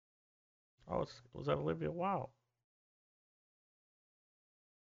 Oh, was that Olivia Wilde?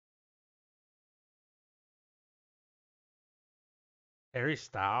 Harry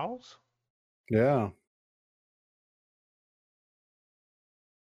Styles? Yeah.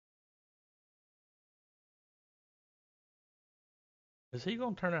 Is he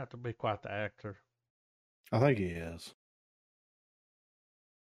going to turn out to be quite the actor? I think he is.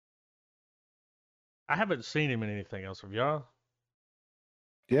 I haven't seen him in anything else. Have y'all?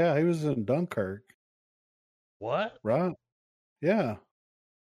 Yeah, he was in Dunkirk. What? Right? Yeah.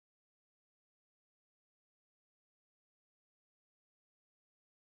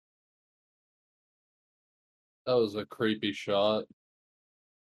 That was a creepy shot.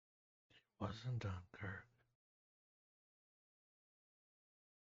 He was in Dunkirk.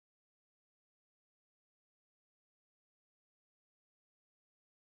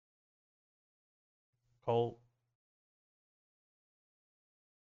 Colt.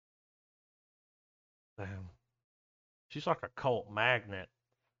 Damn. She's like a cult magnet.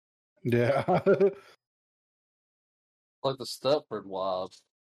 Yeah. Like the Stepford Wives.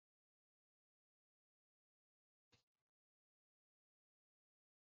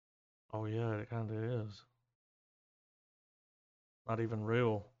 Oh yeah, it kind of is. Not even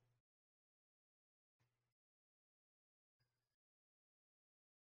real.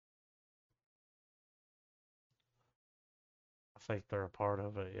 I think they're a part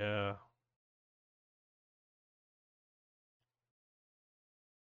of it. Yeah.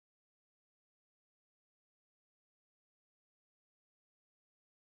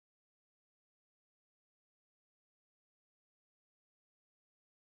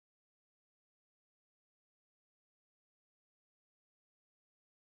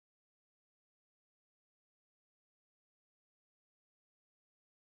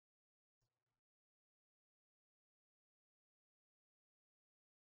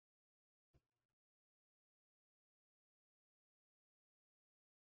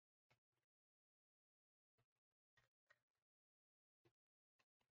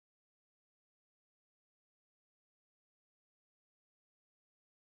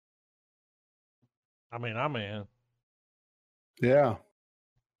 I mean, I'm in. Yeah.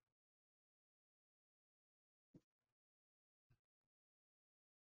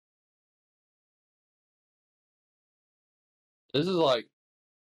 This is like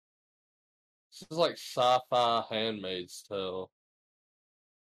sci-fi Handmaid's Tale.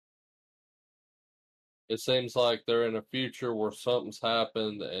 It seems like they're in a future where something's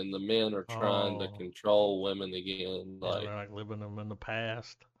happened and the men are trying to Oh, control women again. yeah, Like, they're like living them in the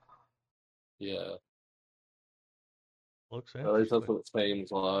past. yeah. Looks At least that's interesting. what it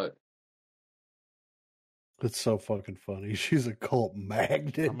seems like. It's so fucking funny. She's a cult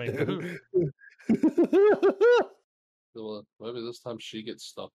magnet, I mean, dude. Well, maybe this time she gets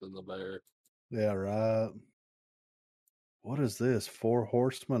stuffed in the bear. Yeah, right. What is this? Four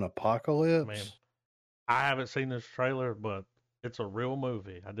Horsemen I Apocalypse? mean, I haven't seen this trailer, but it's a real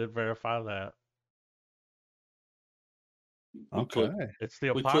movie. I did verify that. Okay. It's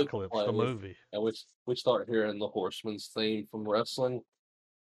the We click Apocalypse, the play, movie. and we start hearing the Horseman's theme from wrestling.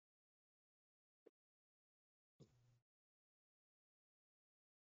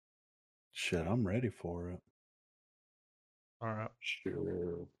 Shit, I'm ready for it. All right.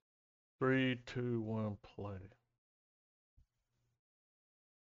 Sure. 3, 2, 1, play.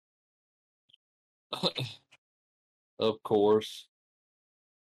 Of course.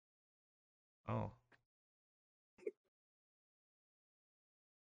 Oh.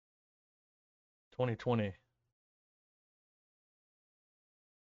 2020.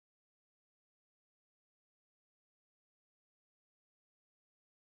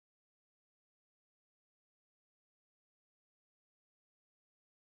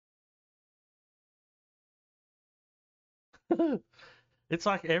 It's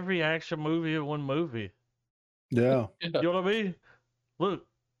like every action movie in one movie. Yeah. Yeah. You know what I mean? Look.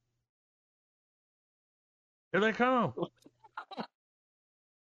 Here they come.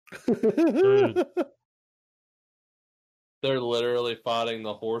 Dude. They're literally fighting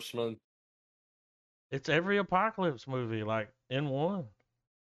the Horsemen. It's every Apocalypse movie, like, in one.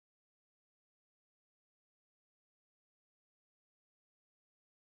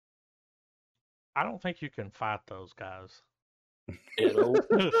 I don't think you can fight those guys. You know?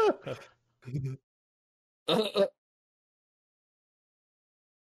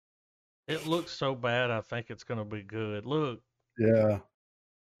 It looks so bad, I think it's going to be good. Look. Yeah.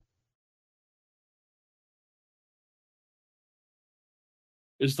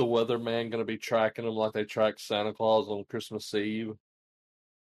 Is the weatherman going to be tracking them like they track Santa Claus on Christmas Eve?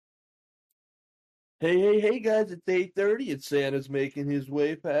 Hey, guys, it's 8:30 and Santa's making his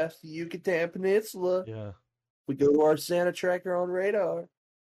way past the Yucatan Peninsula. Yeah. We go to our Santa tracker on radar.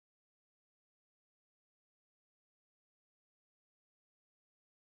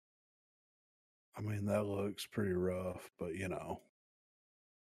 I mean, that looks pretty rough, but you know.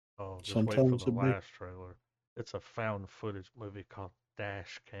 Oh, just wait for Sometimes the last trailer. It's a found footage movie called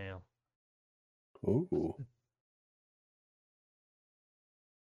Dash Cam. Ooh.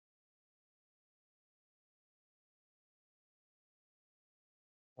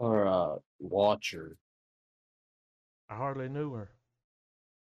 All right, Watcher. I hardly knew her.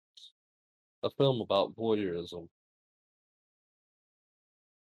 A film about voyeurism.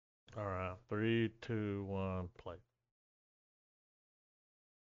 All right. 3, 2, 1, play.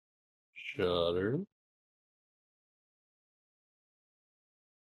 Shudder.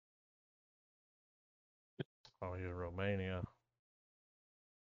 Oh, yeah, Romania.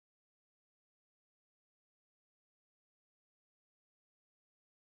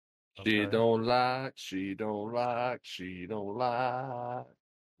 She Okay. don't like, she don't like, she don't like.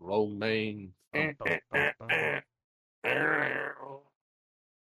 Romaine.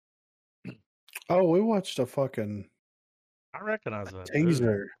 Oh, we watched a fucking. I recognize that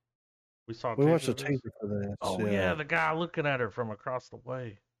teaser. Too. We watched a teaser for this. Oh yeah, the guy looking at her from across the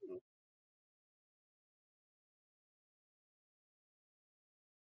way.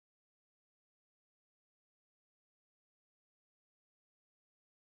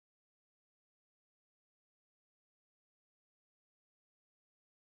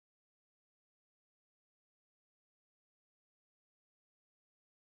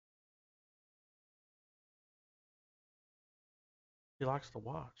 He likes to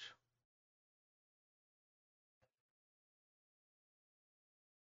watch.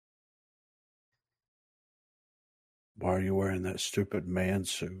 Why are you wearing that stupid man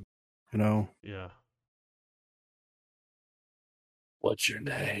suit? You know? Yeah. What's your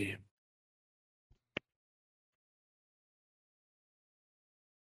name?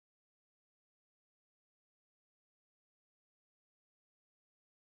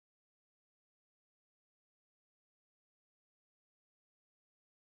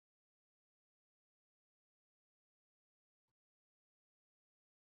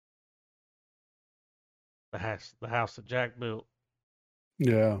 The house that Jack built.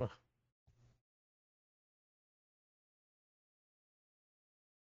 Yeah.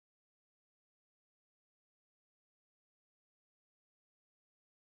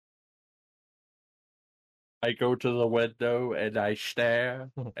 I go to the window and I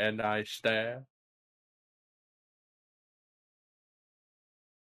stare and I stare.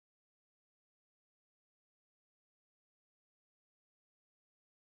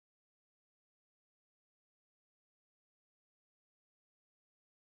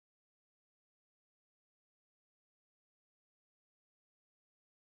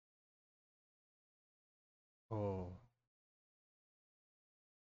 Oh.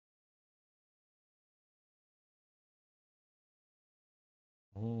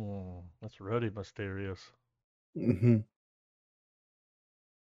 That's Ruddy Mysterious. Mm-hmm.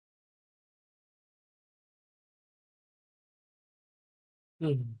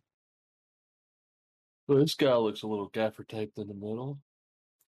 Well, this guy looks a little gaffer taped in the middle.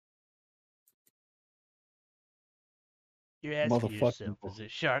 You're asking yourself, is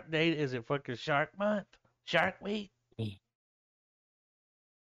it Shark Day? Is it fucking Shark Month? Shark Week?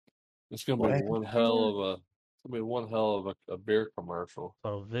 It's gonna be one hell of a beer commercial.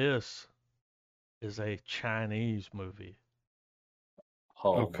 So this is a Chinese movie.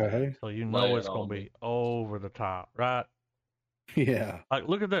 Oh, okay. So you know it's gonna be over the top, right? Yeah. Like,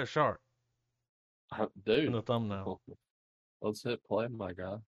 look at that shark. Dude. In the thumbnail. Let's hit play, my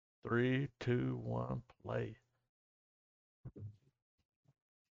guy. 3, 2, 1, play.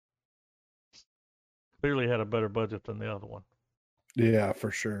 Clearly had a better budget than the other one. Yeah, for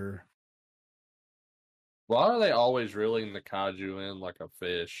sure. Why are they always reeling the kaiju in like a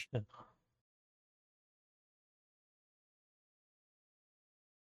fish?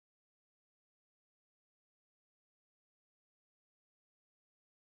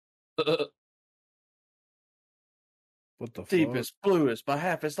 What the deepest, bluest, by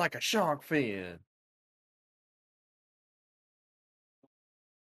half it's like a shark fin.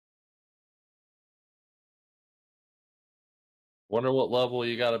 Wonder what level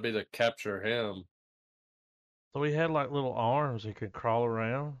you got to be to capture him. So he had like little arms he could crawl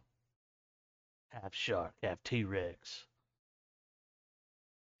around. Half shark, half T-Rex.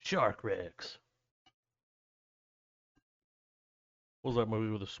 Shark Rex. What was that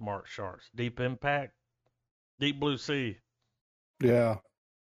movie with the smart sharks? Deep Impact? Deep Blue Sea. Yeah.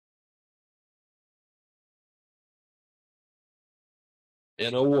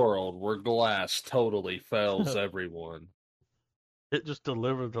 In a world where glass totally fails everyone. It just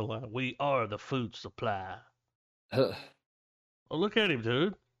delivered the line. We are the food supply. Oh, look at him,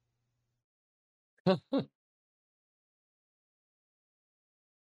 dude.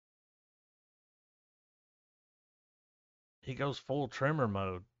 He goes full trimmer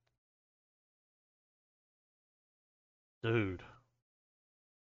mode. Dude.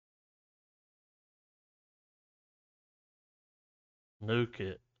 Nuke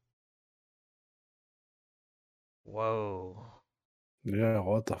it. Whoa. Yeah,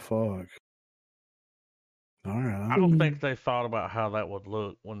 what the fuck? All right. I don't think they thought about how that would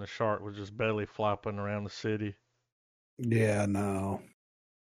look when the shark was just belly flopping around the city. Yeah, no.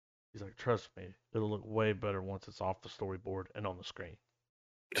 He's like, trust me, it'll look way better once it's off the storyboard and on the screen.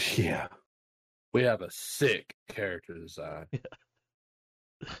 Yeah. We have a sick character design.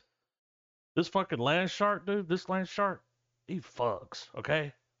 This fucking land shark, dude, this land shark, he fucks,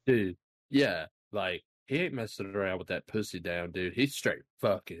 okay? Dude, yeah, like, he ain't messing around with that pussy down, dude. He's straight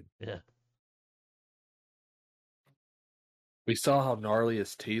fucking. Yeah. We saw how gnarly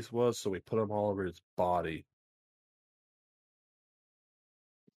his teeth was, so we put them all over his body.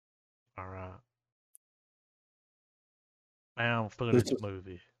 All right. Found footage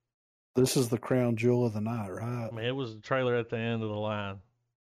movie. This is the crown jewel of the night, right? I mean, it was the trailer at the end of the line.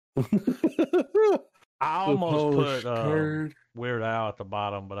 I almost put Weird Al at the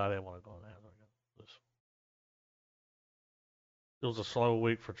bottom, but I didn't want to go on that. It was a slow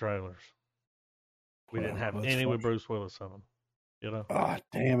week for trailers. We didn't have any with Bruce Willis in them. You know? Ah, oh,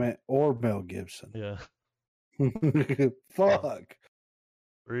 damn it. Or Mel Gibson. Yeah. Fuck.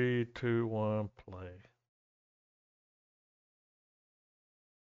 3, 2, 1, play.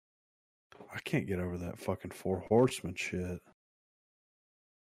 I can't get over that fucking Four Horsemen shit.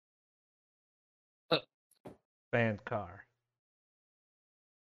 Band car.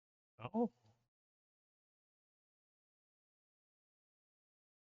 Oh.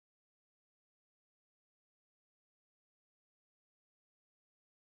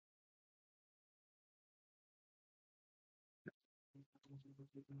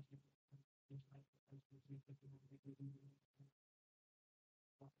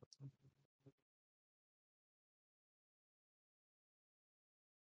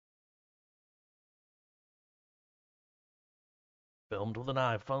 Filmed with an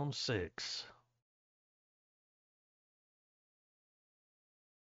iPhone 6.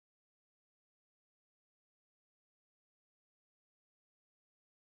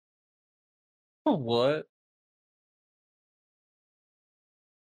 What?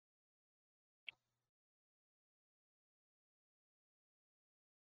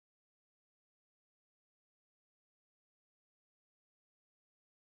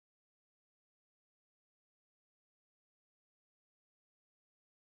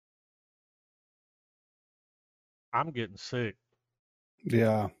 I'm getting sick.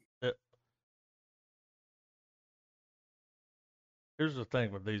 Yeah. Here's the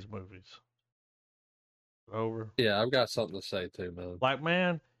thing with these movies. Over. Yeah, I've got something to say too, man. Like,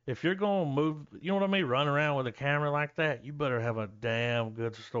 man, if you're going to move, you know what I mean, run around with a camera like that, you better have a damn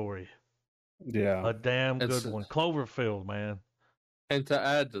good story. Yeah. A damn good one. Cloverfield, man. And to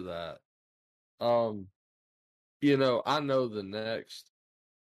add to that, you know, I know the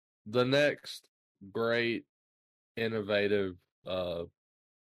next great, innovative,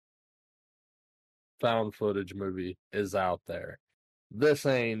 found footage movie is out there. This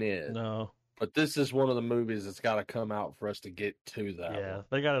ain't it. No. But this is one of the movies that's got to come out for us to get to that. Yeah, one.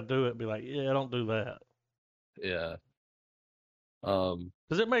 they got to do it. Be like, yeah, don't do that. Yeah.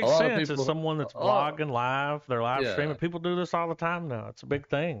 Because it makes sense. It's someone that's vlogging live. They're live streaming. People do this all the time now. It's a big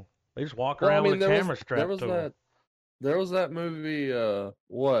thing. They just walk around with a camera strapped to them. There was that movie, a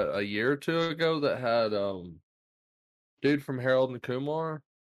year or two ago that had dude from Harold and Kumar,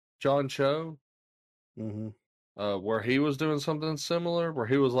 John Cho. Mm-hmm. Where he was doing something similar, where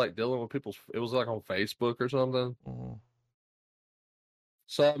he was like dealing with people's. It was like on Facebook or something. Mm-hmm.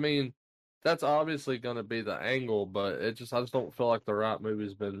 So I mean, that's obviously going to be the angle, but I just don't feel like the right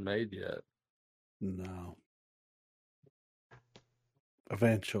movie's been made yet. No.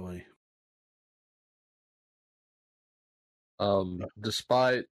 Eventually.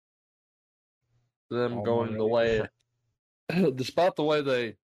 Despite them going the way, despite the way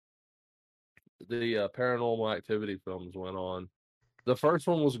the Paranormal Activity films went on, the first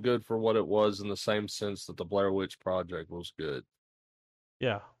one was good for what it was in the same sense that the Blair Witch Project was good.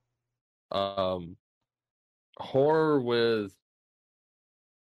 Yeah. Horror with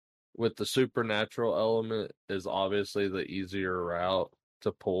the supernatural element is obviously the easier route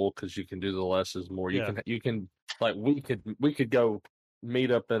to pull because you can do the less is more. Yeah. You can like we could go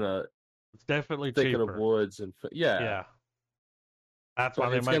meet up in a it's definitely thicket cheaper. of woods and yeah. That's why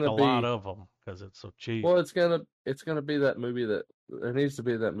they make a lot of them because it's so cheap. Well, it's gonna be that movie that there needs to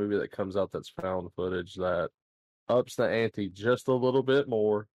be that movie that comes out that's found footage that ups the ante just a little bit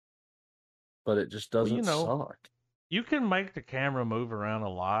more, but it just doesn't suck. You can make the camera move around a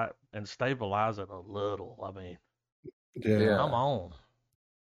lot and stabilize it a little. I mean, yeah. Come on.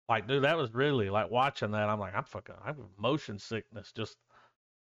 Like, dude, that was really like watching that. I'm like, I have motion sickness just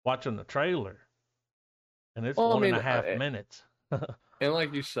watching the trailer, and it's 1.5 minutes. And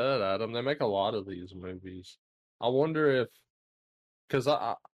like you said, Adam, they make a lot of these movies. I wonder if, because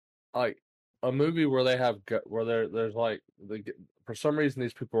I like a movie where they have there's like for some reason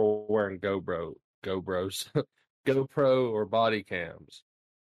these people are wearing GoPros, GoPro or body cams,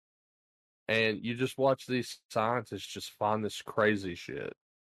 and you just watch these scientists just find this crazy shit.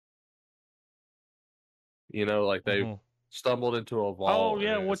 You know, like stumbled into a vault. Oh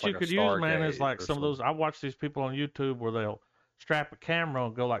yeah, what you could use, man, is like some of those. I watch these people on YouTube where they'll strap a camera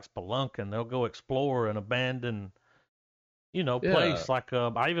and go like spelunking. They'll go explore an abandoned, place. Like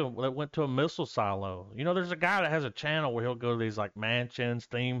I even went to a missile silo. There's a guy that has a channel where he'll go to these like mansions,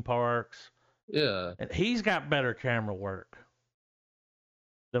 theme parks. Yeah, and he's got better camera work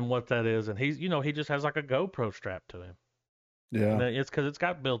than what that is, and he just has like a GoPro strapped to him. Yeah, and it's because it's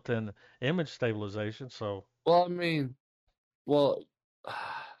got built-in image stabilization. So, well, I mean,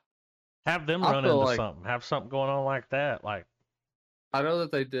 have them run into something, have something going on like that. Like, I know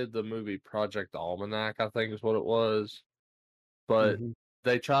that they did the movie Project Almanac, I think is what it was, but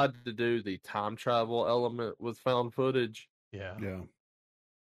they tried to do the time travel element with found footage. Yeah.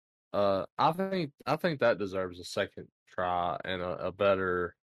 I think that deserves a second try and a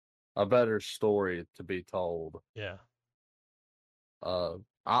better story to be told. Yeah.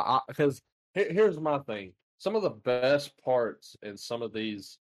 Because here's my thing. Some of the best parts in some of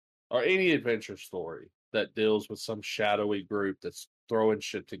these, or any adventure story that deals with some shadowy group that's throwing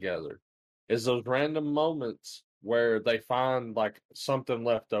shit together, is those random moments where they find like something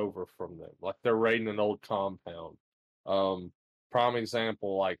left over from them, like they're raiding an old compound. Prime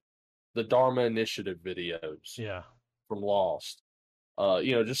example, like the Dharma Initiative videos. Yeah. From Lost.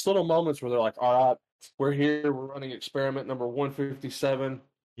 Just little moments where they're like, all right, we're here, we're running experiment number 157.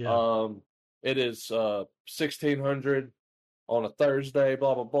 Yeah. It is 1600 on a Thursday,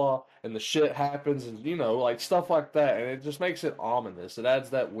 blah blah blah, and the shit happens, and like stuff like that, and it just makes it ominous. It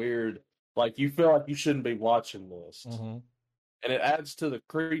adds that weird, like you feel like you shouldn't be watching this, and it adds to the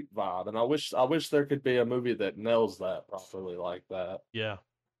creep vibe. And I wish there could be a movie that nails that properly like that. Yeah.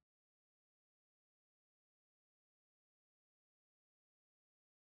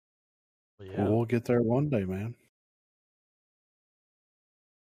 Yeah. We'll get there one day, man.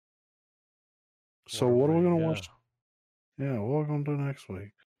 So what are we going to watch? Yeah, what are we going to do next week?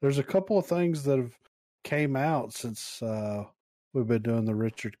 There's a couple of things that have came out since we've been doing the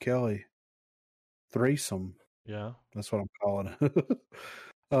Richard Kelly threesome. Yeah. That's what I'm calling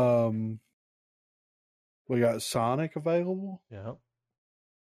it. We got Sonic available. Yeah.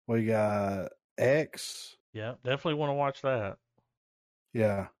 We got X. Yeah, definitely want to watch that.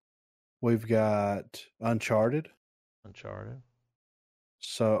 Yeah. We've got Uncharted.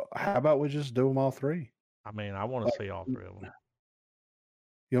 So how about we just do them all three? I mean, I want to see all three of them.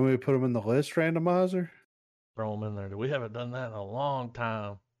 You want me to put them in the list randomizer? Throw them in there. We haven't done that in a long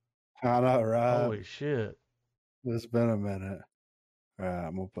time. I know, right? Holy shit. It's been a minute. All right,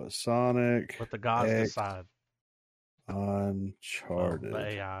 I'm going to put Sonic. Let the gods decide. Uncharted. The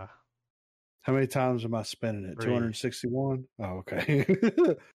AI. How many times am I spinning it? 261? Oh, okay.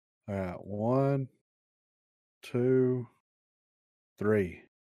 All right, 1, 2, 3.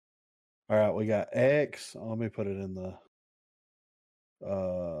 All right, we got X. Let me put it in the.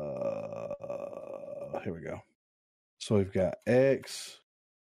 Here we go. So we've got X.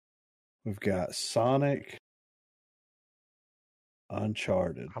 We've got Sonic.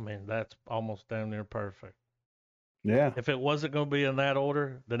 Uncharted. I mean, that's almost damn near perfect. Yeah. If it wasn't going to be in that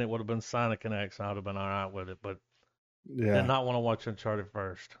order, then it would have been Sonic and X, and I'd have been all right with it. But yeah, did not want to watch Uncharted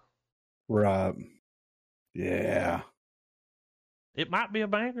first. Right. Yeah. It might be a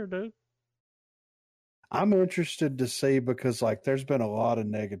banger, dude. I'm interested to see because, like, there's been a lot of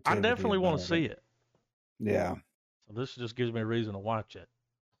negativity. I definitely want to see it. Yeah. So this just gives me a reason to watch it.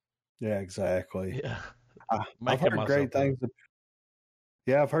 Yeah, exactly. Yeah. I've heard great things.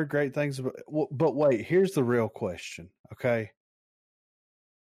 Yeah, I've heard great things about. But wait, here's the real question. Okay.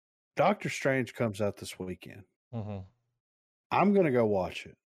 Doctor Strange comes out this weekend. Mm-hmm. I'm going to go watch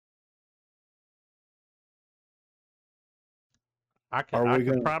it. I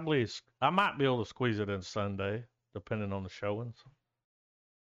might be able to squeeze it in Sunday, depending on the showings.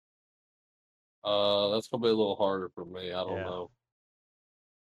 That's gonna be a little harder for me. I don't know.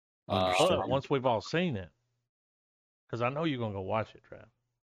 Once we've all seen it, because I know you're gonna go watch it, Trav.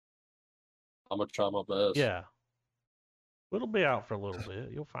 I'm gonna try my best. Yeah, it'll be out for a little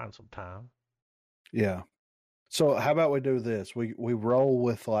bit. You'll find some time. Yeah. So how about we do this? We roll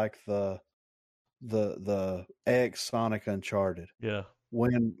with like the X Sonic Uncharted. Yeah.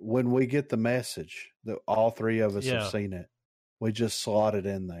 When we get the message that all three of us have seen it, we just slot it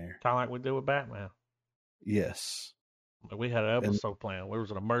in there. Kind of like we did with Batman. Yes. We had an episode planned. There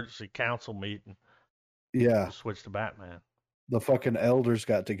was an emergency council meeting. Yeah. To switch to Batman. The fucking elders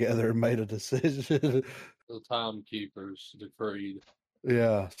got together and made a decision. The timekeepers decreed.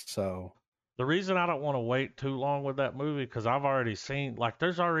 Yeah. So. The reason I don't want to wait too long with that movie, because I've already seen, like,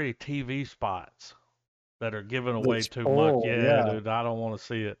 there's already TV spots that are giving away too much. Yeah, dude, I don't want to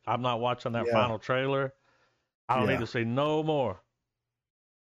see it. I'm not watching that final trailer. I don't need to see no more.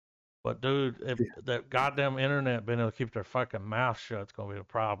 But dude, if that goddamn internet being able to keep their fucking mouth shut, it's gonna be a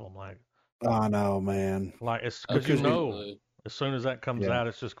problem. Like, I know, man. Like it's because as soon as that comes out,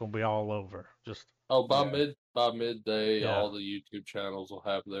 it's just gonna be all over. Just by midday, all the YouTube channels will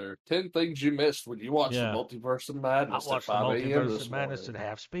have their 10 things you missed when you watched the Multiverse of Madness. I watched the Multiverse of Madness at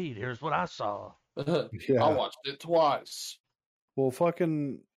half speed. Here's what I saw. I watched it twice. Well,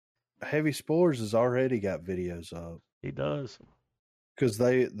 fucking Heavy Spores has already got videos up. He does. Because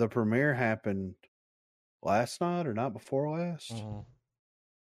the premiere happened last night or not before last. Mm-hmm.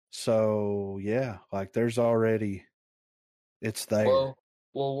 So yeah, like there's already, it's there.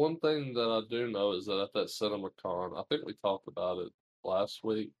 Well, one thing that I do know is that at that CinemaCon, I think we talked about it last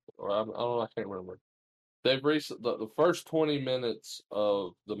week, or I don't know, I can't remember. They've the first 20 minutes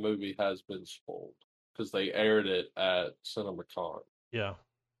of the movie has been spoiled because they aired it at CinemaCon. Yeah.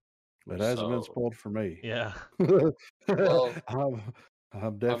 It hasn't been spoiled for me. Yeah. Well,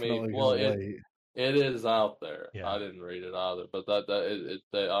 I'm definitely it is out there. Yeah. I didn't read it either, but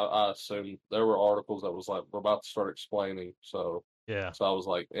I assume there were articles that was like, we're about to start explaining. So yeah. So I was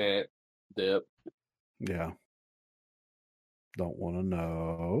like, dip. Yeah. Don't want to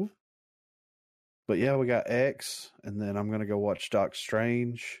know. But yeah, we got X, and then I'm gonna go watch Doc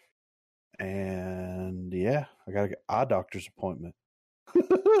Strange, and yeah, I got an eye doctor's appointment.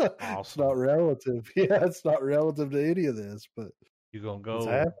 Awesome. It's not relative. Yeah, it's not relative to any of this, but you gonna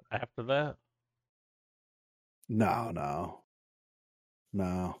go after that? No.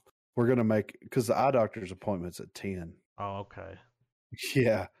 We're gonna make, because the eye doctor's appointment's at 10. Oh, okay.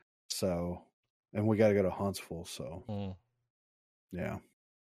 Yeah. So, and we got to go to Huntsville. So, yeah.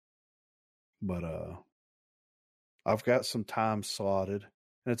 But I've got some time slotted,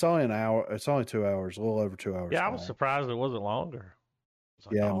 and it's only an hour. It's only 2 hours, a little over 2 hours. Yeah, I was surprised it wasn't longer.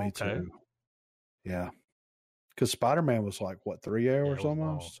 Me too. Yeah, because Spider-Man was like 3 hours almost.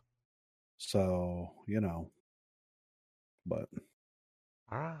 Long. So but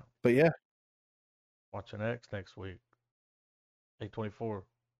all right. But yeah, watching X next week. A24,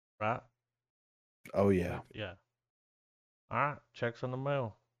 right? Oh yeah. Yeah. All right, checks in the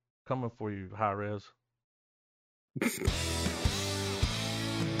mail coming for you, high res.